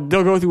they'll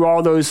go through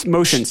all those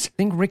motions. I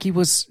think Ricky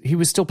was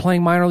still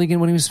playing minor league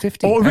when he was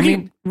 50. Oh,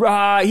 Ricky,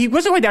 he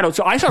wasn't like that old.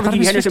 So I saw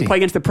Ricky Henderson play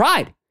against the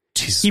Pride.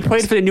 Jesus he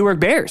played for the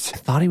Newark Bears. I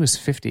thought he was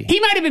 50. He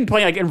might have been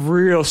playing like in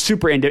real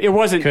super It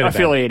wasn't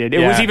affiliated. It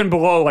was even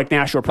below like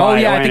National Pride. Oh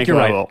yeah, I think you're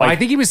level. right. I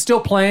think he was still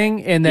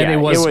playing, and then it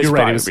was. You're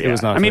right. It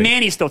was not. I mean,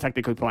 Manny's still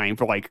technically playing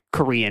for like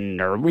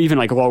Korean or even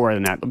like lower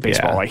than that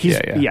baseball. Yeah, like he's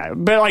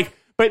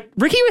but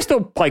Ricky was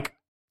still like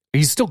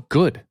he's still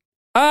good.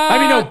 I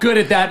mean, no, good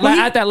at that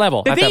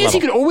level. The thing is, he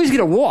could always get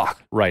a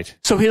walk. Right.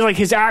 So he's like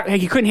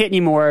he couldn't hit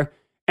anymore,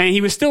 and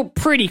he was still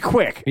pretty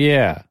quick.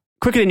 Yeah.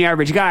 Quicker than the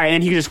average guy, and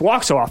then he could just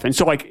walk so often.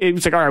 So like it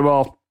was like, all right,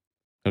 well,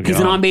 he's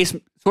an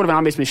sort of an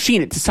on-base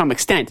machine to some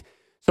extent.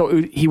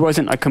 So he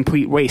wasn't a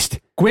complete waste.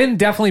 Gwynn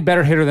definitely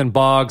better hitter than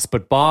Boggs,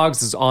 but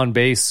Boggs' on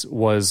base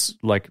was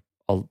like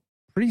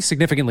pretty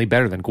significantly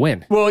better than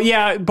Gwynn. Well,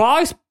 yeah,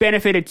 Boggs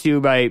benefited too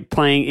by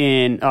playing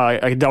in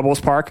like a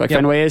doubles park like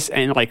Fenway is,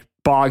 and like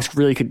Boggs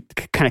really could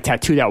kind of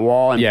tattoo that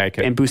wall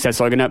and boost that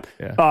slugging up.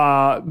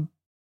 Yeah.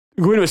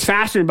 Gwynn was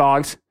faster than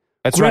Boggs.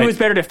 That's Gwynn right. was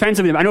better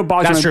defensively. I know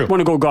Boggs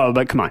won a gold glove,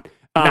 but come on.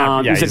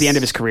 He was at the end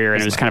of his career,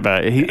 and it was kind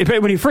of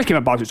when he first came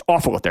up, Boggs was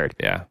awful at third.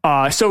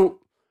 Yeah. So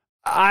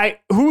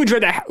who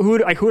would I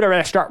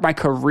rather start my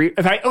career?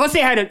 Let's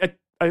say I had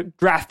a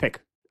draft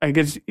pick, I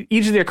guess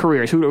each of their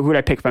careers, who would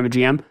I pick if I'm a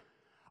GM?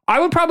 I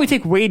would probably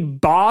take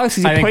Wade Boggs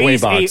because he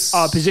plays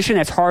a position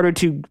that's harder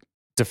to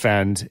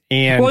defend.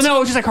 And well, no,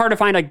 it's just like hard to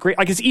find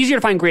it's easier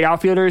to find great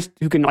outfielders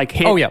who can like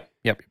hit. Oh yeah,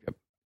 yep.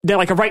 Then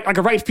like a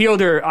right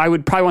fielder, I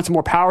would probably want some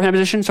more power in that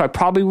position, so I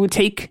probably would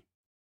take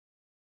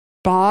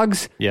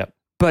Boggs. Yep.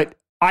 But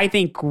I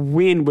think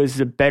Gwynn was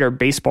the better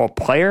baseball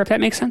player, if that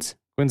makes sense.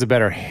 Quinn's a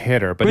better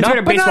hitter, but Quinn's a not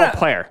better but baseball not-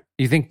 player.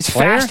 You think He's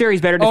player? faster. He's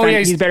better. Oh, yeah,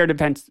 he's better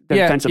defensively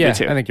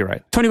too. I think you're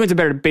right. Tony Gwynn's a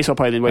better baseball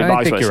player than Wade I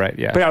Boggs think was. you're right,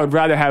 yeah. But I would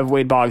rather have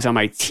Wade Boggs on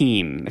my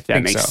team if that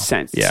Think makes so.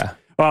 sense. Yeah.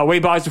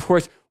 Wade Boggs, of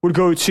course, would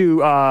go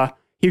to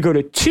he'd go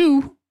to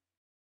 2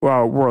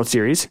 World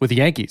Series. With the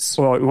Yankees.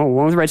 Well,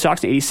 one with the Red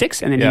Sox in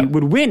 '86, and then Yeah. he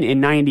would win in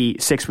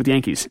 '96 with the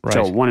Yankees. Right.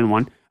 So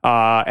 1-1.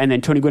 And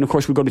then Tony Gwynn, of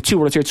course, would go to 2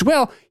 World Series as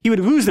well. He would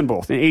lose them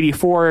both. In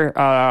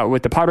 '84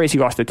 with the Padres, he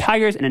lost to the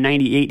Tigers, and in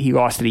 '98 he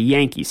lost to the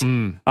Yankees. He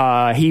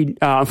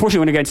unfortunately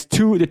went against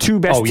the two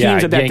best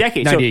teams of that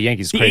decade. 98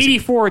 Yankees, the crazy.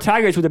 '84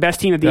 Tigers were the best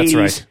team of the That's '80s,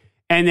 right.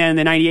 and then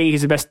the '98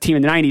 Yankees the best team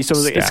in the '90s. So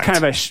it's Stacked. kind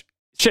of a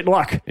shit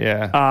luck.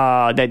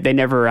 Yeah. That they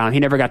never he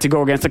never got to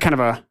go against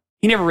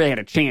he never really had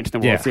a chance in the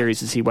World Yeah.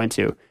 Series as he went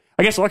to.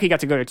 I guess lucky he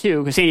got to go to 2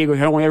 because San Diego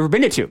had only ever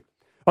been to 2.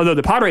 Although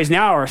the Padres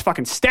now are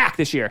fucking stacked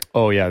this year.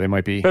 Oh, yeah, they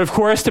might be. But of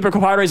course, typical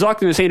Padres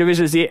luck in the same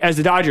division as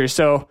the Dodgers.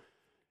 So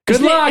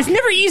Good luck. It's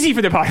never easy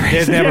for the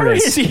Padres. It never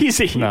is.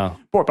 easy. No.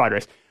 Poor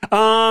Padres.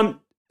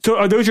 So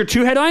are those your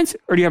 2 headlines,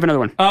 or do you have another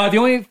one? The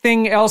only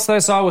thing else that I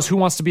saw was Who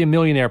Wants to Be a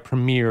Millionaire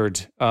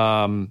premiered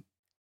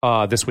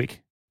this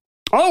week.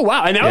 Oh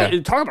wow! And that Yeah.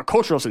 was, talk about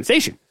cultural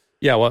sensation.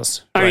 Yeah, it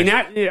was. I mean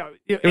Right. that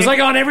It was like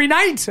on every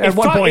night at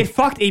one point. It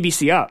fucked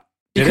ABC up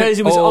Did because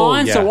it? it was Oh,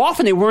 on yeah. so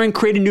often they weren't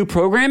creating new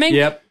programming.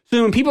 Yep.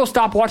 So when people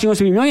stopped watching Who Wants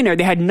to Be a Millionaire,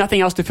 they had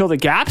nothing else to fill the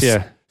gaps.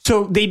 Yeah.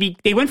 So they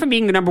went from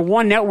being the number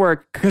 1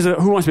 network because of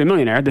Who Wants to Be a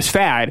Millionaire, this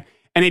fad,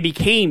 and they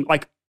became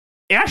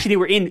actually they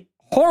were in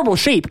horrible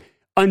shape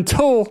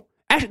until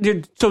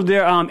so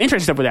they're interesting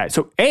stuff with that.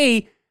 So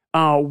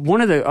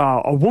one of the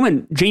a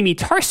woman, Jamie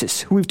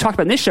Tarsis, who we've talked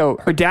about in this show,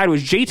 her dad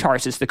was Jay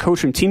Tarsis, the coach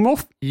from Teen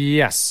Wolf,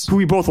 Yes. who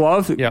we both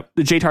love. Yep.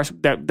 The Jay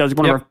Tarsis that does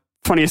one Yep. of our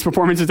funniest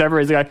performances ever.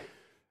 Is the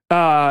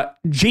guy.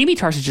 Jamie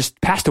Tarsis just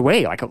passed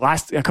away a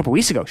couple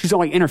weeks ago. She's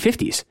only in her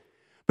 50s.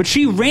 But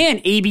she ran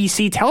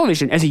ABC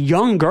television as a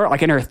young girl,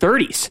 like in her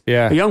 30s.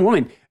 Yeah. A young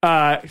woman,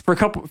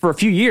 for a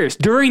few years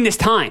during this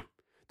time.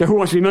 The Who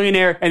Wants to Be a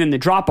Millionaire and then the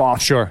drop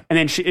off. Sure. And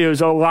then it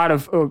was a lot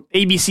of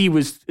ABC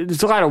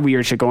there's a lot of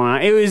weird shit going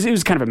on. It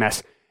was kind of a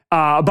mess.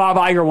 Bob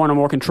Iger wanted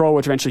more control,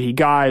 which eventually he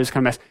got. It was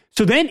kind of a mess.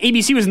 So then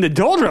ABC was in the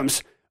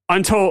doldrums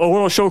until a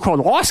little show called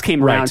Lost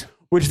came around. Right.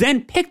 Which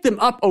then picked them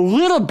up a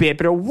little bit,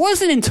 but it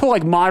wasn't until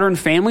Modern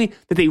Family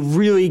that they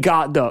really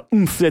got the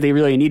oomph that they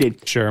really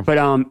needed. Sure. But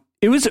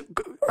it was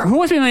Who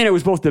Wants to Be a Millionaire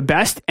was both the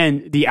best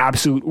and the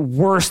absolute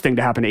worst thing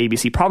to happen to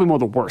ABC. Probably more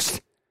the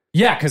worst.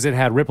 Yeah, because it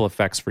had ripple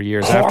effects for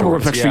years Horrible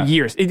afterwards. effects Yeah. for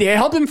years. It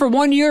helped them for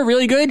 1 year,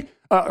 really good,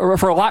 or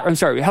for a lot. I'm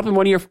sorry, it helped them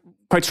 1 year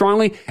quite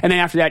strongly, and then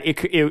after that,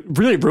 it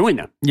really ruined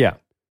them. Yeah.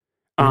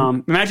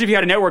 Imagine if you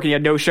had a network and you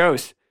had no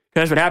shows,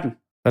 because that's what happened.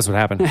 That's what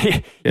happened. You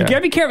Yeah. gotta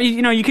be careful.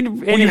 You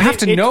can. Well, you have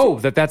to know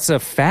that that's a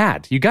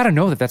fad. You got to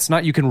know that that's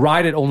not. You can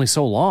ride it only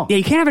so long. Yeah,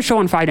 you can't have a show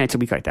on 5 nights a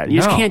week like that. You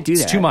just No, can't do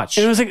it's that. too much.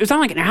 And it was on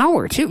like an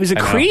hour too. It was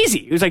know.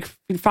 crazy. It was like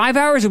 5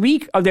 hours a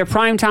week of their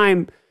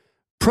primetime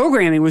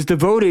programming was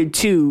devoted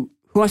to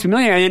Who Wants to Be a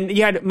Millionaire, and then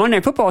you had Monday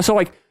Night Football. So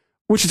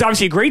which is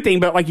obviously a great thing,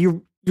 but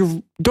you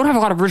don't have a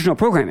lot of original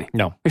programming.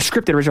 No. Like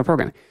scripted original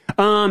programming.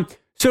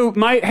 So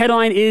my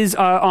headline is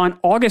on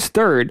August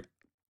 3rd.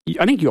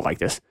 I think you'll like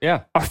this.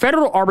 Yeah. A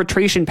federal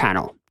arbitration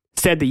panel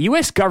said the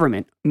U.S.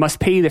 government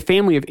must pay the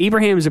family of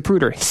Abraham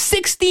Zapruder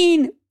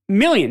 $16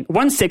 million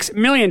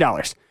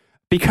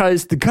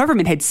because the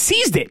government had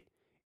seized it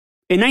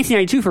in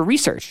 1992 for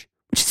research,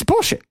 which is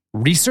bullshit.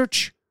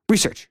 Research?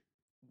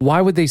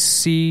 Why would they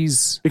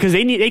seize? Because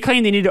they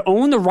claim they need to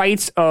own the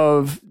rights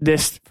of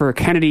this for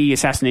Kennedy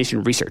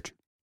assassination research.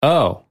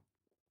 Oh.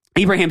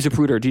 Abraham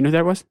Zapruder, do you know who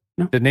that was?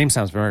 No? The name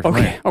sounds very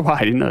familiar. Okay. Oh, wow, I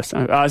didn't know this.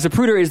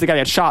 Zapruder is the guy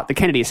that shot the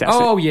Kennedy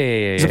assassination. Oh,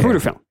 yeah. Zapruder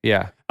film.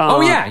 Yeah.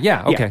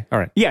 Yeah. Okay. All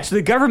right. Yeah, so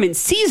the government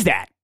seized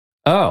that,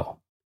 Oh.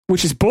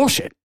 which is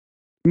bullshit.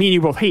 Me and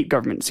you both hate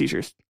government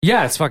seizures.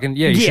 Yeah, it's fucking,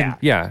 yeah.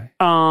 Yeah.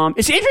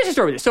 It's an interesting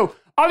story with this. So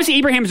obviously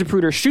Abraham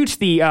Zapruder shoots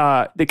the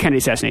Kennedy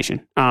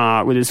assassination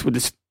with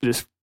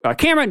his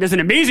camera, does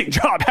an amazing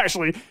job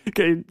actually.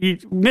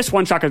 He missed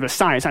one shot because of the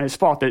sign. It's not his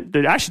fault.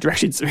 The actual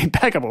direction's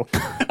impeccable.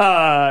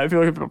 If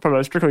you look at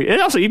it strictly, it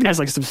also even has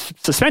like some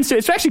suspense to it.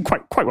 It's actually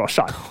quite well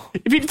shot.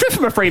 If you just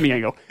from a framing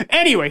angle.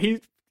 Anyway,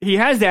 he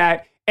has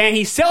that. And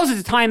he sells it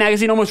to Time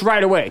Magazine almost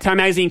right away. Time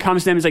Magazine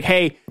comes to them and is like,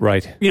 hey,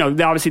 Right.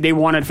 Obviously they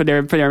want it for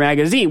their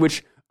magazine,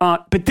 which,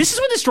 but this is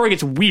when the story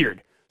gets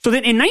weird. So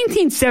then in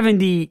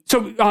 1970,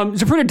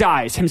 Zapruder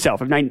dies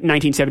himself of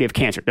 1970 of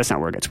cancer. That's not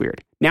where it gets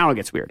weird. Now it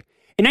gets weird.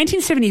 In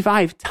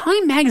 1975,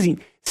 Time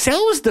Magazine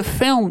sells the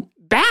film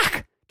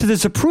back to the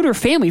Zapruder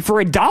family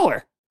for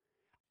 $1.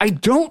 I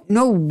don't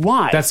know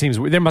why. That seems,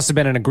 there must have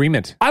been an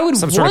agreement. I would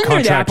Some wonder sort of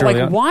contract that, but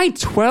early on. why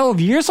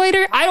 12 years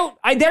later? I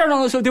don't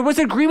know. So there was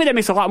an agreement that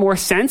makes a lot more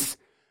sense.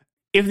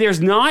 If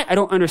there's not, I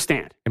don't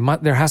understand.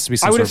 There has to be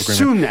some I would sort of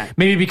agreement. assume that.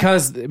 Maybe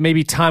because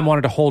Time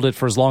wanted to hold it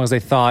for as long as they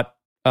thought,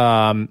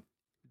 there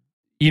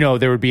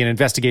would be an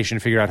investigation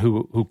to figure out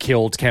who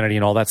killed Kennedy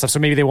and all that stuff. So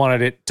maybe they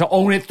wanted it to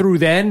own it through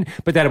then,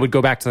 but that it would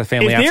go back to the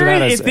family after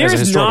that as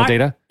historical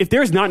data. If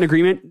there's not an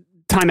agreement,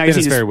 Time Magazine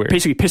it's very weird.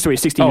 basically pissed away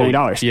 $16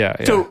 million.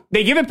 Yeah. So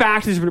they give it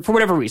back for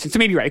whatever reason. So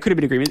maybe you're right. It could have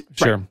been agreement.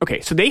 Sure. Right.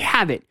 Okay. So they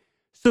have it.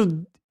 So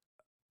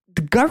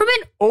the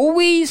government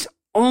always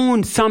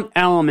owned some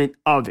element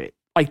of it.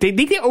 Like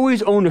they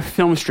always owned a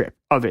film strip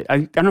of it. I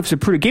don't know if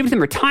Zapruder gave it to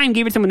them or Time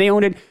gave it to them when they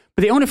owned it,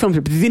 but they owned a film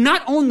strip. But they did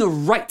not own the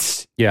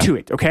rights to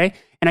it. Okay.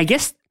 And I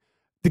guess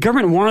the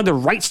government wanted the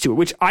rights to it,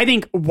 which I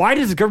think, why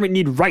does the government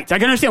need rights? I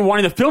can understand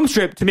wanting the film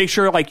strip to make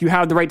sure like you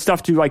have the right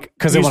stuff to like.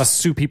 Because they want to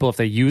sue people if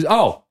they use.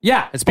 Oh,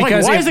 yeah. It's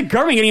because. Why is the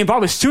government getting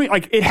involved with suing?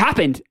 Like it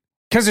happened.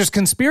 Because there's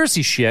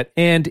conspiracy shit.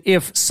 And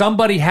if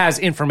somebody has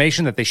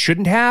information that they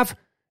shouldn't have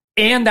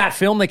and that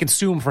film, they can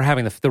sue them for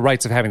having the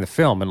rights of having the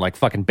film and like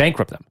fucking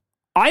bankrupt them.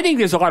 I think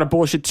there's a lot of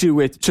bullshit too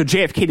with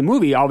JFK the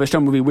movie, Oliver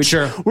Stone movie, which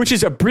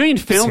is a brilliant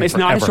film. It's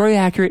not historically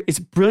accurate. It's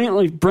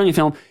brilliant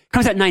film.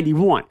 Comes out in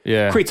 91.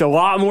 Yeah. Creates a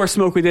lot more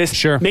smoke with this.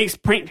 Sure. Paints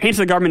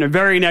the government a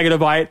very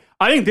negative light.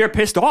 I think they're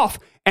pissed off,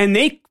 and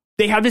they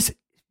have this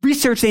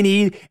research they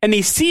need, and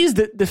they seize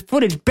the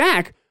footage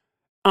back.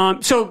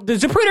 So the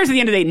Zapruders at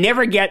the end of the day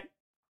never get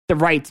the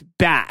rights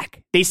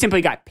back. They simply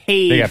got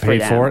paid. They got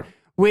paid for it,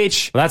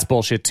 which that's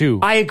bullshit too.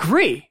 I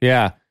agree.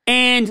 Yeah.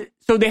 And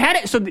so they had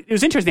it. So it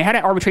was interesting. They had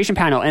an arbitration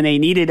panel, and they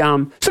needed. So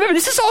remember,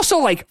 this is also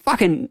like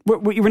fucking. We're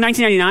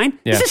 1999.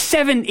 Yeah. This is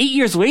 7-8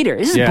 years later.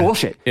 This is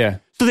bullshit. Yeah.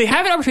 So they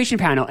have an arbitration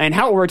panel, and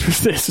how it worked was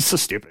this. It's so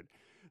stupid.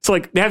 So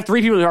like they have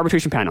 3 people in the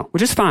arbitration panel,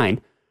 which is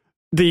fine.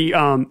 The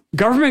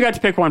government got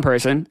to pick one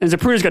person, and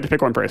Zapruder's got to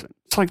pick one person.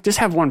 So like just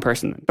have one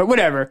person, but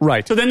whatever.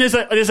 Right. So then there's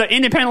an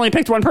independently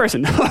picked one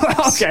person.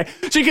 Okay.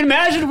 So you can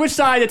imagine which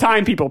side the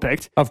Time people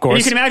picked. Of course. And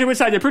you can imagine which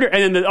side Zapruder,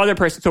 and then the other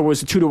person. So it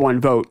was a 2-1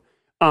 vote.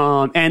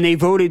 And they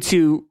voted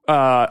to,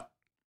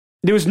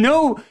 there was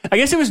no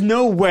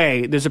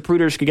way the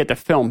Zapruders could get the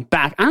film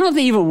back. I don't know if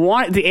they even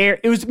wanted the air.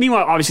 It was,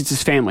 meanwhile, obviously it's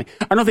his family.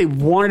 I don't know if they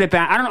wanted it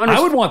back. I don't understand.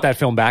 I would want that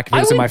film back if it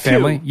was in my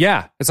family. Too.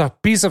 Yeah. It's a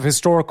piece of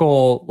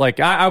historical, like,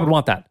 I would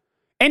want that.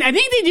 And I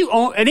think they do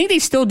own, I think they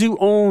still do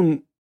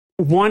own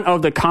one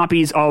of the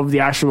copies of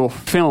the actual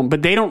film,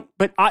 but they don't,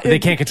 they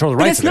can't control the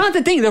rights. It's not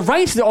the thing. The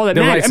rights are all that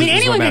matters. I mean,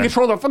 anyone can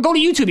control go to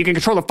YouTube, you can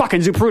control the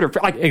fucking Zapruder.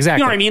 Like,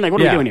 exactly. You know what I mean? Like,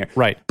 what are we doing here?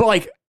 Right. But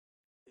like,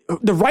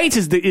 the rights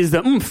is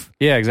the oomph.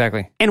 Yeah,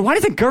 exactly. And why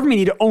does the government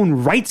need to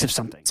own rights of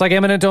something? It's like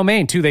eminent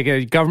domain too.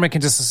 The government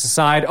can just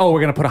decide, oh,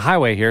 we're going to put a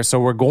highway here, so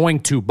we're going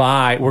to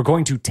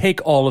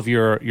take all of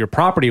your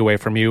property away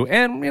from you,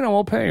 and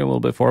we'll pay you a little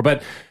bit for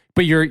it.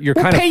 But you're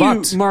kind of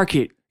fucked. You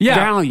market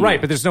value. Right.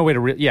 But there's no way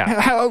to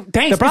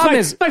thanks. The problem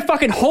is my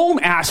fucking home,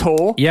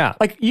 asshole. Yeah.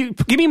 Like you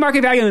give me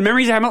market value and the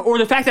memories I have, or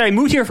the fact that I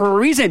moved here for a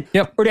reason.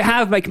 Yep. Or to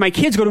have like my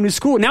kids go to a new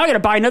school. Now I got to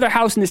buy another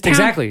house in this town.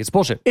 Exactly. It's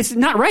bullshit. It's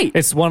not right.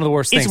 It's one of the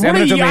worst things. It's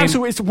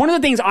one of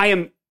the things I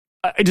am.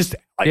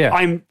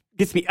 I'm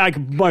gets me like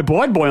my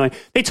blood boiling.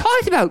 They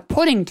talked about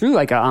putting through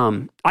like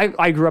a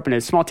I grew up in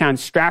a small town,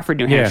 Stratford,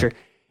 New Hampshire,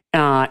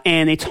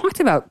 and they talked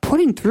about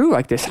putting through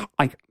like this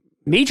like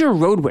major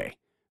roadway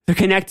to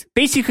connect.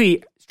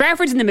 Basically,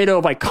 Stratford's in the middle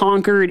of like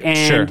Concord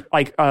and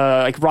like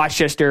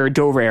Rochester,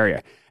 Dover area.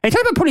 And they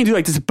talked about putting through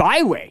like this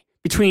byway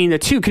between the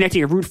two,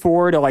 connecting a Route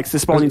 4 to like the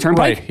Spalding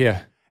Turnpike. Right.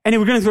 Yeah. And they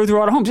were going to go through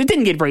all the homes. It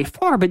didn't get very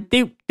far, but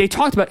they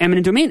talked about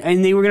eminent domain,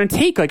 and they were going to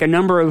take like a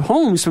number of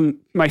homes from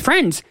my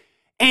friends,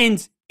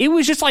 and it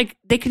was just like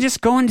they could just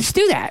go and just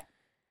do that.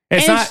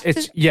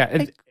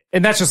 And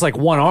that's just like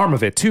one arm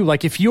of it too.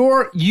 Like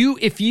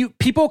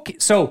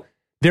so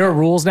there are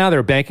rules now, there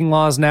are banking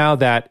laws now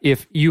that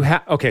if you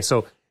have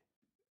so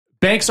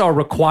banks are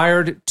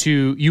required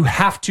to you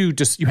have to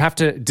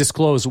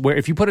disclose where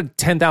if you put a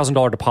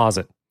 $10,000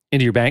 deposit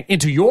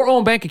into your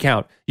own bank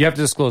account, you have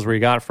to disclose where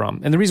you got it from.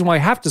 And the reason why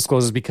you have to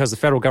disclose is because the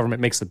federal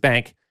government makes the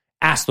bank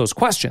ask those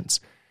questions.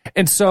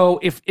 And so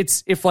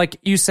if like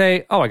you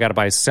say, oh, I got to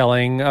buy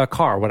selling a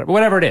car,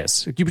 whatever it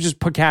is, you just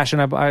put cash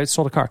and I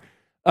sold a car.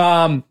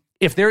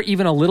 If they're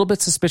even a little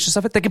bit suspicious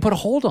of it, they can put a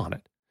hold on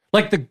it.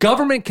 Like the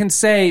government can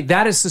say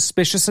that is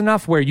suspicious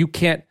enough where you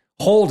can't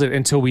hold it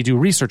until we do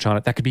research on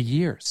it. That could be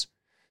years.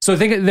 So I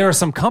think there are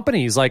some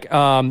companies like,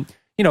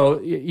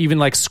 even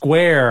like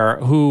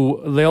Square,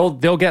 who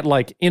they'll get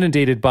like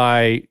inundated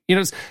by,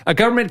 a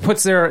government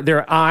puts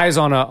their eyes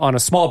on a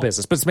small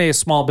business, but it's maybe a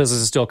small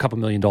business is still a couple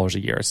 $1 million a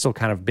year. It's still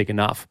kind of big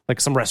enough, like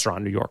some restaurant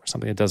in New York or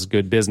something that does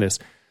good business.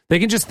 They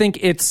can just think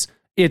it's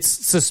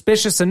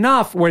suspicious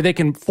enough where they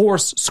can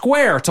force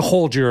Square to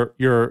hold your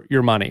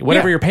money,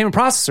 whatever your payment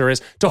processor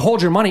is, to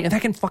hold your money, and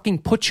that can fucking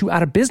put you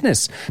out of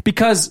business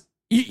because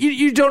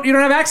you don't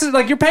have access.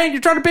 Like you're trying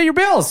to pay your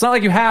bills. It's not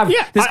like you have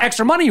this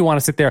extra money you want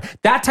to sit there.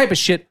 That type of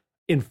shit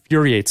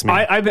infuriates me.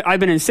 I've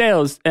been in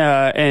sales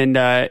and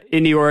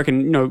in New York,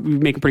 and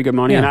making pretty good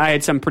money, and I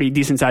had some pretty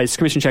decent sized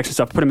commission checks and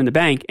stuff. Put them in the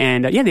bank,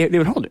 and they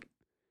would hold it.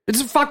 It's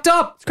fucked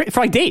up. It's great for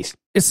like days.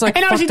 It's like,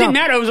 and obviously it didn't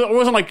matter. It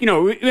wasn't like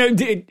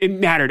it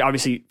mattered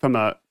obviously from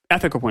a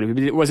ethical point of view,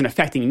 but it wasn't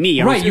affecting me.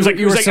 It was like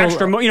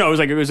extra.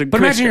 It was a. But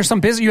imagine you're some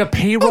business. You have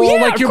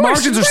payroll. Like your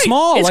margins are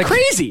small. It's like,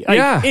 crazy.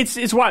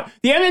 It's what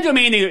the eminent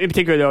domain thing in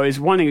particular though is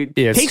one thing.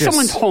 Take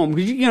someone's home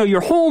because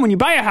your home when you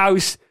buy a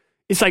house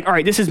it's like, all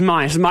right, this is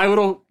mine. This is my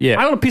little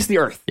piece of the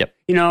earth. Yep.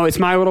 You know, it's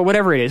my little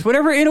whatever it is,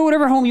 whatever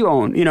home you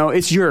own. You know,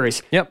 it's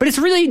yours. Yep. But it's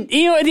really,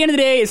 you know, at the end of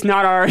the day, it's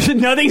not ours.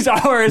 Nothing's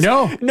ours.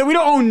 No, we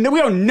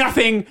own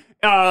nothing.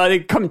 They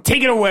come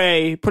take it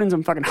away, put in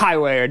some fucking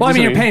highway. Or well, I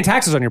mean, you're paying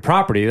taxes on your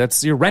property.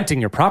 You're renting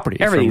your property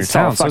from your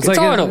town. So it's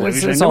all an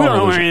illusion. We don't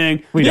own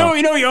anything. You know,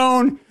 you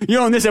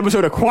own this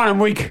episode of Quantum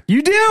Week.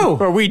 You do,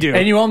 or we do,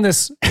 and you own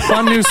this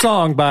fun new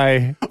song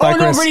by oh no,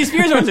 Chris. Britney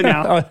Spears owns it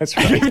now. Oh, that's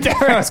right.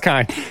 That's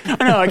kind.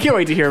 I know. I can't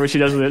wait to hear what she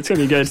does with it. It's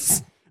gonna be good.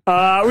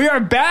 We are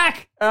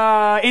back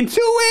in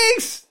 2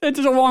 weeks. It's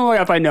a long way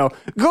up, I know.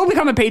 Go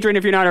become a patron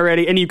if you're not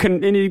already, and you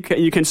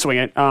can swing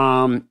it.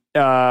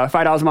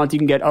 $5 a month, you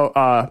can get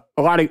a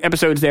lot of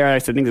episodes there. I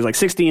think there's like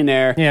 60 in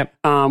there.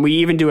 Yeah. We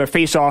even do a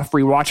face-off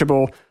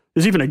rewatchable.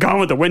 There's even a Gone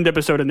with the Wind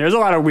episode in there. There's a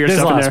lot of weird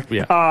stuff in there.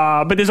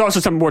 Yeah. But there's also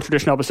some more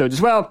traditional episodes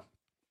as well.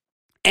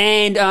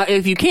 And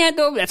if you can't,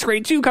 though, that's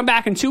great too. Come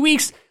back in 2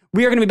 weeks.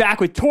 We are going to be back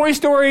with Toy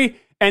Story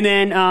and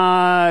then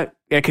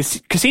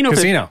Casino.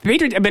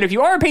 Patrons. But if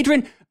you are a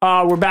patron,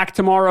 we're back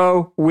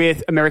tomorrow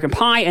with American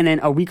Pie and then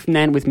a week from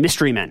then with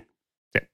Mystery Men.